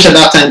head coach at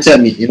that time told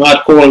me,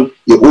 I'd call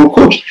your old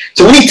coach.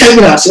 So when he told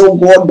me that, I said, oh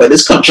God, but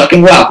this contract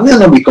can work.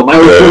 No, become my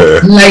old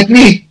coach. He like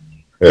me.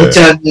 He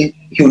told me,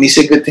 he only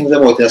said good things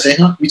about it. I said,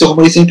 huh? We talking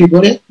about the same people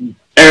there?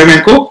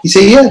 Eremenko? He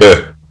said,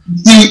 yeah.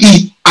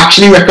 He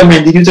actually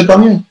recommended you to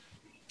come here.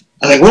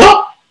 I was like,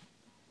 what?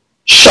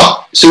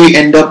 Shocked. So we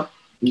end up,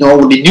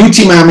 with the new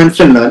team I'm in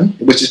Finland,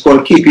 which is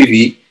called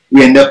KPV,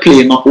 we end up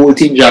playing my old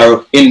team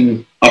Jaro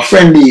in a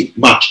friendly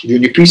match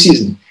during the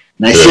preseason.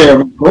 And I say,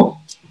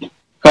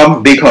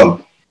 come, big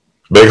hug.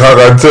 Big hug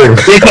and thing.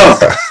 Big hug.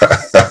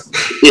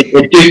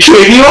 It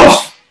threw me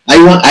off.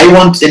 I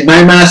want in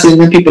my mind, saying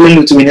when people in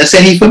Lithuania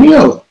send he for me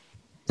out.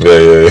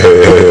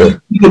 Yeah.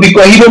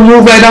 Because he don't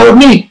move right out with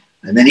me.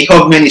 And then he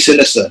hugged me and he said,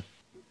 listen,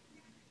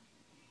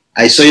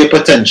 I saw your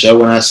potential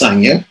when I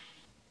sang you,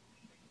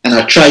 and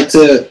I tried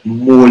to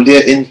mold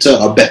you into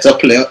a better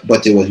player,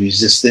 but it was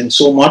resisting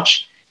so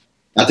much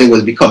that it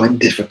was becoming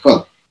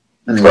difficult.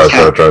 And it was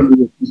hard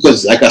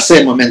because, like I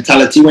said, my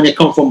mentality when you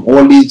come from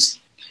all these,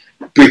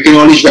 breaking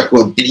all these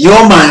records, in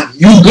your mind,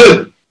 you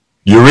good.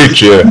 You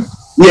rich, yeah.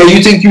 Yeah,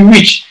 you think you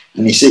rich.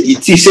 And he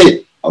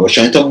said, I was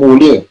trying to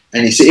mold you.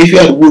 And he said, if you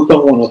had worked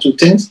on 1 or 2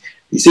 things,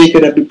 he said he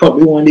could have been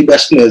probably one of the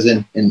best players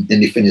in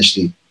the Finnish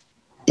league.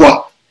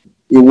 But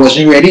he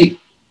wasn't ready.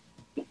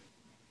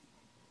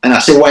 And I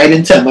said, why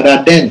didn't tell me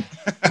that then?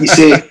 He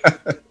said,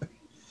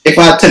 if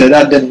I tell you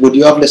that then, would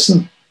you have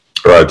listened?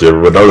 Right, you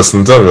would not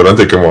listen to him, you don't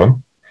take him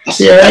on. I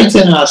said, you're right,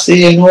 and I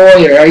said, no,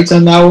 you're right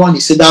on that one.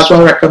 He said, that's why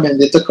I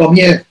recommended to come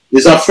here.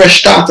 It's a fresh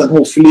start, and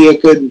hopefully you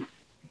could,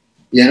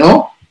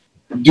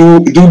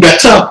 do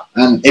better.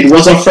 And it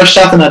was a fresh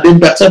start, and I did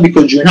better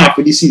because during half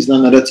of the season,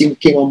 another team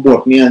came on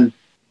board me and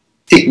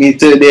take me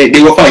to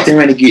they were fighting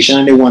relegation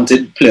and they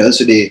wanted players,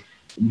 so they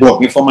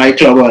brought me from my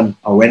club and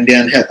I went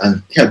there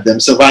and helped them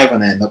survive,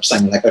 and I ended up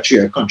signing like a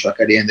 3-year contract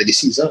at the end of the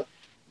season.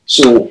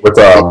 So, but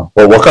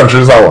what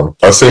country is that one?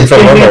 Same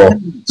Finland or?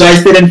 So I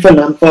stayed in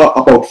Finland for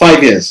about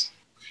 5 years.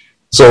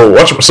 So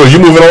you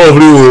moving all over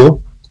the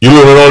world? You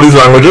learning all these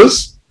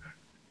languages?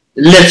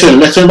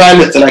 Little by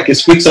little. I can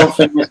speak some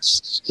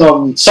Finnish,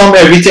 some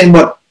everything,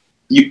 but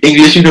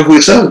English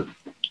universal.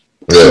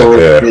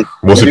 Yeah.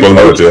 Most people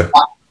know it, yeah.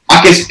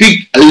 I can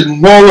speak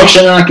more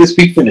Russian than I can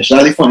speak Finnish.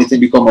 That's the funny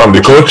thing. I'm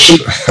the coach.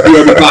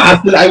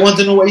 I want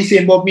to know what he's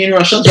saying about me in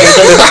Russian. So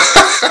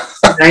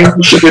I don't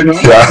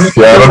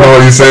know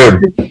what he's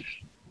saying.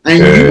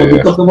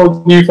 We talk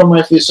about me from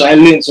my face. So I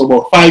learned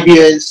about 5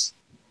 years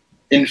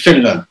in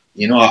Finland.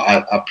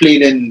 I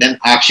played then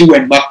I actually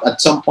went back.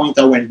 At some point,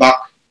 I went back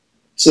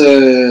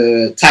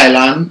to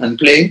Thailand and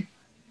played.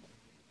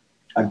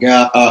 I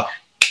got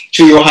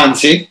Trio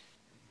Hansi.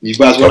 He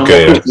was one of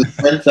my closest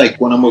friends, like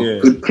one of my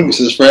good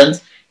closest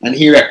friends. And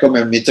he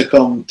recommended me to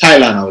come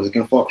Thailand. I was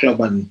looking for a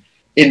club and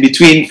in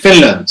between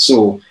Finland.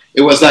 So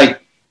it was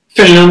like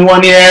Finland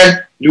 1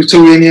 year,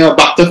 Lithuania,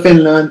 back to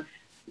Finland,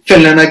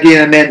 Finland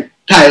again, and then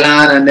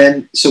Thailand. And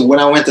then, so when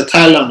I went to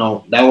Thailand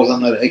now, that was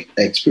another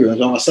experience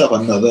for myself,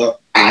 another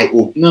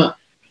eye-opener.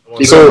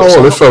 So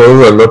all the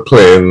fellas end up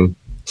playing,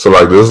 so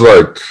like there's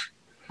like,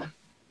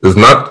 it's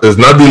not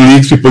the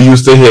leagues people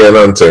used to hear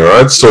and thing,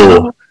 right?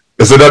 So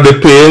is it that they're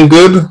paying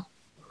good?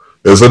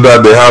 Is it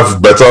that they have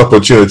better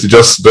opportunity?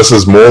 Just this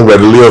is more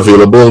readily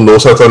available, no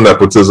sort of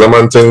nepotism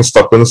and things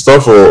stopping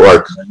stuff, or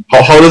like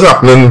how is it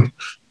happening?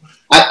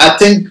 I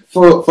think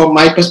from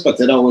my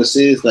perspective, I would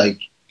say is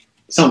like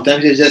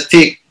sometimes you just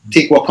take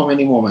what come in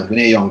the moment when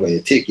you're younger.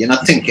 You're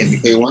not thinking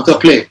because you want to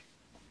play.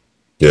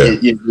 Yeah.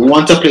 You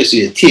want to play, so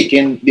you're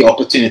taking the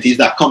opportunities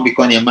that come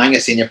because in your mind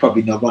you're saying you're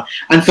probably not going.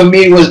 And for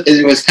me,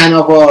 it was kind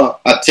of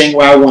a thing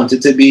where I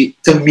wanted to make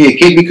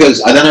it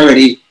because I done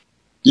already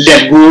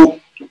let go.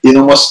 You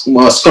know,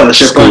 more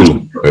scholarship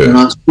school,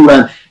 school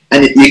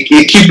and you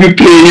keep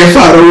replaying your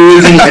father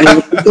rules and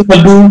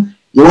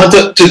you want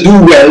to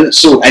do well,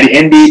 so at the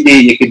end of the day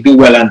you can do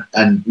well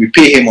and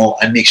repay him or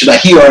and make sure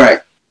that he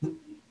alright.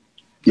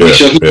 Make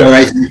sure he's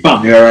alright and the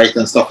family alright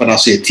and stuff, and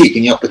also you're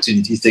taking the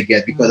opportunities to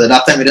get because at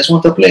that time you just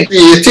want to play.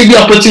 You take the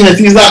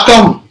opportunities that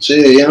come. So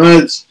you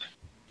know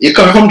you're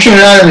coming from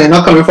Trinidad and you're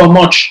not coming from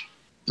much.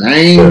 I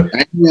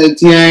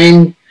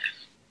ain't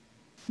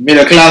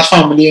middle class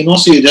family, you know,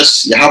 so you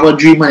have a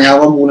dream and you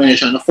have a moon and you're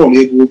trying to follow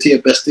your goal to your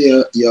best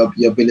of your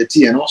ability,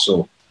 you know,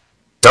 so.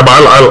 Yeah, but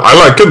I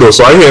like it though,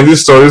 so I hear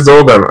these stories though,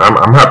 and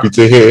I'm happy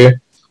to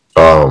hear.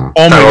 How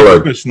many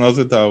professionals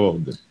it have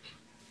out there?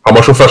 How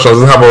much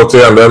professionals it have out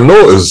there, and then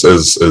it's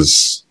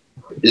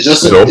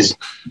just you know,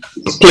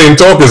 plain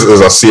talk is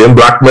a seeing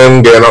black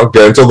men getting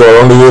to go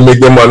around the world, make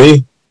their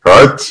money,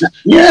 right?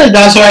 Yeah,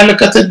 that's why I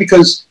look at it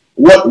because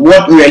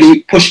what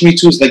really pushed me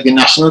to is like the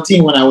national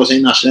team when I was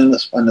in national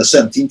on the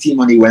 17 team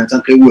and they went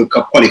and played World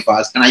Cup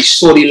qualifiers and I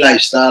saw the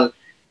lifestyle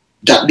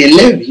that they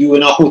live. You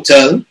in a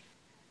hotel,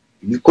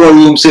 you call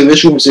room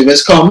service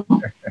come,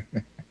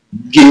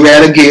 give you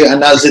a gear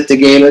and that's it, they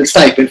get a little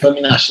stipend from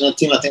the national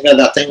team. I think at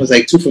that time it was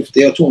like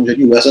 250 or 200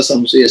 US or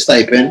something, so your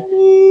stipend.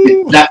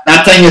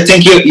 That time you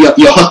think you're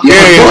hot. You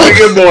think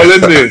you're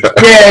balling, dude.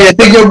 Yeah, you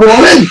think you're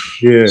balling.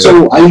 Yeah.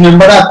 So I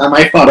remember that, and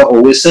my father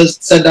always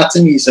said that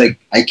to me. He's like,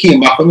 I came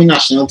back from the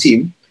national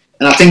team,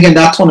 and I think in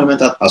that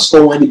tournament I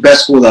scored one of the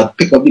best goals. I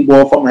pick up the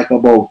ball from like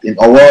about an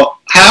hour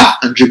half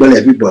and dribble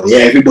everybody. Yeah,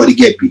 everybody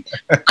get beat.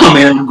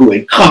 Coming and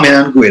going,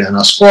 and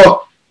I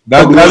score.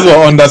 That's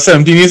what under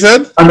 17 he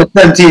said? Under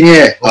 17, yeah.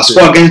 Okay. I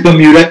scored against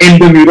Bermuda in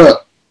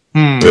Bermuda.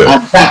 And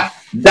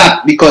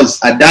that because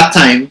at that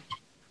time,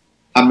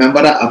 I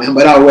remember that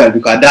well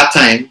because at that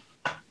time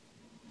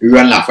we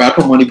ran Lafayette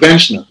from on the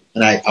bench now.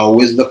 And I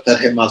always looked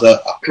at him as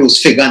a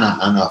close figure and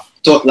I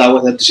thought that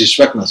was a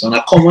disrespect. So when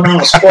I come on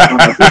and I score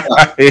and I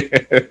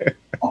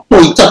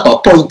point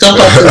up.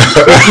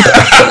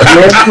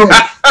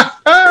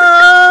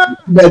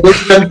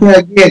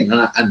 Again.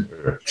 And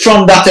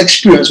from that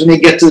experience, when you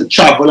get to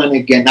travel and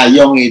again at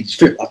young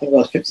age, I think I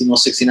was 15 or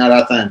 16 at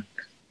that time.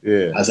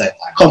 Yeah. As I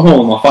come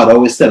home, my father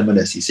always tell me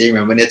this. He say,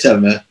 remember when they tell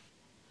me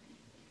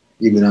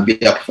you're gonna be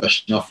a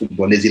professional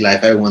footballer, is the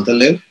life I want to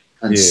live?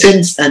 And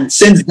since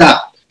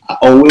that I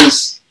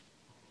always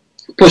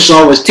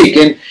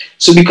taken.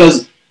 So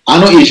because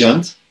I'm not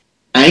Asian,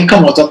 I ain't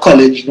come out of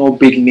college, no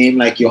big name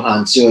like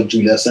Johansi or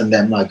Julius and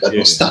them. I got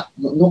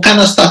no kind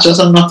of status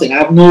or nothing. I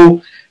have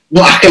no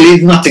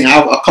accolades, nothing. I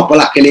have a couple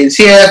accolades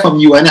here from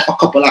UNF, a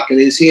couple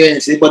accolades here,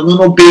 and but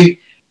no big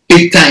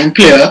time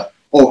player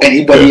or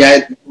anybody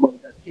I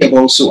care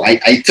about. So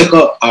I took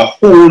a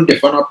whole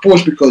different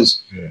approach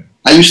because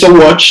I used to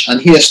watch and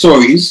hear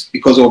stories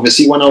because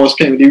obviously when I was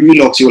playing with the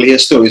Relux, you'll hear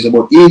stories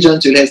about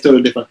agents, you'll hear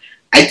stories different.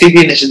 I take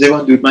the initiative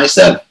and do it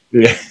myself.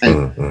 Yeah.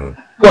 And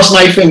cross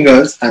my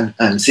fingers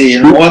and say,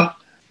 you know what?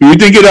 Do you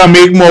think it'll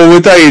make more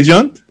with an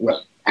agent?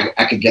 Well,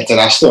 I could get to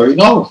that story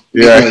now.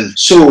 Yeah.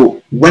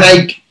 So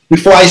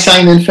before I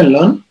signed in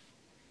Finland,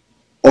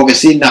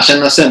 obviously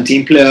national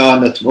 17 player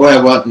and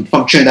whatever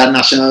from Trinidad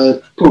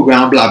national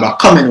program, blah blah,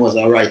 coming was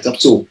a write-up.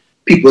 So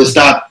people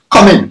start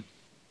coming,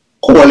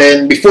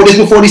 calling before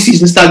the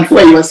season started, before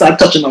I even start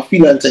touching my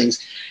field and things,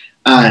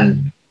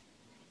 and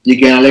you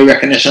get a little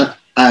recognition.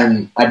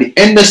 And at the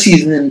end of the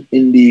season,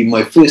 in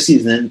my first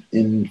season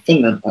in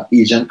Finland, an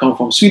agent come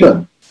from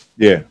Sweden.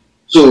 Yeah.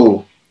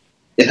 So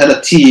it had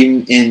a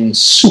team in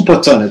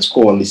Superton, it's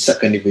called the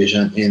second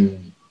division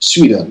in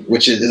Sweden,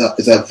 which is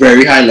a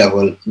very high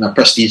level and a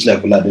prestige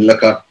level that they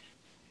look at.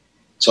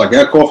 So I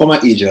get a call from my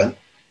agent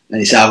and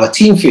he said, I have a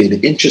team for you,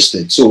 they're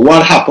interested. So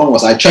what happened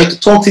was I tried to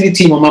talk to the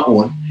team on my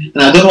own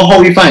and I don't know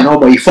how he found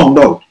out, but he found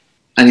out.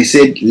 And he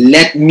said,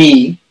 let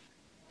me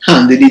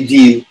handle the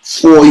deal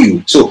for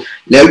you. So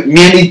let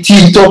me and the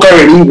team talk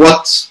already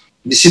what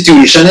the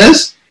situation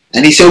is.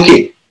 And he said,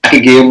 okay, I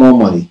can give you more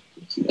money.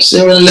 I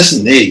said, well,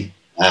 listen, hey,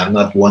 I'm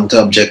not one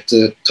to object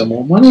to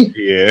more money.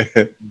 Yeah.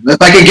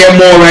 If I could get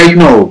more right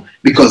now,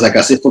 because, like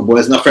I said, football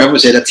is not for everyone.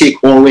 So they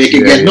take all where you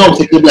can get. No,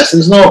 take the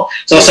blessings. No.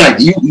 So it's like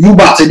you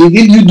battle the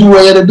deal, you do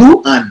what you have to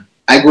do, and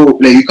I go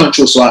play. You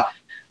control. So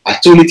I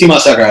told the team, I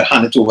said, I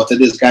hand it over to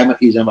this guy, my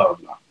agent, blah blah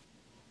blah.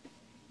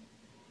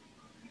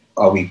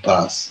 A week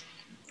pass.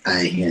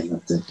 I ain't hear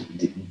nothing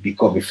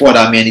because before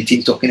that, many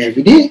teams talking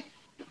every day.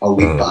 A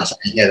week pass, I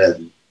ain't hear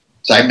nothing.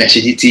 So I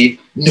messaged the team,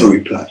 no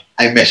reply.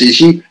 I messaged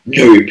she,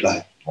 no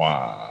reply.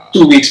 Wow.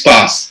 2 weeks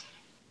pass.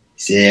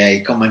 He said,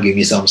 hey, come and give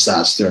me some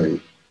sad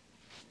story.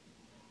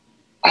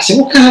 I said,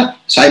 what kind of?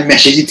 So I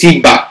messaged the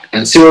team back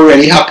and see what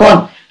really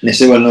happened. And they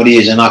said, well, no, the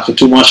agent asked for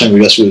too much and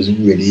we just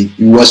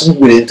wasn't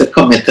willing to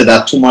commit to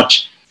that too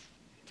much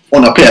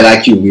on a player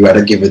like you. We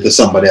rather give it to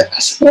somebody else. I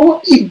said, well,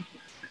 what?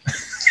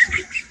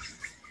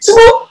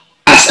 So,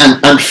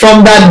 and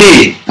from that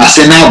day, I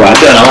said, now, but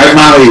I don't know, right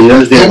now,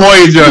 no more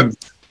agents.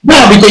 No,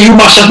 because you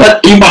mash up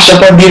a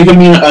deal for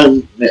me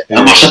and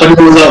mash up a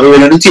deal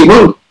on the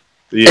table.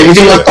 Yeah,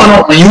 everything will turn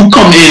up and you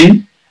come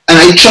in and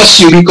I trust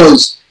you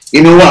because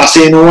you know what I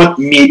say, you know what,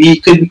 maybe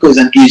it could because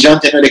an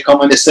agent, you know, they come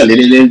and they sell a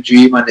little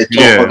dream and they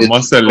talk about it.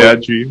 Must sell their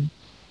dream.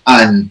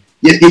 And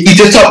you eat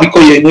it up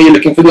because you know you're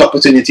looking for the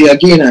opportunity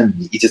again and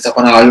you eat it up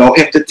and I allow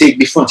him to take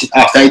the front seat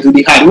after I do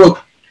the hard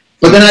work.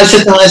 But then I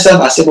said to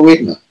myself, I said, but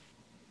wait now.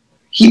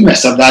 He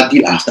messed up that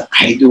deal after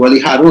I do all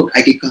the hard work.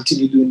 I can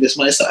continue doing this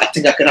myself. I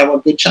think I could have a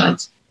good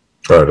chance.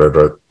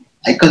 Right.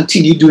 I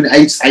continue doing.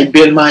 I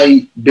build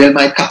my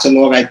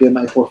catalog. I build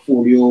my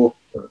portfolio.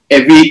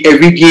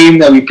 Every game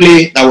that we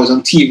play that was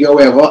on TV or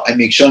wherever, I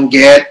make sure and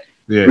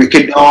break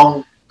it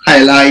down,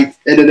 highlight,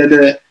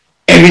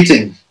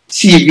 everything,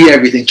 CV,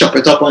 everything, chop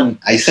it up, and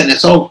I send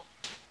it out.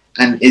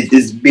 And it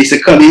is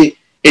basically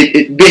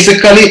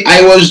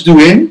I was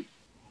doing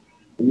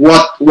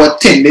what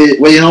Tinder,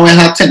 well, you know, when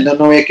I had Tinder,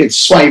 now you can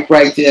swipe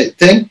right there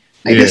thing.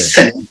 I just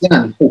send it in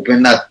and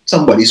hoping that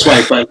somebody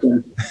swipe right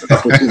in.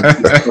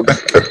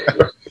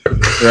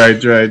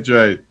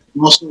 Right.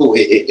 Also,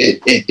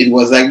 it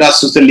was like that.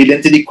 So to lead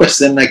into the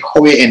question, like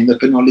how you end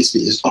up in all this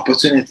is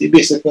opportunity,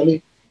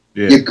 basically.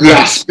 Yeah. You're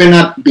grasping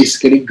at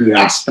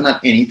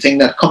anything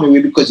that come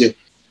away because you,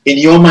 in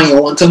your mind,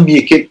 you want to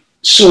make it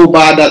so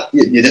bad that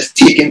you're just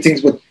taking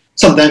things, but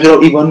sometimes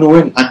without even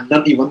knowing and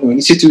not even knowing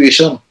the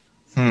situation.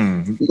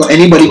 Because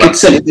anybody could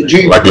sell it the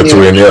dream. Like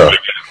Lithuania.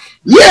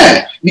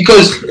 Yeah,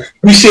 because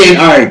we're saying,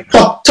 all right,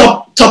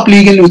 top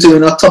league in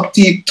Lithuania, top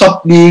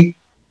league,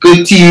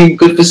 good team,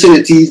 good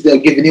facilities, they're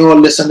giving you all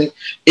this and then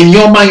in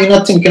your mind you're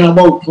not thinking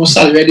about no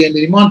salary at the end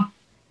of the month.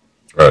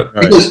 Right.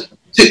 Because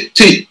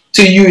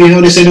to you, you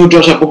know, they say no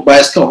judge a book by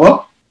its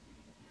cover.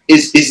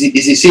 Is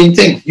the same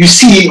thing. You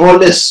see all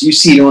this, you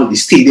see all the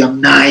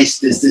stadium nice,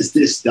 this,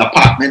 the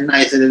apartment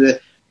nice,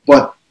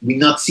 but we're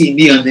not seeing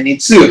the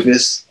underneath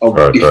surface of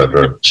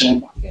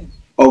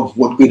of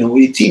what's going on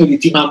with the team. The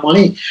team have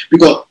money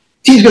because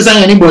teams can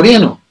sign anybody, you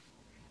know.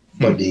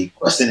 But the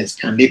question is,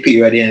 can they pay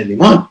you at the end of the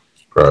month?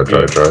 Right.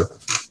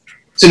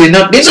 So you're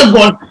not going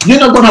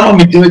to have a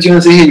meeting with you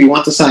and say, hey, we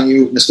want to sign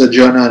you, Mr.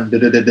 John, and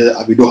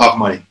we don't have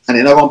money. And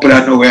they're not going to put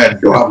out nowhere and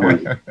don't have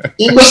money.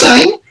 You ain't going to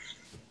sign.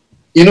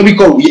 You know,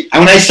 because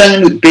when I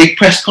sign with big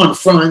press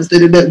conference,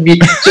 in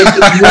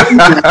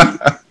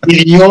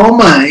your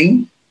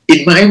mind,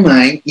 in my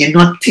mind, you're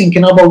not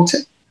thinking about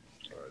it.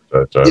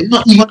 You're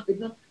not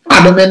even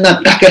adamant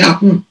that can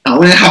happen. And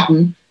when it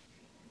happens,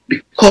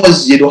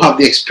 because you don't have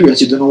the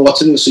experience, you don't know what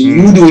to do. So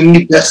you doing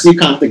the best you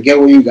can to get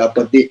what you got,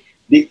 but they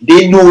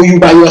know you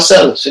by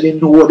yourself, so they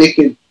know what they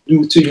can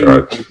do to you.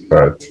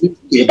 Right.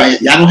 You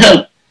don't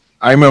help.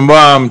 I remember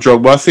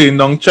Drogba saying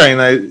down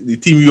China, the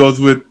team he was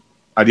with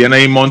at the end of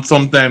the month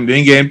sometime, they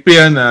ain't getting paid,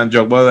 and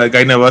Drogba like,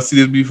 I never see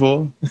this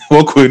before.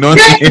 What going on?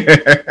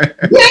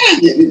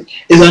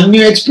 It's a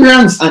new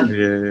experience, and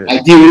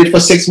I deal with it for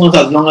 6 months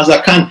as long as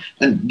I can,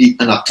 and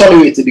I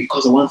tolerate it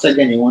because once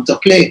again, you want to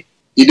play.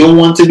 You don't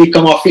want to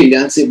become a failure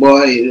and say,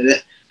 boy,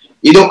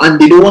 you don't, and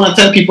they don't want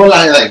to tell people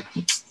like,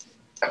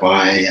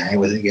 boy, I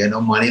wasn't getting no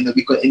money,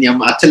 because in your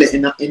mind,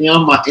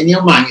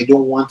 you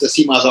don't want to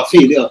seem as a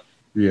failure.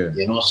 Yeah,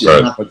 you know.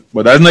 So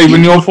but that's not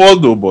even your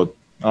fault, though. But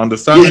I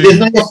understand. It's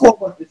not your fault,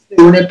 but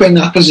when they put in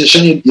that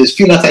position, you just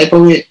feel that type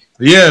of way.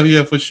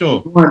 Yeah, for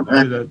sure.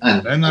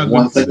 And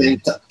once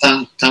again,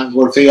 thank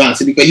God for your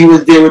answer, because he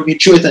was there with me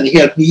through it, and he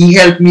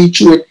helped me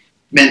through it,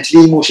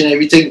 mentally, emotionally,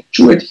 everything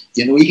through it.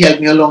 You know, he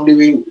helped me along the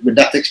way with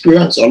that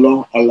experience,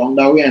 along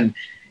that way, and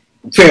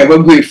forever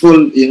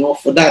grateful, you know,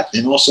 for that,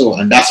 you know. So,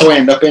 and that's how I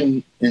end up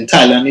in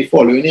Thailand the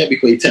following year,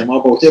 because he told me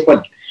about it.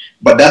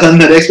 But that's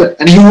another experience.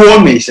 And he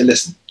warned me. He said,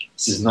 "Listen,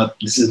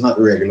 this is not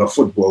a regular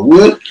football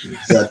world.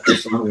 It's a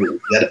different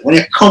world. When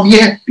you come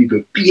here, be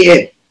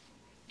prepared."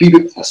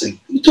 I said,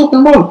 "What are you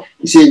talking about?"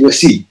 He said, "We'll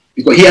see,"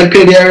 because he had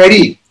played there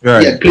already.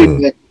 Right. He had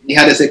played there. He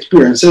had his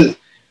experiences.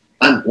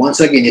 And once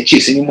again, you're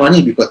chasing your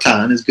money because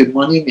Thailand is good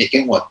money,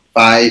 making what,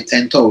 5,000,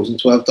 10,000,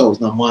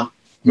 12,000 a month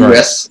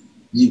US.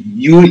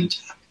 You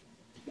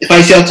if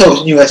I say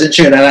 1,000 US in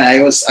Trinidad,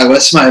 I was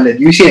smiling.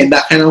 You saying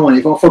that kind of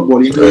money from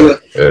football, you know,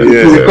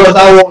 because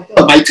I walked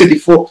on my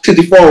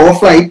 24-hour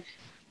flight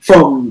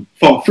from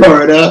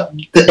Florida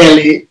to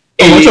LA.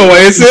 How much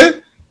are you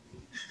say?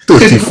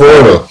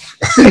 34.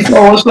 34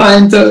 hours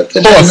flying to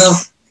China.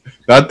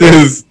 That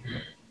is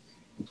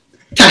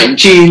Time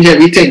change,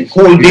 everything,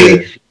 whole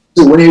day. Yeah.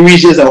 So when it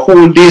reaches a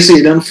whole day, so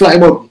you don't fly,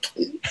 but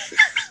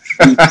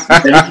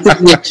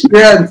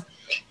experience.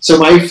 So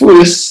my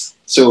first,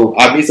 so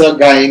I met a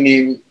guy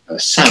named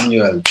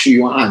Samuel, through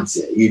your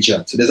answer,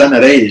 Asian. So there's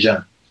another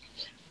Asian,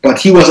 but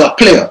he was a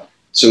player,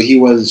 so he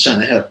was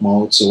trying to help me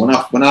out. So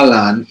when I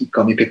land, he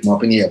come, he picked me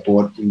up in the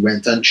airport. We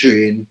went and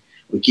trained.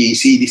 Okay, you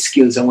see the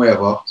skills and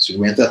whatever. So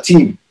we went to a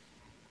team.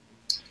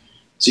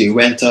 So we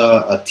went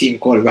to a team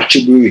called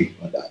Ratchaburi.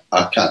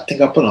 I can't think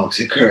I pronounced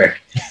it correct.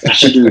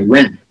 Ratchaburi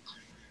went.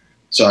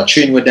 So I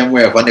trained with them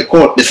wherever, and they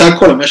started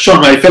calling me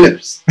Sean Wright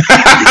Phillips.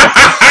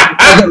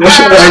 Sean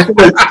Wright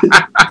Phillips.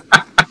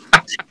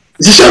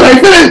 Sean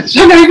Wright Phillips.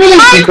 Sean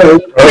Wright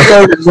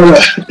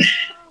Phillips.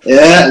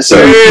 Yeah, so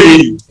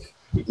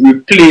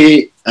we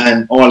play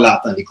and all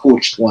that, and the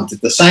coach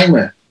wanted to sign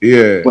me.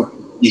 yeah. But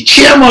the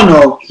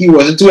chairman, he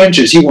wasn't too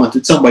interested. He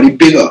wanted somebody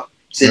bigger.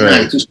 He said,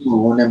 Right. nah, too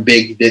small, one of them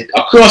big.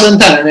 Across in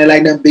Thailand, they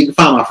like them big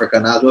Farm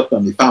African. I was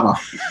from the Farm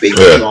African, big,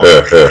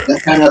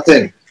 that kind of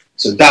thing.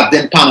 So that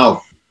didn't pan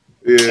out.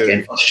 Yeah.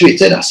 Again,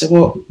 frustrated. I said,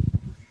 well,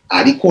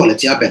 the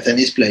quality are better in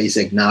this place. He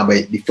said, nah,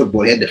 but the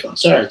football here different.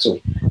 Sorry.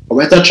 So I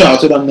went to try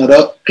out with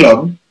another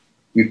club.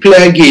 We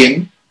play a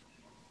game.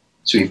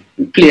 So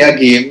we play a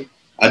game.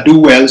 I do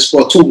well,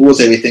 score 2 goals,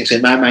 everything. So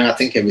in my mind, I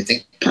think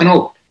everything pan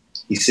out.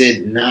 He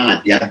said,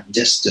 nah, yeah,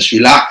 just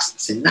relax. I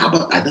said, nah,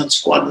 but I don't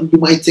score, I don't do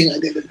my thing.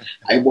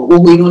 What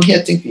going on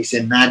here? He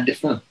said, nah,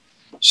 different.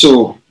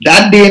 So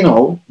that day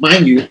now,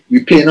 mind you,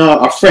 we playing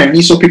a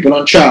friendly, so people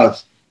on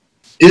trials.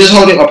 This is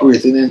how they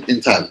operate in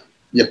Thailand.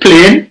 You're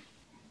playing,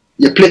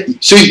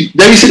 so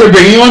then you see they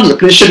bring you on, you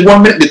play shit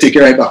 1 minute, they take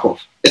you right back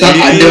off. It's not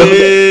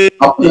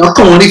I'll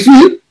come on the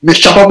field, make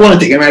chop up one and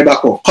take you right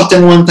back off. Cut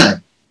them one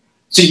time.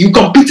 So you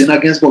competing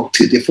against about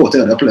 30, 40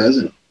 other players,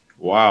 you know.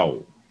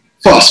 Wow.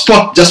 For a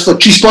spot, just for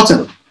 3 spots, you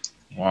know.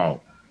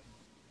 Wow.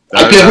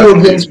 I play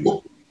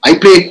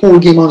a whole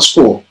game on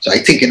score. So I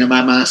think in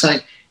my mind,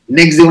 saying,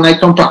 next day when I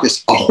come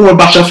practice, a whole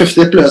batch of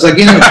 50 players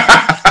again.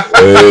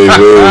 Hey.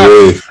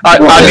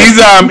 Are these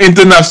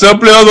international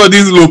players or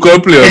these local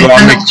players?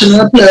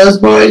 International players,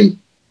 boy.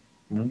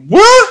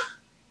 What?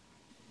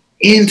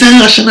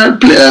 International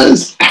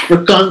players,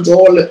 Africans,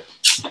 all.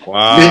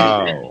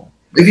 Wow.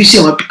 If you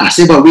see what I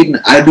say, but wait,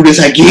 I do this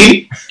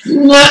again.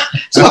 Nah.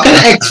 So what kind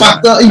of X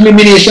Factor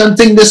elimination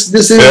thing this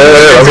is? Yeah,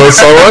 that's what it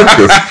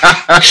sounds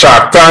like.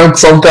 Shark Tank,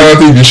 some kind of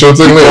TV show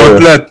thing.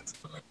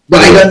 But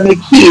I got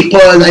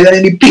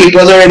any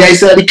papers, already. I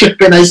saw the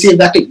clip and I saved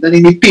that clip. Then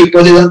in the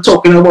papers, they were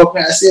talking about me.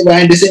 I say,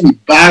 behind this in the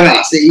bar.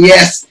 I say,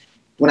 yes.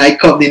 When I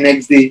come the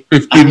next day,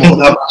 15. I'm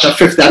on a batch of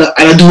 50.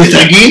 I don't do it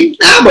again.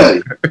 Nah,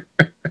 boy.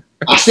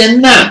 I said,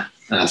 nah.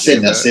 I said,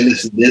 listen,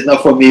 this is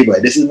not for me,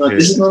 boy. This is not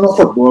no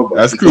football, boy.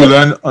 That's cruel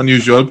and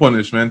unusual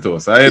punishment, though.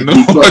 So I know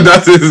what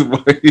that is,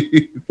 boy.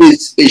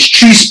 It's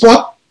 3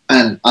 spot,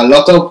 and a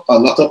lot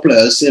of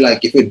players say,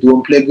 like, if you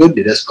don't play good,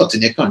 they just cut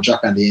in your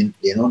contract, and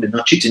they're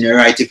not treating you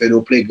right if you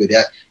don't play good.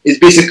 Yeah. It's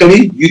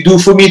basically, you do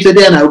for me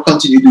today, and I will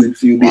continue doing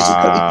for you, basically.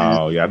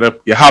 Wow,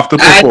 you have to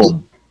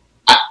perform.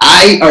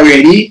 I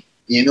already,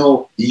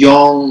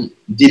 young,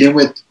 dealing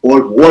with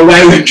all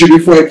I went through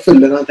before I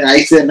filled and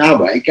I said, nah,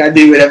 but I can't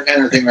deal with that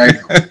kind of thing right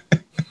now.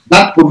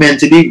 That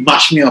mentally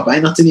mashed me up.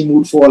 I'm not in the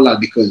mood for all that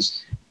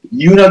because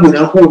you're not going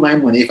to hold my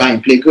money if I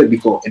ain't play good.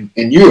 Because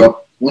in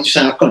Europe, once you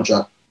sign a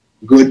contract,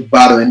 good,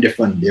 bad, or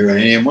indifferent, they're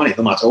running your money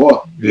no matter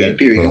what. Yeah.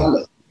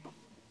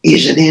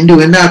 Asia ain't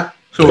doing that.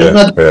 So they're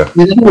not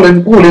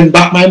holding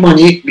back my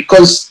money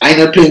because I'm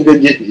not playing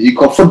good.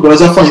 Because football is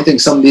a funny thing.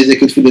 Some days they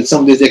could feel it,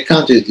 some days they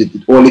can't. It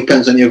all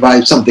depends on your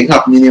vibe. Something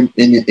happening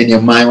in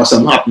your mind or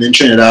something happening in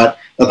Trinidad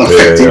that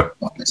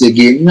affects your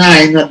game.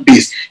 Nah, not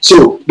this.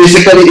 So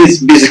basically,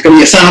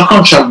 you sign a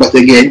contract, but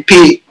again,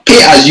 pay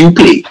as you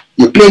play.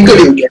 You play good,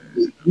 you get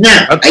paid.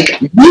 Nah,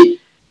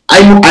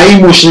 I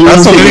emotionally.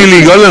 that's something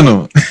illegal, you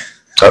know.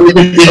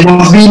 It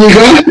must be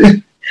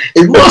legal.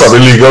 It must be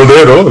legal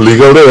there, though.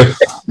 Legal there.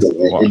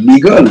 Wow.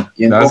 Illegal,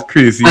 That's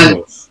crazy.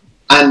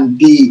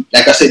 And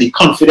like I said, the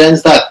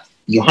confidence that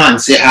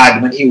Johanse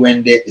had when he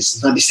went there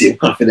is not the same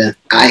confidence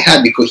I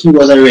had because he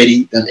was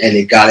already an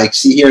LA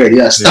Galaxy. He already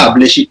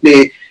established. He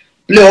play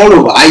all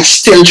over. I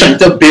still trying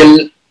to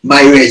build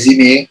my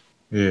resume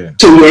to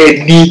where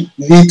it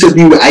need to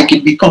be where I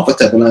can be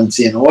comfortable and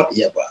say, what?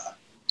 Yeah, but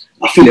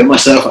I feel it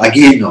myself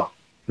again now.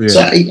 Yeah.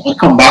 So I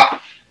come back.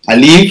 I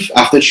leave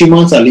after 3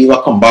 months. I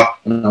come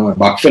back and I went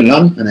back to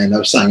Finland and I ended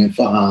up signing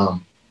for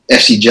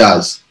FC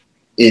Jazz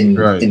in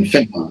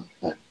Finland.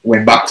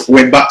 Went back to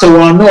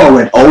one. No,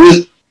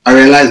 I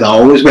realized I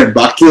always went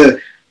back to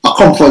a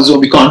comfort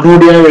zone because I know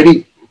they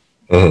already.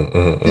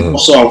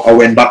 So I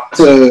went back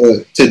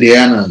to there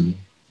and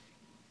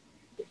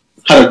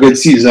had a good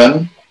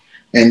season.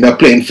 Ended up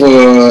playing for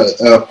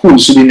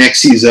Pulsu the next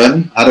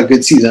season. Had a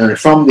good season, and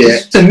from there,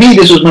 to me,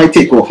 this was my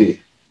takeoff here.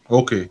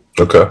 Okay.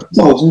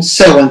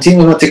 2017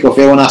 was my takeoff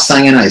here when I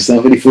sang in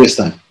Iceland for the first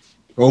time.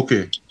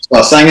 Okay. So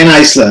I sang in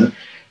Iceland.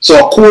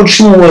 So a coach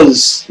who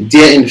was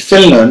there in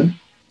Finland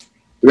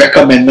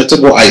recommend me to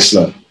go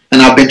Iceland.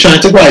 And I've been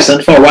trying to go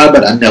Iceland for a while,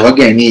 but I never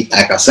get any,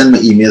 like I send my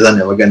emails, I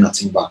never get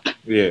nothing back.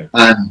 Yeah.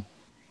 And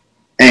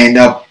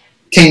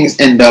things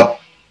end up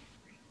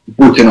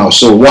working out.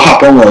 So what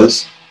happened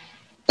was,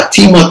 a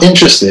team was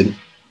interested,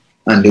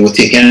 and they were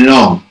taking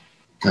long,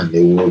 and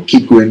they will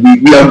keep going.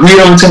 We agreed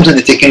on terms, and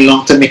they're taking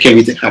long to make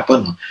everything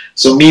happen.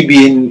 So me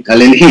being a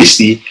little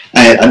hasty,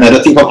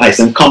 another team from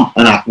Iceland come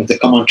and asked me to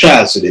come on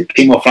trial. So they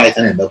came up fight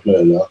and end up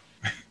blah, blah.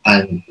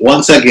 And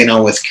once again, I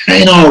was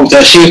kind of out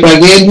of shape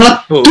again.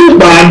 Not too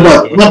bad,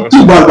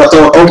 but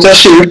out of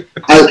shape.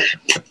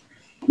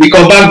 We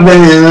come back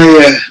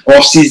then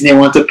off season. They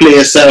want to play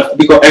yourself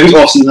because every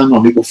off season I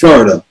normally go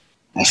Florida.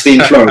 I stay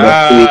in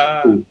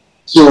Florida.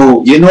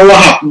 So you know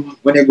what happened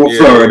when you go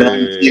Florida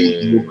and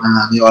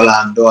you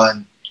Orlando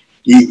and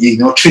you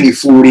know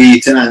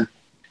Trinity, and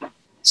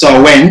so I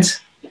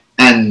went,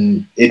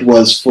 and it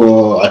was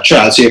for a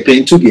trial. So you're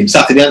playing 2 games,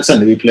 Saturday and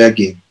Sunday. We play a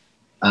game,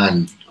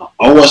 and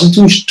I wasn't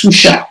too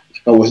sharp.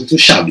 I wasn't too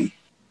shabby,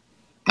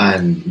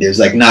 and they was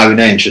like, "Nah, we're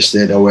not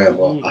interested," or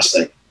whatever.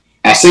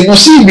 I said, no,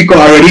 see, because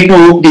I already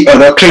know the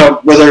other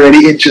club was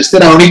already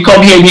interested. I only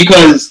come here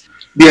because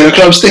the other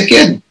club's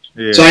taken.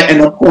 Yeah. So I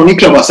end up only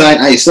club aside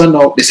Iceland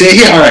now. They say,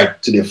 "Here, all right."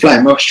 So they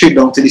fly me straight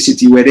down to the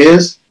city where it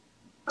is,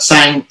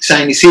 sign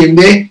the same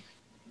day,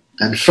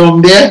 and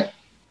from there,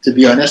 to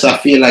be honest, I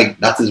feel like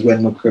that is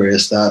when my career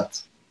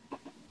starts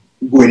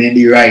going in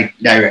the right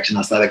direction.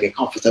 I started to get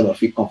comfortable,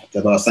 feel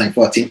comfortable. I signed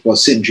for a team called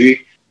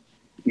Sindri.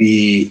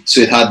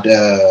 So it had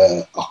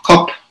a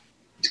cup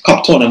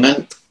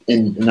tournament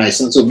in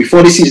Iceland. So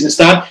before the season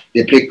started,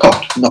 they play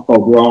cup,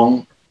 knockout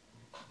round,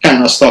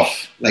 kind of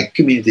stuff like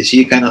Community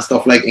Shield, kind of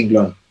stuff like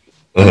England.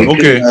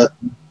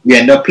 We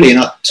end up playing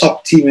a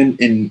top team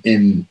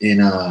in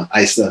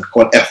Iceland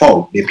called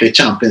FO. They play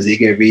Champions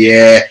League every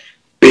year.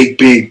 Big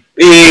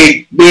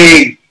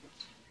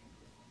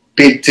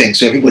thing.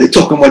 So everybody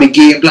talking about the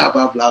game, blah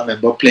blah blah.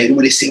 Remember playing?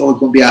 Everybody say, "Oh, it's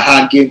gonna be a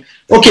hard game."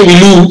 Okay, we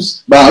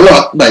lose by a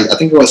lot. Like I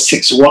think it was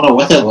 6-1 or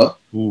whatever.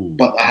 Ooh.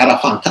 But I had a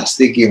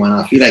fantastic game, and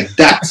I feel like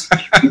that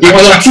the game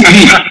was on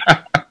TV.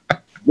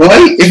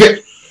 Boy,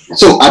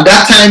 so at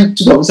that time,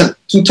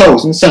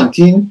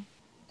 2017,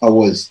 I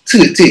was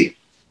 30.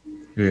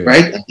 Yeah.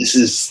 Right, and this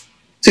is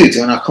 30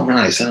 when I come in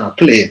Iceland and I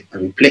play,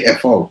 and we play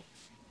FO,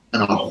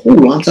 and I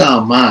hold on to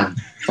a man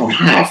from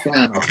half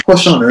line, I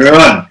push on the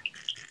run.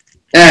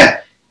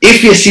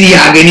 If you see the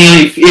agony on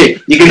your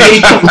face, you can hear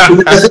it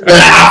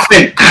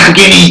laughing,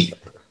 agony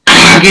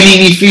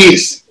in his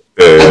face.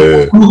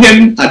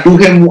 I do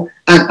him,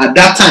 and at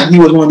that time he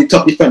was one of the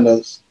top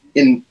defenders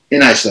in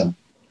Iceland.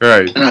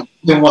 Right. And I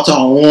told him what I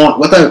want,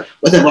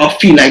 whatever I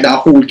feel like that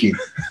whole game.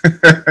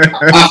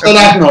 After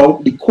that, now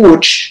the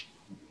coach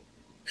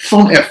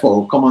from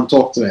FO come and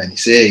talk to me, and he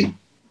say, "Hey,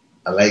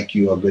 I like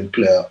you, a good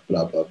player,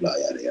 blah blah blah,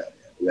 yada yada.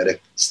 We gotta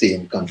stay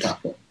in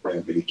contact with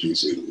whatever the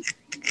case is."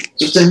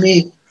 So to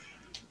me,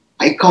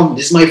 I come.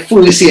 This is my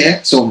first year,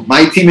 so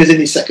my team is in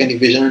the 2nd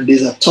division, and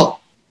there's a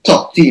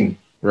top team.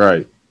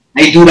 Right.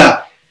 I do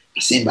that. I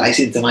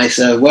say to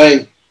myself,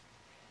 "Why?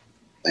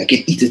 I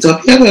can eat it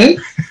up here, right?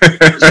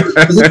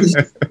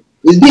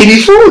 It's daily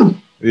food."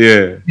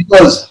 Yeah.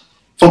 Because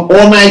from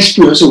all my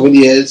experience over the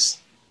years,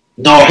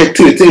 now I hit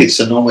 30,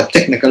 so now my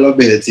technical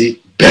ability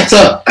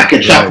better. I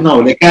can chop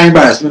now. They can't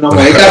embarrass me now.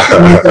 I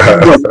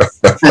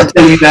can't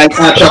tell you that I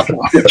can't chop now.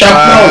 I can chop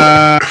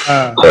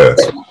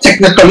now.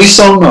 Technically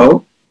sound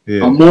now.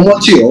 Yeah. I'm more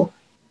mature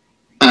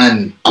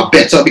and I'm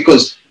better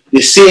because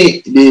they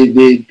say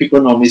the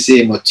people normally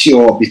say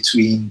mature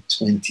between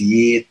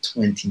 28,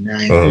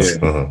 29.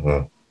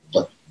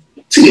 But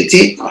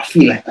 30, I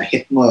feel like I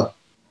hit my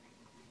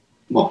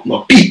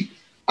peak.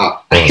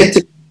 I hit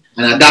it.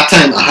 And at that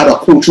time, I had a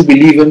coach who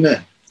believed in me.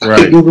 I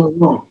couldn't do no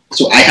wrong.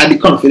 So I had the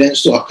confidence,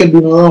 so I couldn't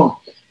do no wrong.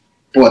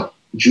 But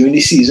during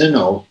the season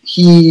now,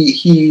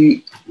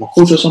 my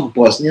coach was from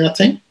Bosnia, I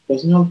think.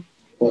 Bosnia?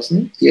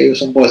 Yeah, he was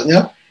from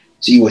Bosnia.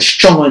 So he was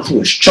strong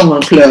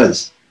on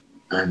players.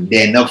 And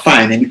they ended up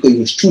firing him because he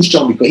was too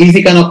strong. Because he's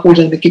the kind of coach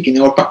and the kicking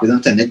out practice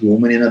and telling you go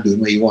home and you're not doing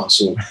what you want.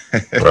 So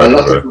a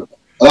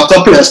lot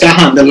of players can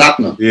handle that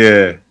now.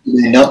 Yeah.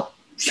 They end up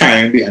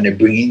firing me and they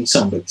bring in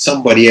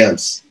somebody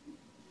else.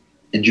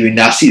 And during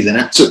that season,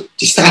 so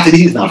to start the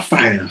season, I'm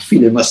firing, I'm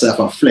feeling myself,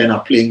 I'm flying,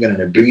 I'm playing good, and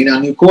they're bringing in a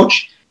new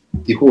coach.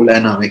 The whole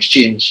dynamics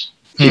changed.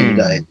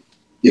 The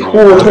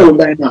whole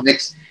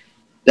dynamics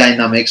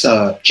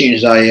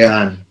changed that year.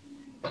 And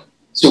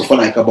so for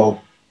like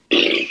about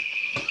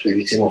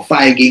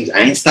 5 games, I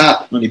ain't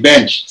start on the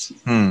bench.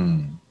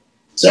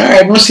 So all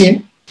right, no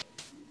scene.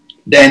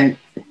 Then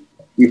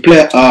we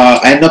play.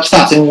 I end up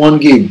starting 1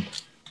 game,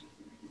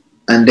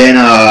 and then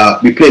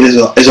we played as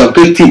a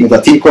good team with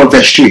a team called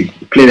Vestry.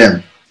 We play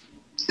them,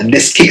 and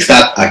this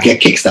I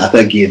get kickstart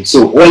again.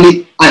 So all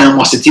the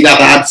animosity that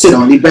I had sitting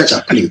on the bench,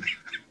 I played.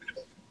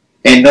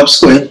 End up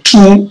scoring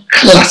 2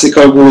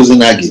 classical goals in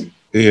that game.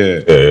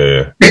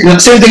 Yeah.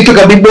 Same thing, took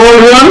a big ball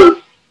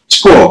run,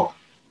 score.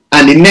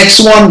 And the next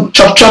one,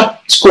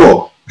 chop,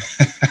 score.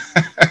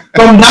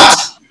 From that,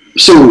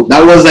 so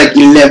that was like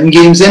 11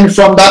 games in.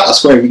 From that, I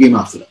scored every game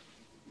after that.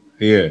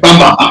 Yeah. Bam,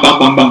 bam, bam, bam,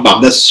 bam, bam,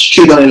 bam. That's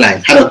straight on the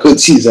line. Had a good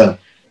season.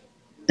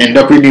 End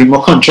up renewing my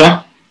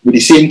contract with the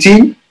same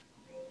team.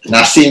 And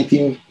that same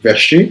team,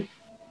 Vestry,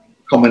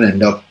 come and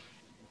end up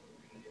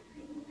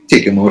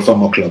taking me away from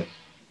my club.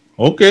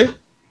 Okay.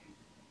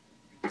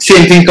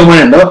 Same thing come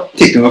and end up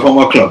taking me from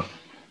my club.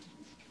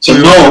 So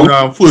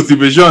now, full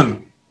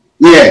division.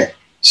 yeah.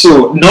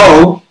 So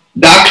now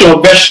that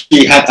club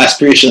Vestry had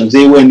aspirations.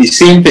 They were in the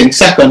same thing,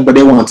 second, but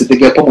they wanted to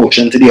get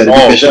promotion to the other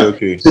division.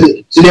 Okay.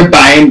 So they're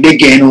buying, they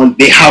gain on.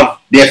 They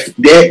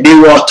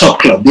were a top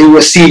club. They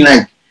were seen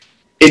like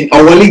in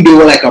our league. They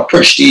were like a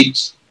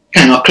prestige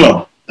kind of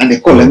club, and they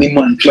call them the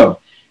money club.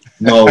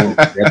 No,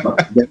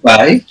 they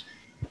buy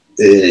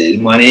the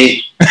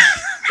money.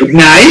 It's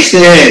nice.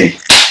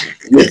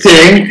 You're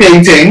saying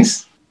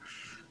things.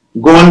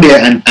 Go on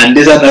there, and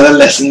there's another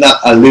lesson that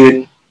I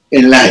learned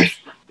in life.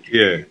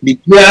 Yeah. The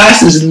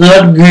grass is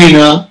not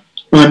greener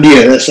on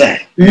the other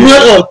side.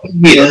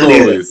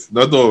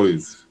 Not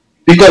always.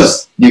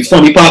 Because the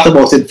funny part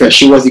about it,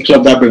 Vestry was the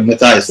club that brought me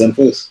to Iceland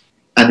first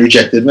and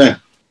rejected me.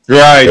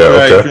 Right.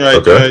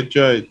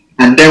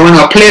 And then when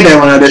I play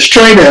them, when I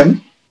destroy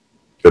them,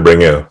 They bring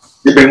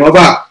me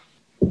back.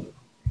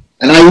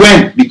 And I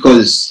went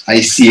because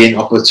I see an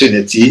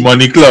opportunity.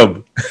 Money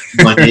club.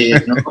 Money,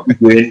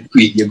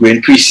 you're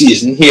going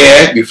pre-season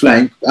here. We're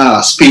flying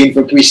Spain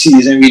for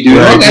pre-season. We do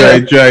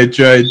Right.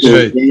 So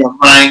in your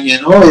mind,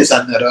 it's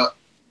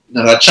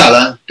another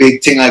challenge,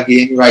 big thing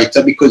again, right?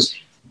 Because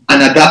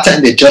and at that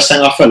time they just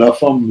signed a fella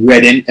from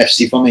Reading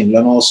FC from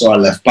England, also a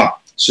left back.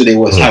 So they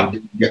was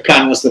their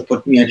plan was to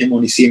put me and him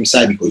on the same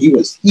side because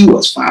he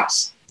was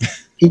fast.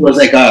 He was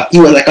like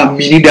a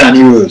mini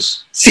Danny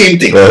Rose. Same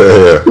thing.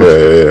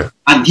 Yeah.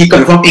 And he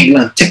come from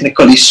England,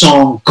 technically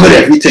strong, good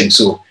everything.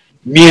 So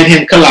me and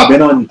him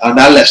collabing on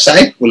that left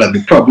side will have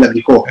the problem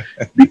because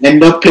we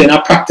end up playing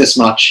a practice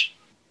match.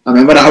 I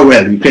remember that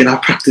well. We played a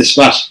practice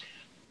match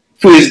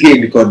first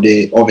game because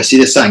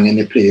they sang and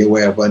they play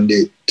wherever and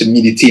they to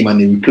meet the team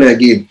and then we play a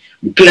game.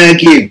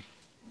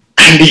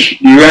 And the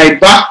right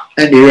back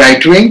and the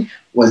right wing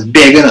was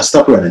begging us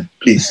stop running,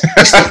 please.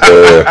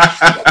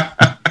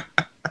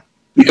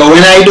 Because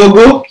when I don't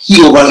go,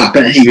 he overlap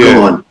and he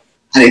go on.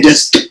 And it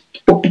just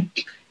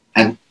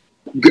and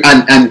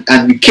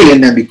we killing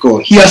them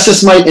because he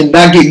assists in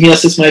that game, he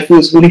assists my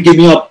first goal, he gave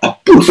me a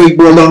perfect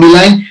ball down the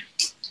line.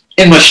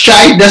 In my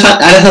stride, that's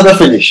how I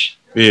finish.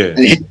 Yeah. And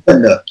he hit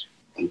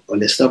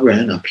let's stop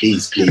running now,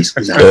 please.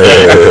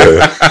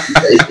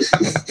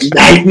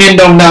 Lightning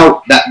down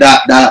now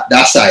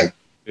that side.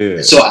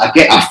 Yeah. So I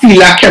feel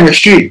that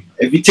chemistry.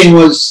 Everything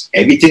was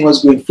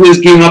going.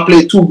 First game I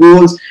played 2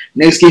 goals.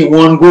 Next game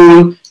 1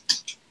 goal.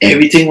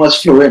 Everything was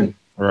flowing.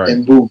 Right.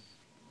 And boom.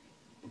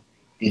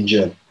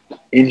 Injury.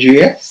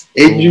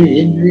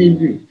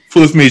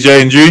 First major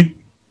injury?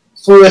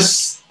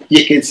 First,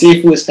 you can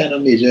say first kind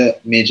of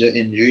major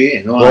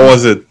injury. What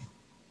was it?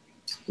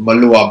 My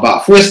lower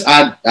back. First,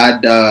 I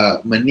had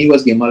my knee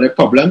was getting a lot of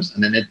problems,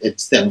 and then it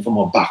stemmed from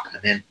my back.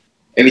 And then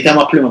every time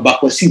I play, my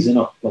back was seizing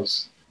up,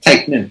 was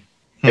tightening.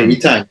 Every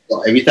time.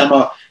 So every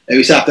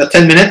after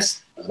 10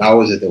 minutes, that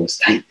was it. It was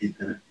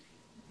tightening.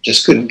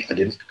 Just couldn't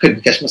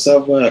catch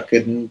myself. I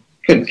couldn't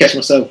catch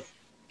myself.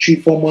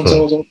 3-4 months I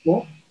was out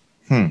for.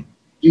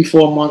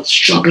 3-4 months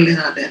struggling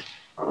at that.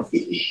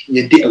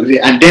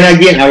 And then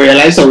again, I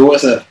realized I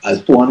was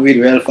born with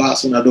real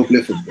fast when I don't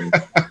play football.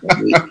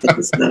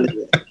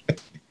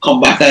 Come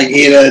back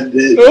again.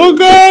 Oh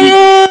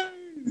God!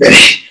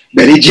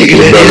 Very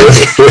jiggling.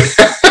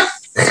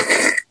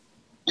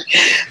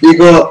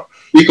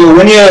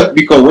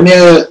 because when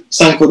you're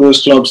signed for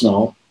those clubs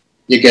now,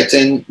 you're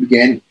getting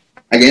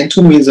again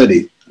 2 meals a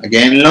day.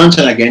 Again lunch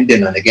and again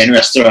dinner and again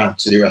restaurant.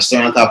 So the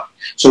restaurant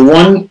so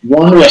one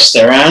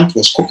restaurant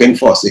was cooking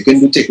for us. You can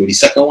do takeaway. The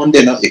second one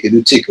dinner, you can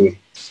do takeaway.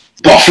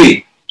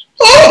 Buffet.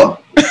 Oh,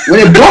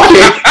 when a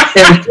buffet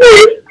and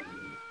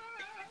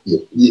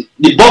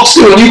the box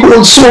will only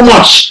hold so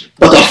much,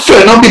 but I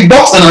fill up the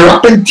box and I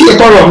wrap and tape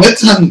around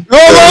it and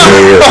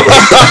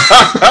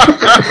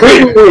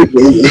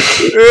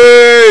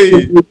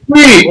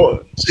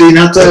so you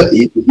have to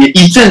you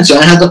eating, so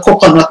I had to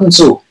cook on nothing.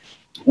 So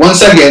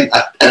once again,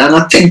 I'm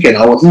not thinking.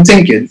 I wasn't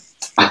thinking.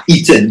 I'm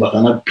eating, but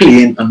I'm not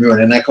playing. I'm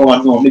running like I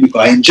want normally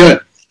because I enjoy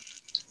it.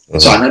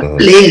 So I'm not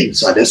playing.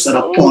 So I just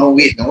start to put on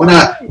weight. Now when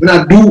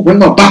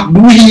my back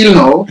do heal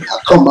now, I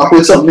come back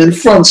with something in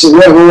front. So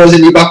whoever was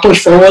in the back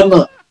push forward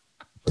now.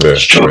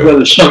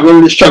 Struggle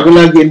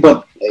again,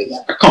 but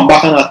I come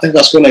back and I think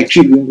I scored like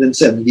 3 games in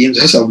 7 games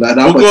or something like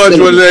that. Oh God,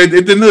 it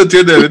didn't hurt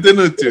you then. It didn't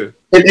hurt you.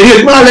 It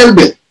hurt me a little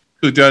bit.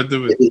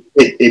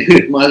 It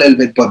hurt me a little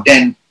bit, but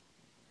then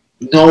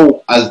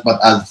no, as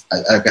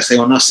like I say,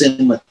 I'm not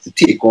saying to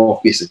take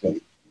off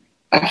basically.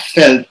 I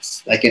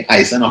felt like in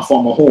Iceland, a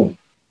former home.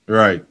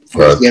 Right. I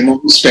was getting more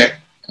respect.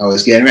 I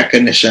was getting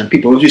recognition.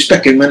 People was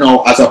respecting me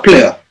now as a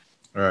player.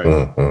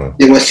 Right.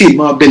 They were seeing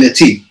my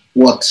ability,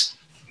 what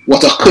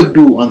I could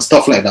do and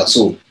stuff like that.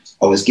 So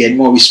I was getting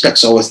more respect.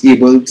 So I was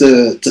able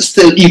to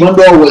still, even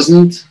though I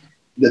wasn't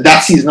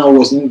that season, I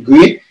wasn't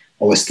great.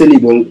 I was still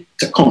able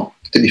to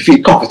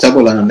feel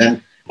comfortable, and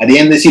then At the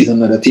end of the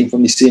season, another team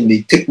from the same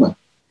league, Tickman,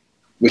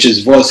 which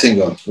is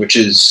Volsinger, which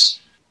is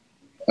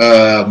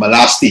my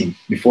last team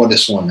before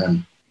this one.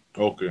 And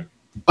okay.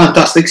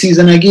 Fantastic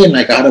season again.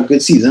 Like I had a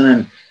good season,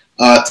 and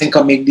I think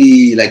I make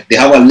they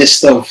have a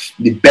list of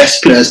the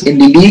best players in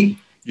the league.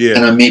 Yeah.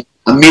 And I made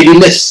the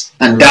list,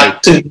 and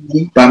that turned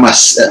me by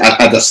myself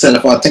at the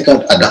center. I think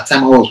at that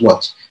time I was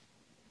what,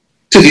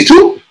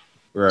 32.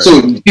 Right. So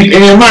in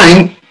your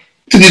mind,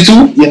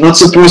 32, you're not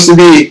supposed to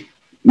be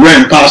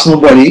running past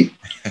nobody.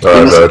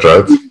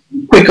 Right.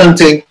 Quick and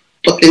thing,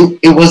 but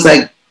it was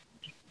like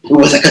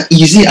an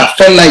easy. I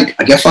felt like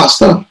I get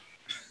faster.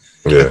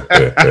 Yeah.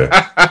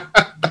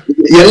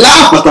 You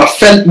laugh, but I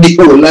felt the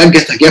older I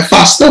get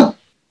faster.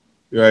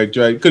 Right.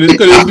 Could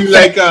it be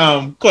like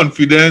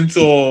confidence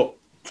or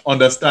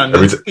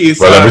understanding? Everything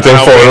fall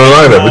in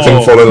line.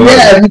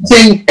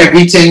 Yeah,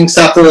 everything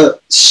started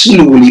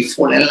slowly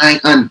fall in line,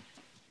 and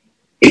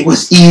it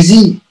was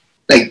easy.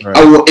 Like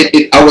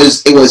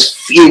it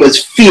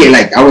was fear.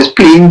 Like I was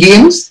playing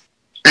games,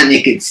 and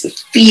it could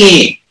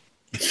fear,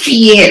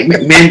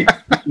 man.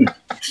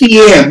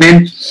 Fear,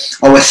 man.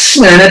 I was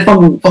smelling it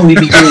from the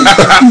beginning.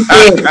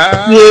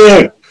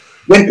 Fear.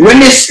 When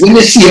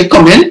they see it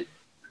coming,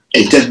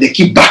 they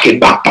keep backing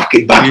back,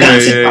 dancing back.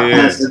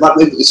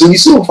 So you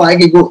so far I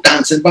can go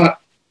dancing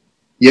back,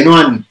 you know.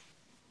 And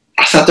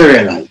I started to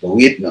realize, but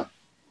wait now,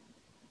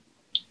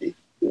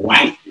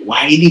 why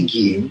the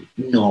game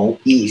now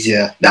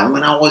easier than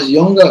when I was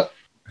younger?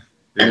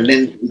 And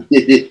then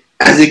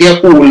as you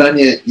get older and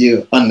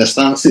you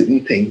understand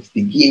certain things,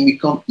 the game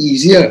become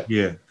easier.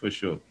 Yeah, for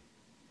sure.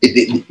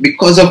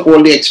 Because of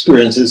all the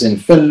experiences in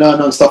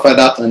Finland and stuff like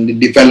that, and the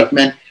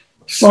development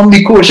from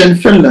the coach in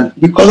Finland,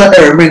 because of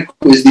Erman,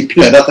 who is the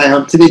player that I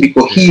am today,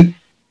 because he,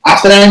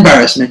 after that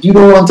embarrassment, you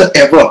don't want to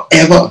ever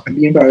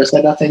be embarrassed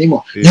like that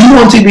anymore. Yeah. You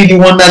want to be the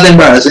one that's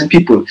embarrassing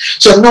people.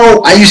 So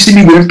now I used to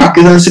be going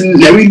practice and saying,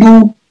 let me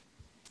do,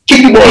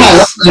 kick the ball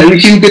high, let me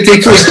keep the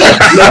take first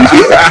step.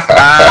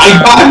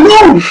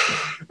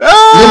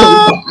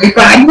 I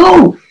bad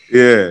no.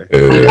 Yeah.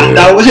 And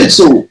that was it.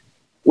 So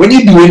when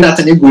you're doing that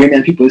and you're going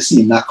and people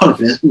seeing that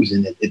confidence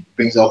boosting, it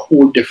brings a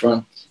whole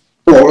different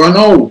aura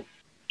now.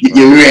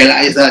 You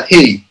realize that,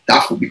 hey,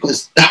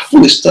 because that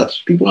first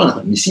touch, people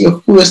understand. You see, your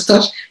first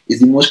touch is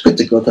the most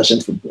critical touch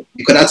in football.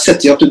 Because that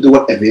sets you up to do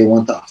whatever you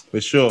want after.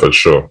 For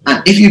sure.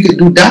 And if you can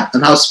do that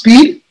and have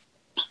speed,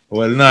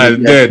 well, now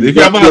it's dead. If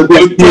you have a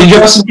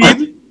good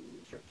speed.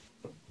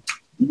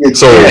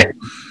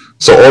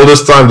 So all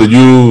this time,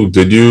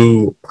 did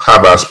you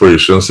have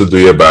aspirations to do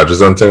your badges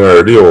and thing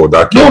already, or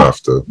that came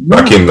after? No.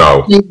 That came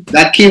now.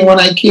 That came when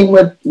I came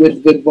with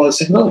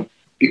Volsinger,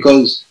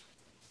 because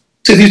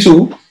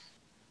 32.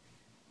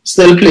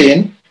 Still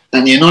playing,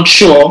 and you're not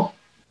sure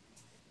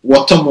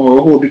what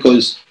tomorrow holds,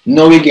 because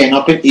now we're getting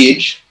up in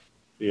age.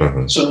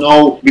 Yeah. So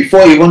now,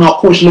 before you're going to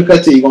coach look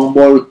at it, you're going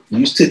to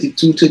use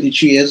 32,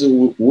 33 years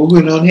old. What's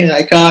going on here?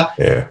 Like, what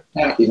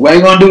are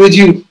you going to do with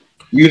you?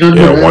 You're not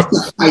going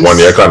to 1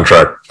 year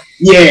contract.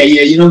 Yeah,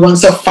 you're not going to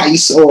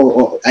suffice,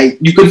 or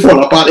you could fall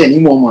apart any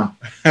moment.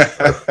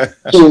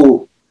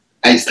 So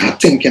I start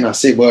thinking, I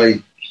say,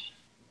 boy,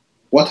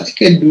 what I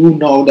can do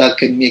now that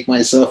can make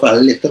myself a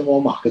little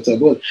more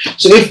marketable.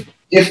 So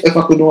if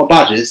I could do my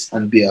badges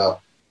and be a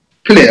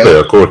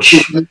player coach,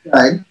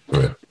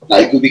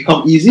 it would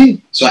become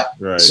easy. So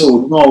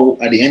now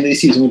at the end of the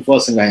season with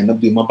Volsinger, I ended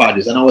up doing my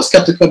badges, and I was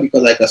skeptical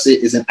because, like I say,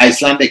 it's in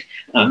Icelandic.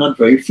 I'm not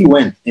very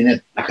fluent in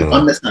it. I can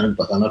understand it,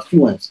 but I'm not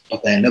fluent.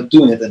 But I ended up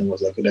doing it, and it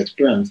was a good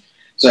experience.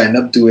 So I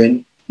ended up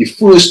doing the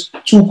first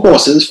 2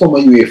 courses for my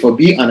UEFA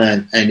B, and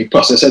in the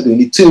process of doing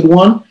the third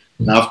one.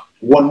 Now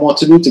one more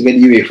to do to get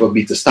the UEFA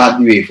B, to start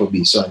the UEFA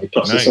B. So in the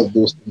process of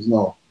those things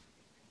now.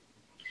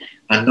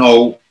 And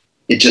now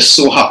it just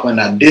so happened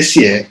that this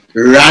year,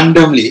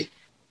 randomly,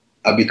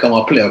 I become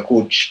a player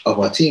coach of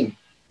a team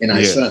in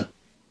Iceland.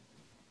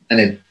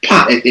 And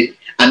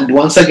and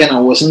once again, I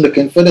wasn't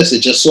looking for this.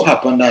 It just so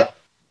happened that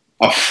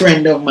a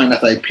friend of mine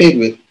that I played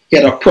with, he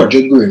had a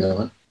project going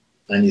on.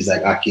 And he's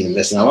like, okay,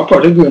 listen, I have a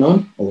project going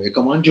on. I will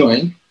come and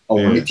join. I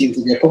want the team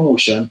to get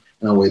promotion,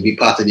 and I will be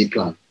part of the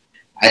plan.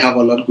 I have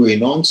a lot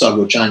going on, so I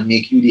will try and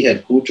make you the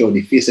head coach or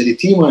the face of the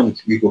team, and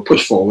we go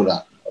push forward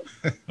that.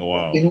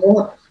 Wow. You know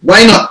what?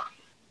 Why not?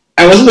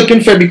 I wasn't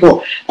looking for it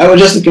because I was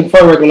just looking for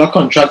a regular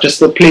contract just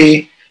to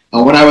play,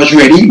 and when I was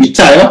ready,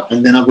 retire,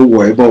 and then I go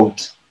worry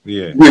about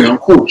going on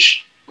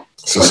coach.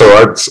 So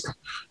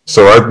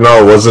right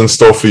now, what's in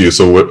store for you?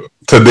 So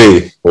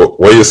today,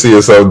 what you see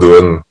yourself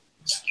doing?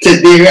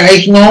 Today,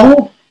 right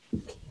now,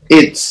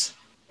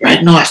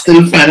 right now, I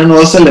still finding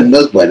all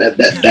cylinders, but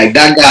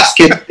that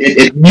gasket,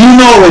 it new.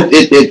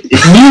 It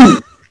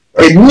new.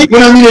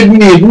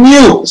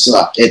 So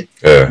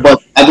but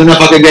I don't know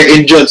if I can get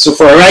injured. So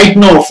for right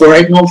now,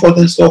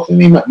 what's stuff for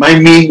me, my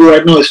main goal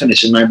right now is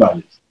finishing my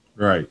badges.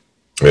 Right.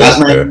 That's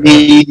my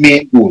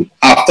main goal.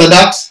 After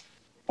that,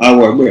 I'll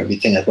work with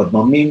everything. But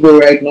my main goal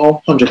right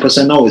now,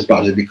 100% now, is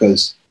badges,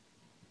 because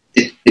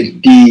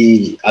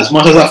as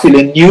much as I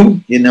feel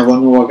new, you never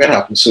know what can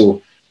happen.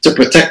 So to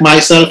protect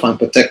myself and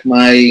protect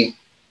my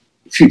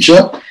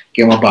future,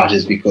 get my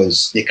badges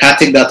because they can't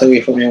take that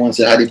away from me once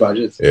they had the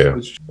badges. Yeah.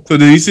 So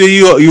did you say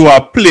you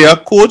are player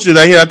coach? Did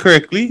I hear that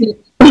correctly?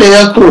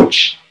 Player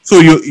coach. So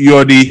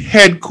you're the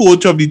head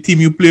coach of the team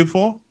you play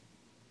for?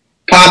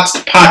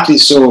 Partly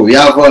so. We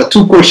have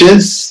 2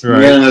 coaches.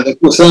 Right. The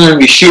person and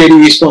we share the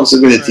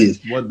responsibilities.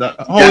 Right.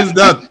 How is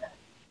that?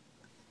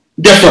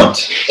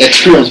 Different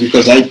experience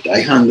because I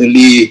handle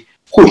the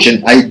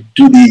coaching. I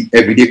do the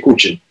everyday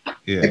coaching.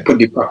 Yeah. I put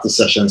the practice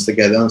sessions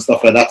together and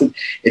stuff like that.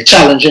 It's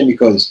challenging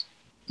because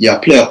you're a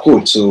player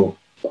coach, so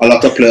a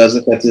lot of players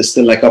look at you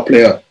still like a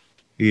player.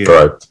 Yeah.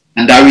 Right.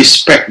 And that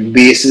respect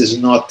base is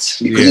not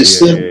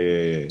because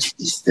it's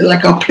still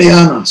like a player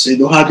now. So you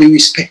don't have the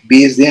respect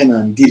base then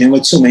and dealing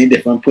with so many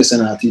different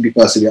personalities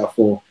because we have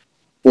four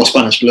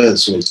Spanish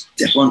players, so it's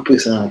different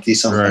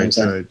personalities sometimes.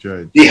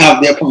 Right. They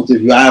have their point of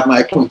view. I have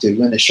my point of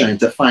view, and they're trying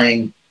to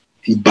find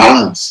the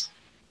balance.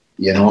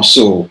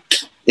 So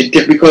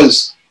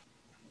because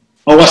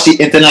obviously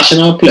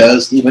international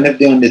players, even if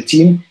they're on the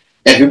team,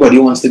 everybody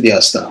wants to be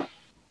a star.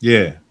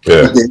 Yeah.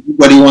 But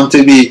everybody wants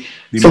to be.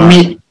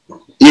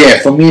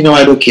 For me now,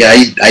 I don't care.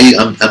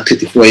 I'm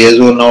 34 years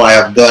old now. I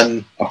have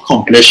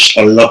accomplished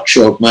a lot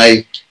throughout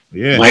my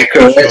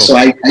career. Sure. So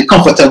I'm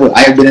comfortable.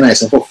 I have been in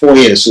Iceland for 4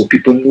 years, so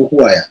people know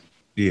who I am.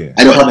 Yeah.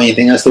 I don't have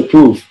anything else to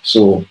prove.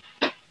 So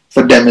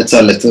for them, it's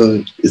a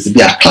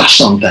be a clash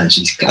sometimes.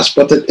 It's a clash,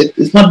 but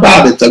it's not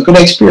bad. It's a good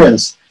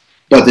experience.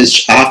 But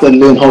I have to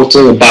learn how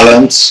to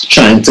balance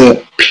trying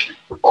to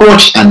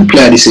coach and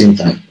play at the same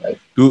time. Right?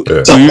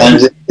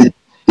 Sometimes it'd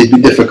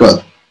be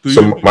difficult.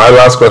 So my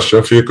last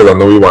question for you, because I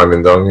know we're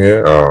winding down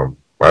here.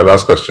 My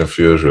last question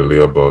for you is really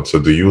about, so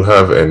do you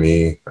have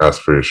any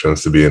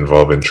aspirations to be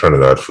involved in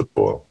Trinidad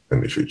football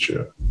in the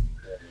future?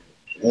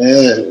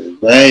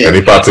 Right.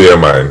 Any part of your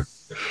mind?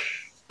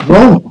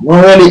 No,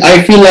 not really.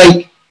 I feel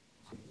like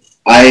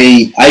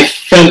I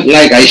felt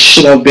like I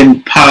should have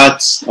been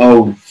part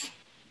of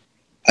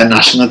a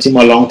national team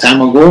a long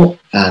time ago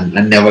and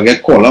I never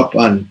get called up,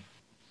 and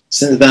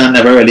since then I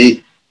never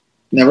really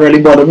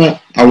bothered me.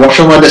 I watch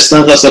from a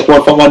distance, I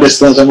support from a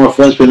distance, and my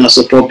friends playing I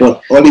support,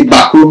 but all the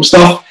backroom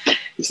stuff,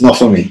 it's not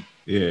for me.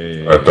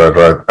 Yeah.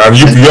 Right. And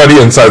you are the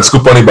inside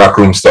scoop on the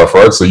backroom stuff,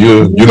 right? So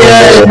you know. You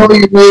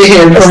may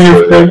hear from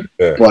your friend.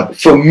 Yeah. But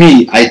for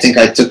me, I think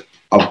I took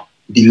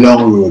the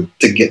long road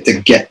to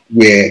get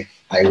where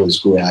I was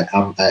going.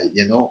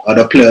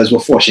 Other players were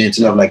fortunate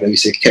enough, like you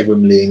said,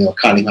 Kevin Lane or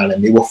Carling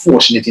Allen. They were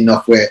fortunate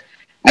enough where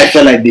I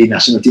felt like the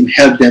national team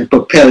helped them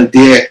propel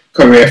their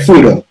career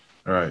further.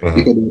 Right.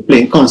 Because they were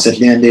playing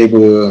constantly and they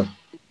were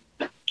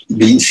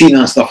being seen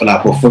and stuff like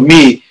that. But for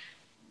me,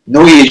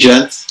 no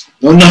agent,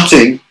 no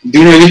nothing,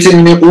 doing everything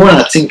on your own,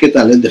 I think it's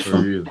a little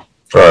different.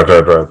 Right.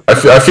 I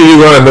feel you're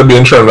going to end up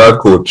being Trinidad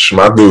coach.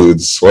 My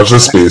dudes, watch the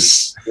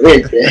space.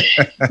 Wait, the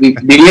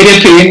way they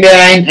play in there,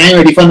 I ain't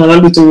ready for another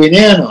little win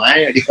here. No, I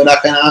ain't ready for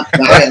that kind of.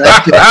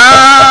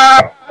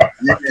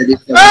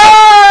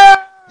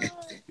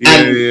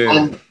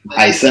 And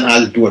Iceland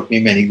has brought me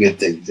many good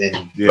things.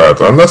 I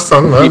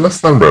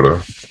understand,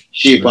 brother.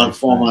 Shape and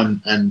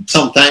form, and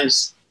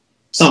sometimes,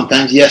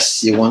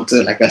 yes, you want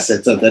to, like I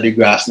said, to the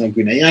grass and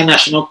green. Yeah,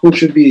 national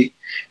coach would be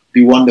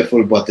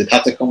wonderful, but it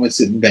had to come with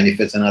certain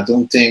benefits, and I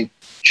don't think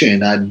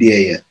Trinidad there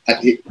yet.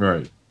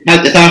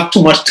 It have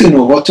too much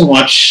turnover, too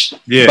much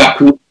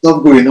backroom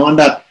stuff going on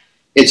that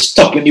it's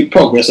stopping the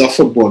progress of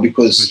football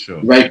because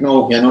right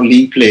now we are not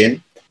league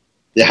playing.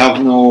 They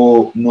have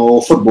no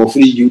football for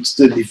the youths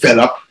to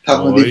develop,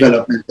 have no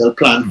developmental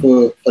plan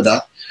for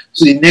that.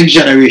 So the next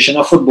generation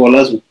of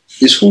footballers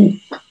is who?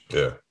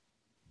 Yeah.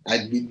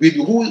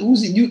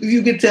 Who's it? If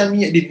you could tell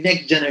me the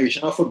next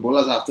generation of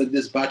footballers after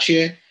this batch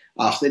here,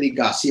 after the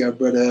Garcia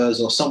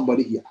brothers or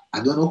somebody,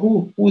 I don't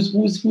know who's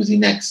the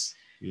next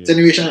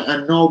generation.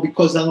 And now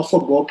because they're not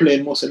football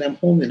playing, most of them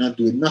home, they're not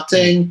doing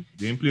nothing.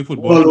 They didn't play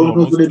football for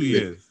almost 2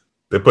 years.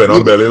 They're playing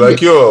on belly like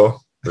you.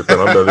 They're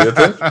playing on belly,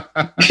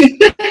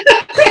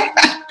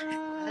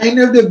 I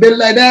know they build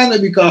like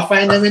that because I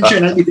find them in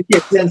China with the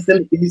kids and still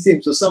the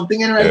same. So something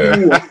in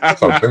right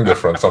something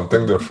different.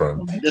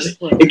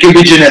 It could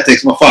be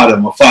genetics. My father,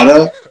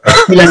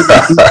 he like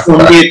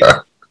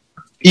that.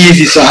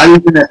 Easy, so I do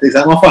genetics.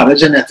 I'm my father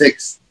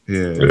genetics.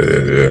 Yeah.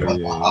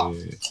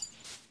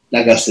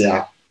 Like I say,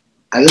 I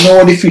don't know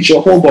what the future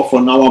hold, but for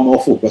now I'm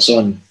more focused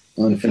on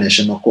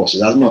finishing my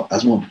courses. That's my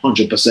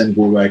 100%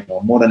 goal right now.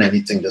 More than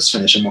anything, just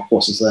finishing my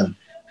courses and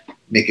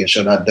making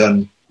sure that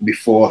done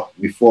before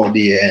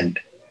the end.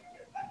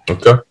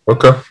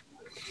 Okay.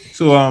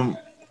 So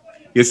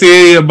you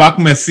say you're back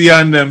Messi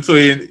and them. So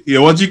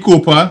you watch the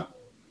Copa.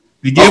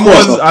 The game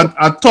was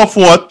a tough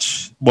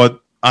watch,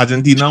 but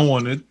Argentina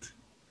won it.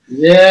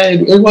 Yeah,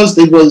 it was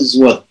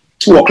what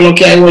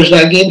 2:00. I watched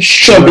that game.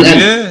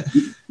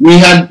 We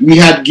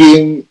had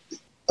game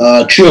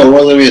 3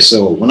 hours away.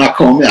 So when I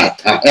come,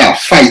 I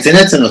fighting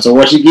it and to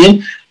watch the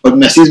game. But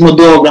Messi's my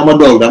dog. I'm a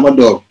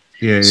dog.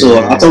 So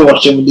after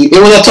watching, it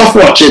was a tough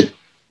watch.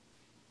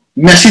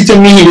 Messi to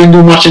me, he didn't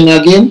do much in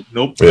that game.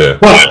 Nope. Yeah.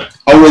 But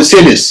I will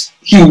say this: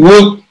 he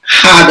worked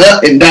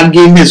harder in that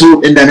game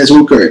than his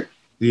whole career.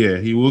 Yeah,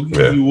 he worked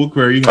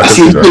very I hard.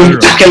 see him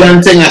tackle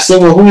and thing. I said,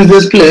 well, who is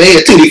this player?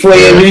 Hey, 34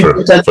 years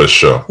old. For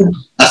sure.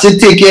 I said,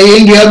 take care, you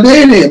ain't get up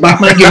there.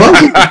 Batman give up.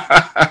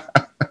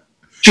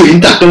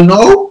 Train tackle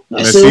now.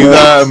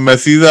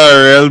 Messi's a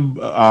real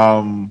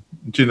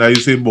you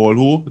say ball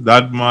who?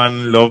 That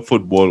man love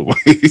football.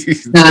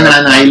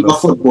 Nah, he love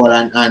football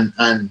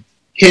and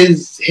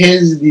his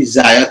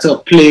desire to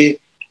play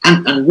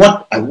and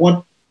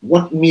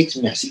what makes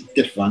Messi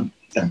different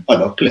than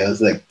other players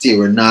like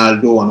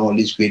Ronaldo and all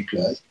these great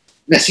players.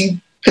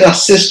 Messi could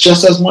assist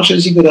just as much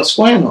as he could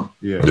score, you know.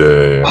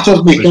 Yeah. That's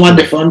what makes him a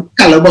different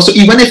caliber. So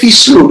even if he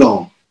slow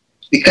down,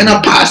 the kind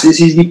of passes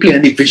he's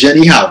playing, the vision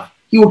he have,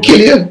 he will kill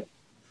you.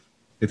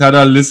 It had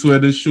a list where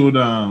they showed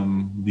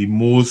the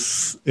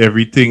most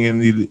everything in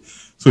the.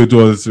 So it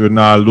was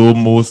Ronaldo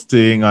most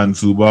thing and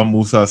Zuba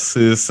most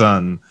assists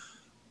and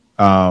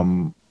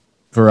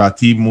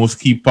Verratti most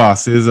key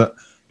passes.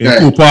 In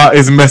Copa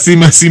is Messi.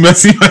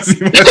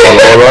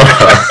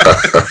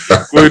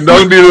 Going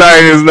down the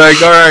line is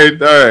like all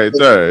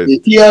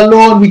right. He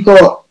alone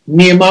because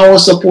Neymar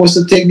was supposed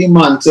to take the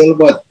mantle,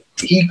 but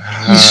he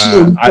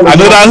slowed. I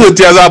know that hurt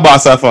you as a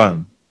Barca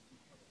fan.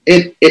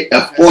 It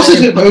of course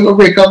it will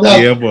break up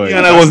that. Yeah, boy.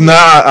 And I was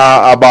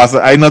not a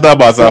Barca. I'm not a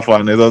Barca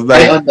fan. It was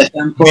like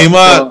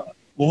Neymar.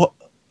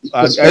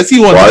 I see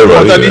one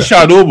under the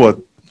shadow, but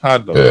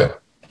hard though. Yeah.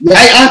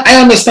 Yeah,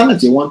 I understand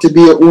that you want to be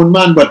your own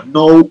man, but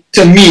no,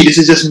 to me, this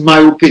is just my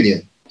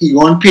opinion. He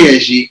won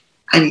PSG,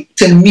 and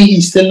to me,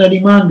 he's still not the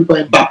man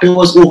because Mbappe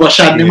was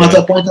overshadowing him at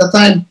a point of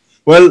time.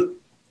 Well,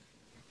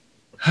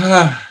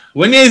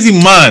 when he's the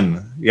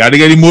man, you have to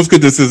get the most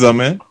criticism,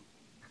 man.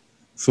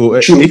 So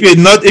if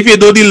you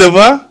don't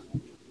deliver,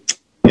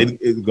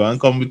 it's going to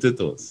come with it.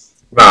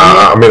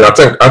 Nah, I mean, I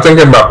think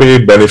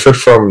Mbappe benefit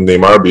from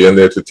Neymar being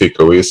there to take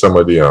away some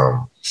of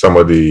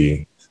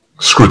the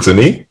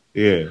scrutiny.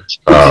 Yeah.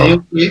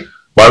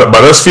 But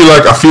I just feel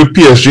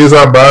PSG is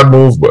a bad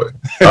move, but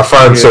I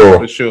find so.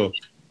 For sure.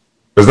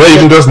 It's not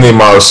even just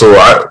Neymar. So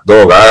I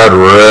had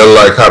real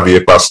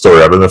Javier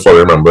Pastore. I don't know if I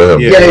remember him.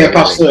 Yeah,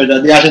 Pastore,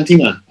 the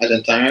Argentine,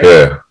 right?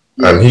 Yeah,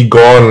 and he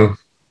gone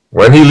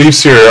when he leaves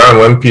Syria and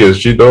when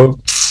PSG though.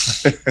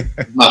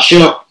 Not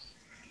sure.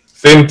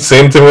 Same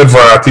thing with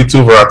Verratti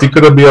too. Verratti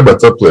could be a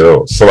better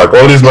player. So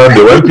all these men,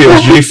 they went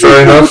PSG,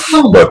 fair enough.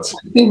 But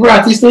I think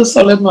Verratti's still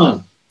solid,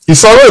 man. He's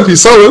solid.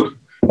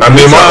 And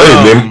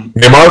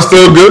Neymar's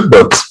still good,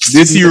 but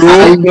this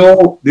Euro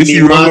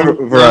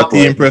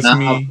Verratti impressed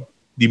me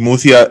the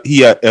most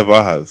he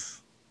ever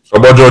has. How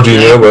about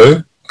Jorginho,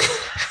 boy?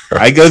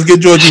 I guess get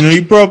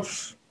Jorginho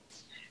props.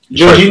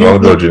 Jorginho,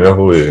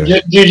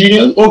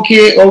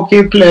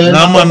 okay player.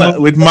 Nah,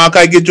 man, with Mark,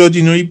 I get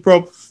Jorginho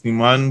props. The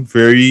man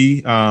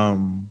very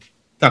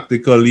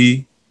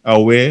tactically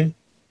aware.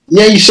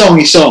 Yeah, he's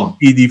strong.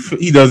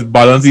 He does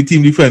balance the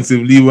team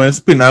defensively when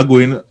spinner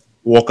going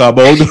walk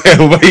about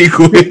wherever he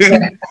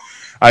going.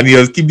 And he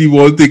just keep the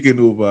ball taken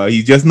over.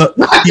 He just not.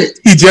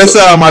 He just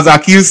as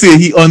Akil say,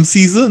 he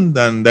unseasoned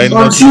and then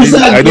I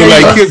don't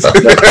like it.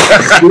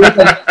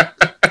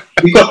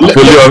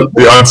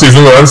 The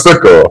unseasoned one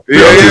sticker.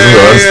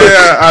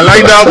 Yeah. I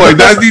like that boy.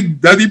 That's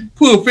the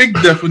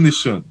perfect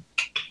definition.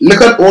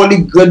 Look at all the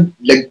good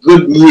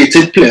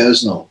rated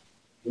players now.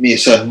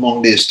 Mason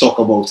Mount is talk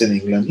about in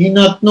England. He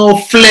not no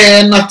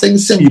flair, nothing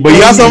simple. But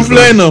he has some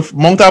flair enough.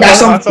 Mount has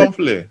some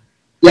flair.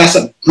 Yes,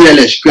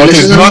 Grealish. But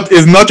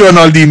it's not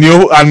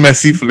Ronaldinho and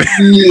Messi flair.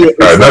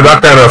 Yeah. Not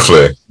that kind of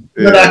flair.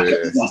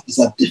 It's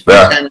a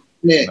different kind of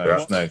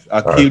flair. Nice.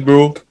 Akil,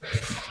 bro.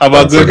 Have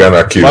a good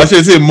I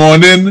should say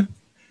morning.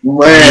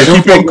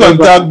 Keep in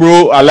contact,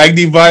 bro. I like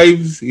the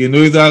vibes. You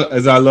know, it's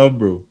a love,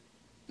 bro.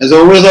 There's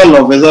always a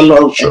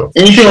love. Sure.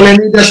 Anything you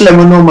need, just let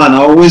me know, man. I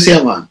always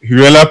here, man. You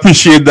really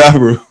appreciate that,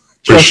 bro.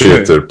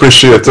 Appreciate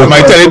it. I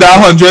might tell you that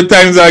 100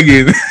 times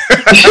again.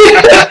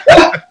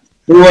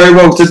 Don't worry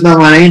about it now,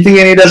 man. Anything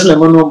you need, just let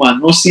me know, man.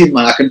 No seed,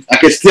 man. I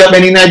can stay up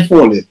any night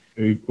for it.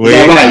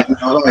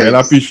 I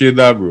appreciate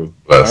that, bro.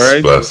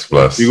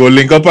 Bless. We go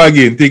link up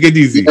again. Take it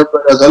easy. Yeah,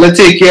 brothers. I'll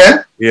take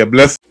care. Yeah,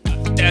 bless.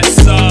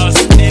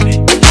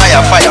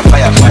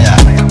 Fire.